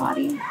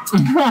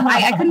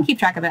 I couldn't keep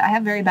track of it. I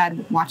have very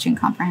bad watching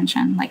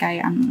comprehension. Like,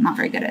 I'm not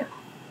very good at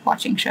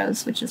watching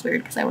shows, which is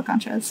weird because I work on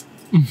shows.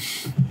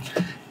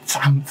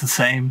 I'm the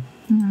same.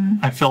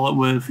 I fill it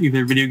with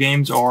either video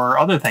games or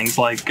other things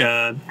like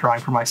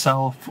drawing for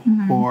myself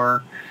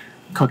or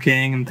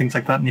cooking and things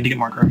like that. I need to get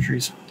more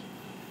groceries.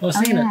 Well,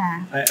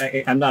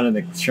 I'm not in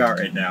the shot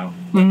right now.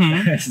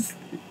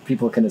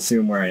 People can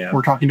assume where I am.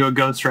 We're talking to a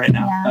ghost right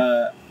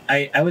now.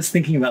 Yeah. I was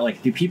thinking about,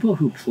 like, do people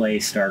who play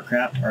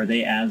StarCraft, are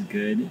they as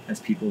good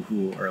as people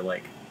who are,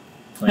 like,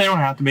 playing? They don't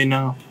have to be,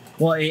 no.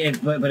 Well,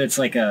 but it's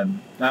like,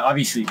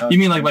 obviously... You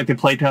mean like the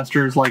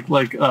playtesters,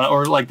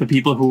 or like the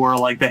people who are,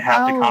 like, they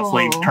have to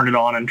constantly turn it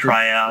on and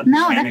try out?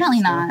 No,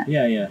 definitely not.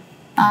 Yeah.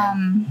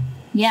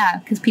 Yeah,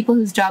 because people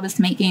whose job is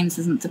to make games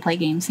isn't to play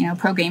games.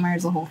 Pro gamer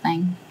is the whole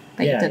thing.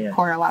 That you have to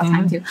pour a lot of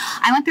time to.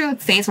 I went through a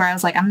phase where I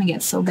was like, I'm gonna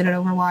get so good at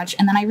Overwatch,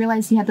 and then I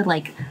realized you had to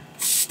like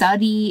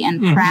study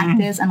and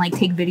practice and like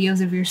take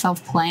videos of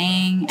yourself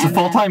playing. It's a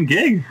full-time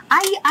gig.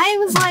 I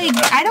was like,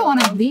 I don't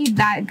want to be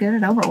that good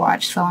at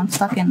Overwatch, so I'm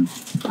stuck in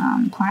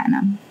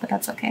platinum, but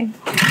that's okay.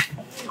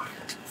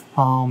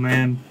 Oh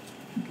man,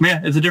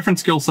 Yeah, it's a different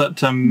skill set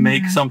to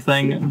make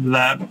something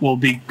that will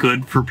be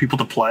good for people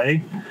to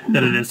play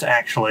than it is to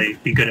actually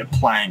be good at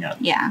playing it.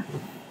 Yeah.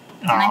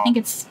 And I think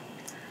it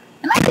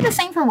might be the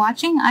same for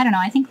watching. I don't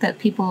know. I think that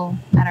people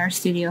at our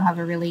studio have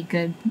a really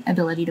good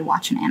ability to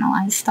watch and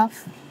analyze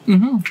stuff.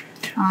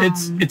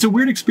 It's a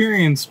weird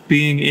experience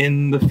being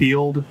in the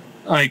field,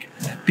 like,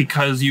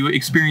 because you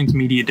experience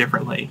media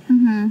differently.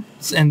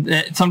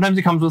 And sometimes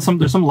it comes with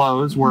there's some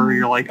lows where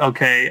you're like,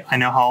 okay, I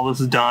know how all this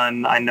is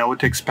done. I know what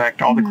to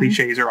expect. All the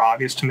cliches are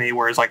obvious to me.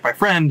 Whereas like my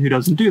friend who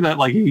doesn't do that,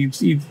 like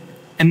he's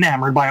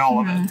enamored by all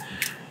of it.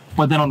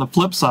 But then on the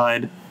flip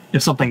side,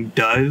 if something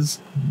does,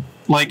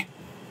 like,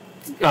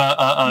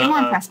 you're more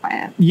impressed by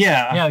it.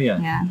 Yeah.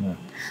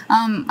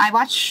 I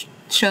watch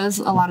shows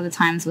a lot of the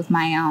times with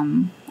my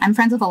I'm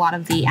friends with a lot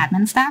of the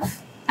admin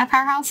staff at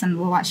Powerhouse, and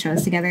we'll watch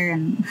shows together,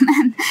 and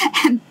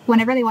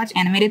whenever they watch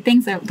animated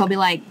things, they'll be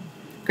like,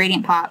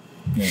 gradient pop,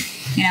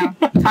 you know,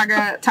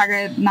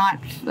 Targa not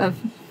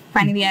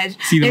finding the edge.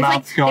 See the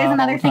mouths go out. There's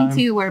another thing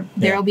too where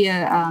there will be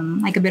a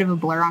like a bit of a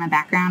blur on a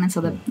background, and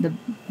so the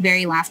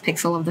very last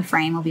pixel of the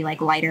frame will be like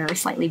lighter or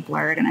slightly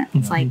blurred, and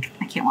it's like,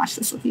 I can't watch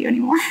this with you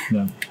anymore.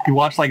 You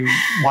watch like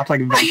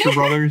Venture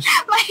Brothers.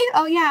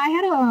 I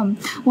had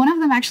one of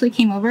them actually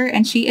came over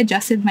and she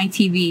adjusted my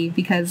TV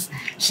because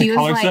she was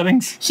like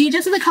settings? She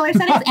adjusted the color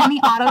settings and the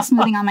auto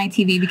smoothing on my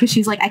TV because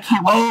she's like, I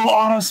can't watch.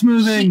 Auto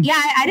smoothing.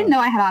 I didn't know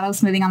I had auto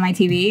smoothing on my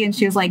TV, and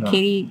she was like,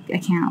 Katie, I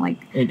can't like.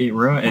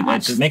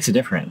 It makes a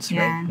difference,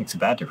 right? It makes a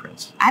bad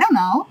difference. I don't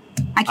know.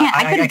 I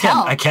couldn't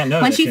tell. I can't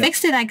know. When she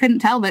fixed it, I couldn't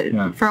tell,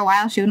 but for a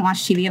while she wouldn't watch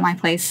TV at my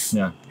place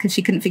because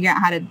she couldn't figure out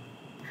how to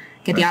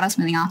get the auto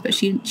smoothing off. But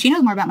she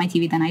knows more about my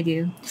TV than I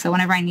do. So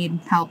whenever I need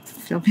help,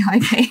 she'll be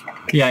like, hey.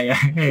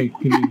 Hey,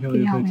 can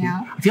you help me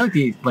out? I feel like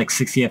the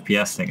 60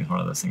 FPS thing is one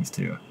of those things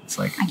too. It's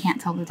like I can't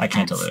tell the difference. I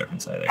can't tell the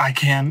difference either. I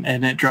can,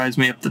 and it drives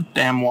me up the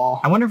damn wall.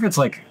 I wonder if it's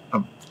like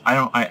I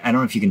don't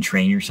know if you can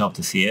train yourself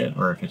to see it,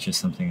 or if it's just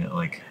something that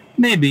like.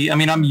 Maybe. I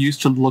mean, I'm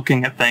used to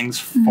looking at things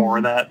for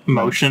that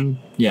motion.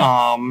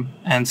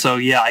 And so,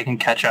 I can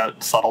catch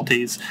out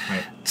subtleties.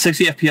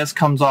 60 FPS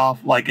comes off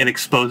like it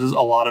exposes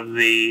a lot of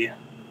the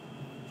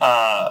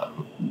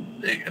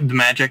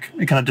magic.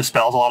 It kind of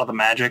dispels a lot of the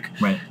magic.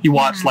 You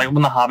watch, like,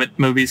 when the Hobbit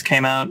movies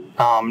came out,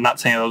 not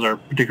saying those are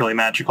particularly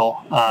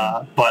magical,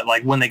 but,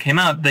 like, when they came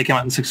out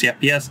in 60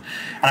 FPS,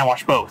 and I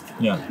watched both.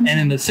 And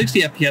in the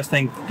 60 FPS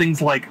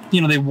things like, you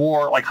know, they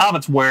wore, like,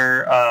 Hobbits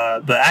wear,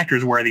 the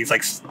actors wear these,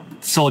 like,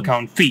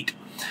 silicone feet.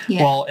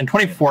 Well, in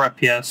 24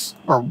 FPS,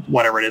 or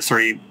whatever it is,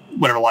 30,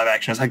 whatever live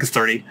action is, I think it's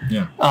 30,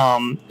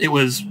 it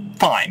was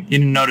fine. You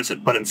didn't notice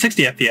it. But in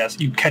 60 FPS,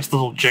 you'd catch the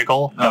little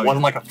jiggle that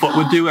wasn't like a foot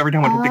would do every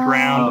time it hit the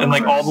ground, and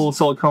like all the little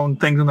silicone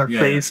things in their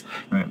face.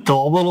 The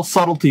little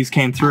subtleties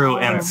came through,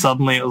 and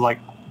suddenly it was like,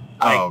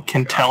 I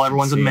can tell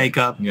everyone's in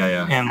makeup.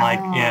 And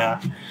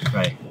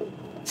like,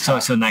 So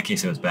in that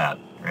case, it was bad.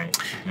 Right.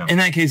 In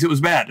that case, it was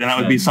bad, and that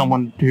would be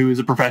someone who is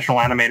a professional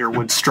animator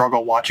would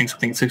struggle watching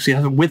something in 60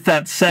 FPS. With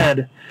that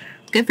said,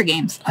 good for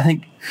games. I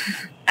think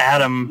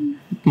Adam,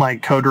 my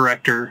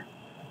co-director,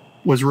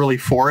 was really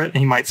for it, and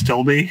he might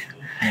still be.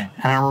 And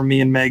I remember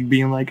me and Meg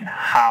being like,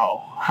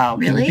 "How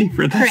can it be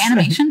for this?" For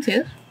animation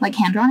too, like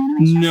hand-drawn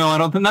animation. No, I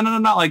don't think. No,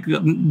 not like.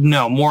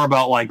 No, more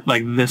about like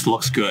this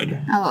looks good.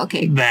 Oh,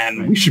 okay.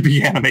 Then we should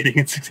be animating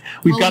in 60.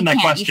 We've gotten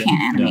that question. You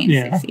can't animate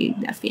in 60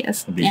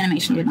 FPS.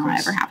 Animation did not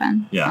ever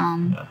happen. It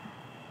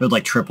would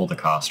like triple the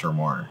cost or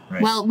more,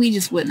 right? Well, we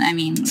just wouldn't. I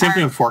mean, same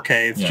thing with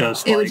 4K. It's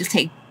just it would just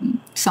take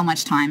so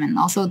much time, and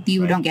also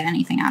you don't get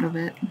anything out of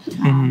it.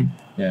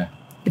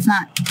 It's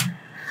not.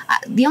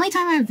 The only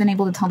time I've been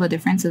able to tell the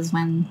difference is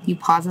when you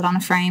pause it on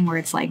a frame where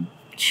it's like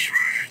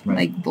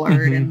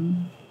blurred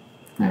and.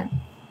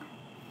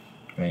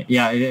 Right.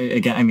 Yeah.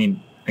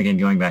 Again,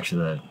 going back to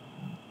the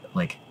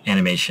like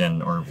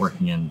animation or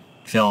working in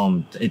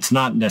film, it's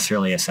not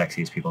necessarily as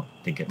sexy as people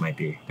think it might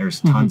be.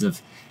 There's tons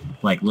of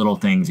like little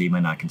things that you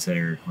might not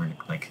consider,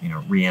 like, you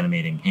know,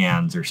 reanimating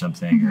hands or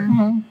something,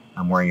 or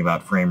I'm worrying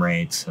about frame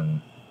rates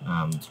and.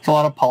 There's a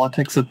lot of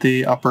politics at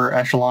the upper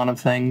echelon of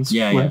things.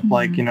 With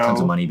like, you know, tons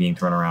of money being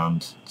thrown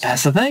around.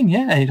 That's the thing.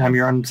 Anytime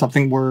you're on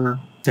something where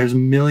there's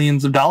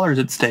millions of dollars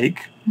at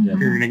stake, you're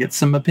going to get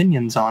some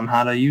opinions on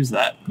how to use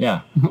that.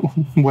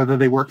 Whether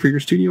they work for your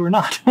studio or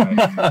not.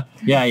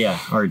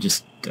 Or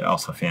just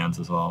also fans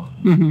as well.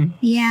 Mm-hmm.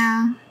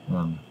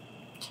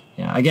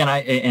 Again,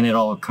 and it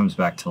all comes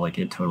back to like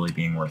it totally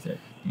being worth it.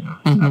 You know,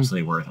 it's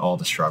absolutely worth all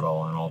the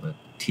struggle and all the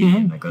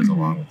tedium that goes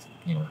along with,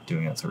 you know,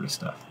 doing that sort of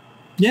stuff.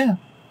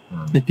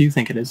 If you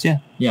think it is,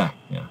 I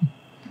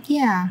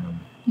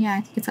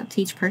think it's up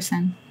to each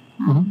person.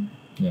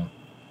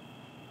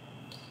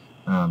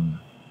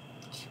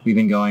 We've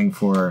been going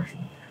for,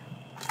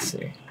 let's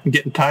see. I'm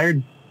getting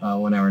tired.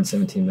 1 hour and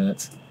 17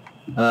 minutes.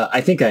 I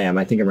think I am.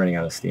 I think I'm running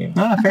out of steam.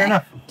 Fair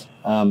enough.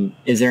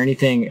 Is there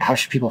anything, how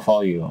should people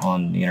follow you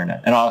on the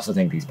internet? And I also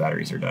think these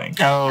batteries are dying.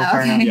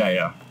 Fair enough.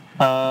 Yeah.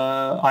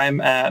 I'm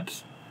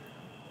at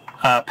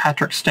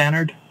Patrick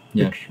Stannard.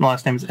 Which my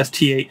last name is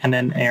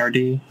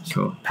Stannard.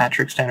 Cool.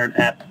 Patrick Stannard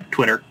at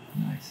Twitter.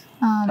 Nice.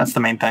 That's the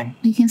main thing.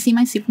 You can see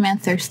my Superman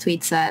Thirst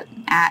tweets at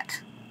I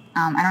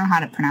don't know how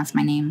to pronounce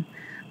my name,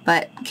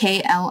 but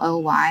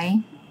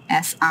KLOYSIUS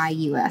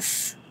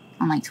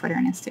on like Twitter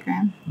and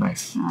Instagram.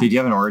 Nice. Did you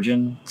have an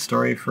origin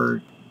story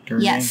for your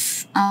name?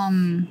 Yes.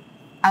 I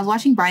was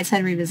watching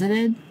Brideshead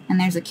Revisited, and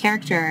there's a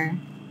character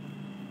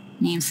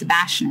named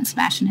Sebastian, and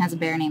Sebastian has a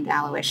bear named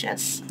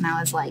Aloysius. And I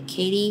was like,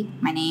 Katie,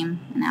 my name,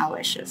 and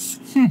Aloysius.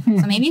 So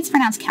maybe it's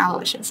pronounced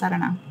Caloysius. I don't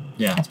know.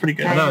 Yeah. That's pretty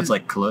good. I thought it was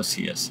like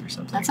Colossus or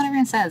something. That's what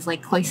everyone says,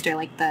 like Cloyster,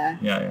 like the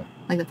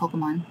like the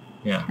Pokemon.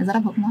 Yeah. Is that a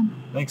Pokemon?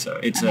 I think so.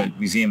 It's a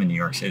museum in New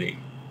York City.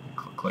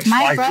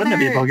 My brother,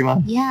 wouldn't it be a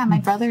Pokemon? Yeah, my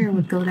brother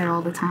would go there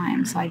all the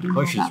time, so I do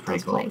know about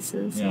those cool.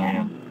 places.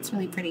 Yeah, it's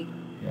really pretty.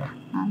 Yeah.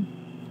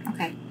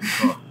 Okay.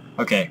 Cool.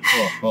 Okay,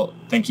 cool. Well,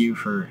 thank you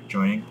for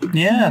joining.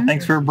 Yeah,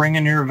 thanks for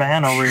bringing your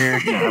van over here.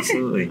 Yeah,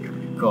 absolutely.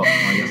 Cool.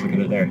 Well, I guess we'll get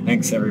it there.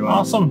 Thanks, everyone.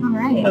 Awesome.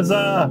 All right.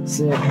 Huzzah.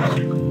 Sick.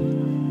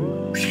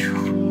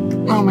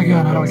 Oh my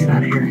god, how do I get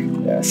out of here?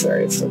 Yeah,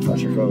 sorry, it's so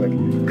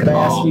claustrophobic. Could I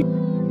ask you...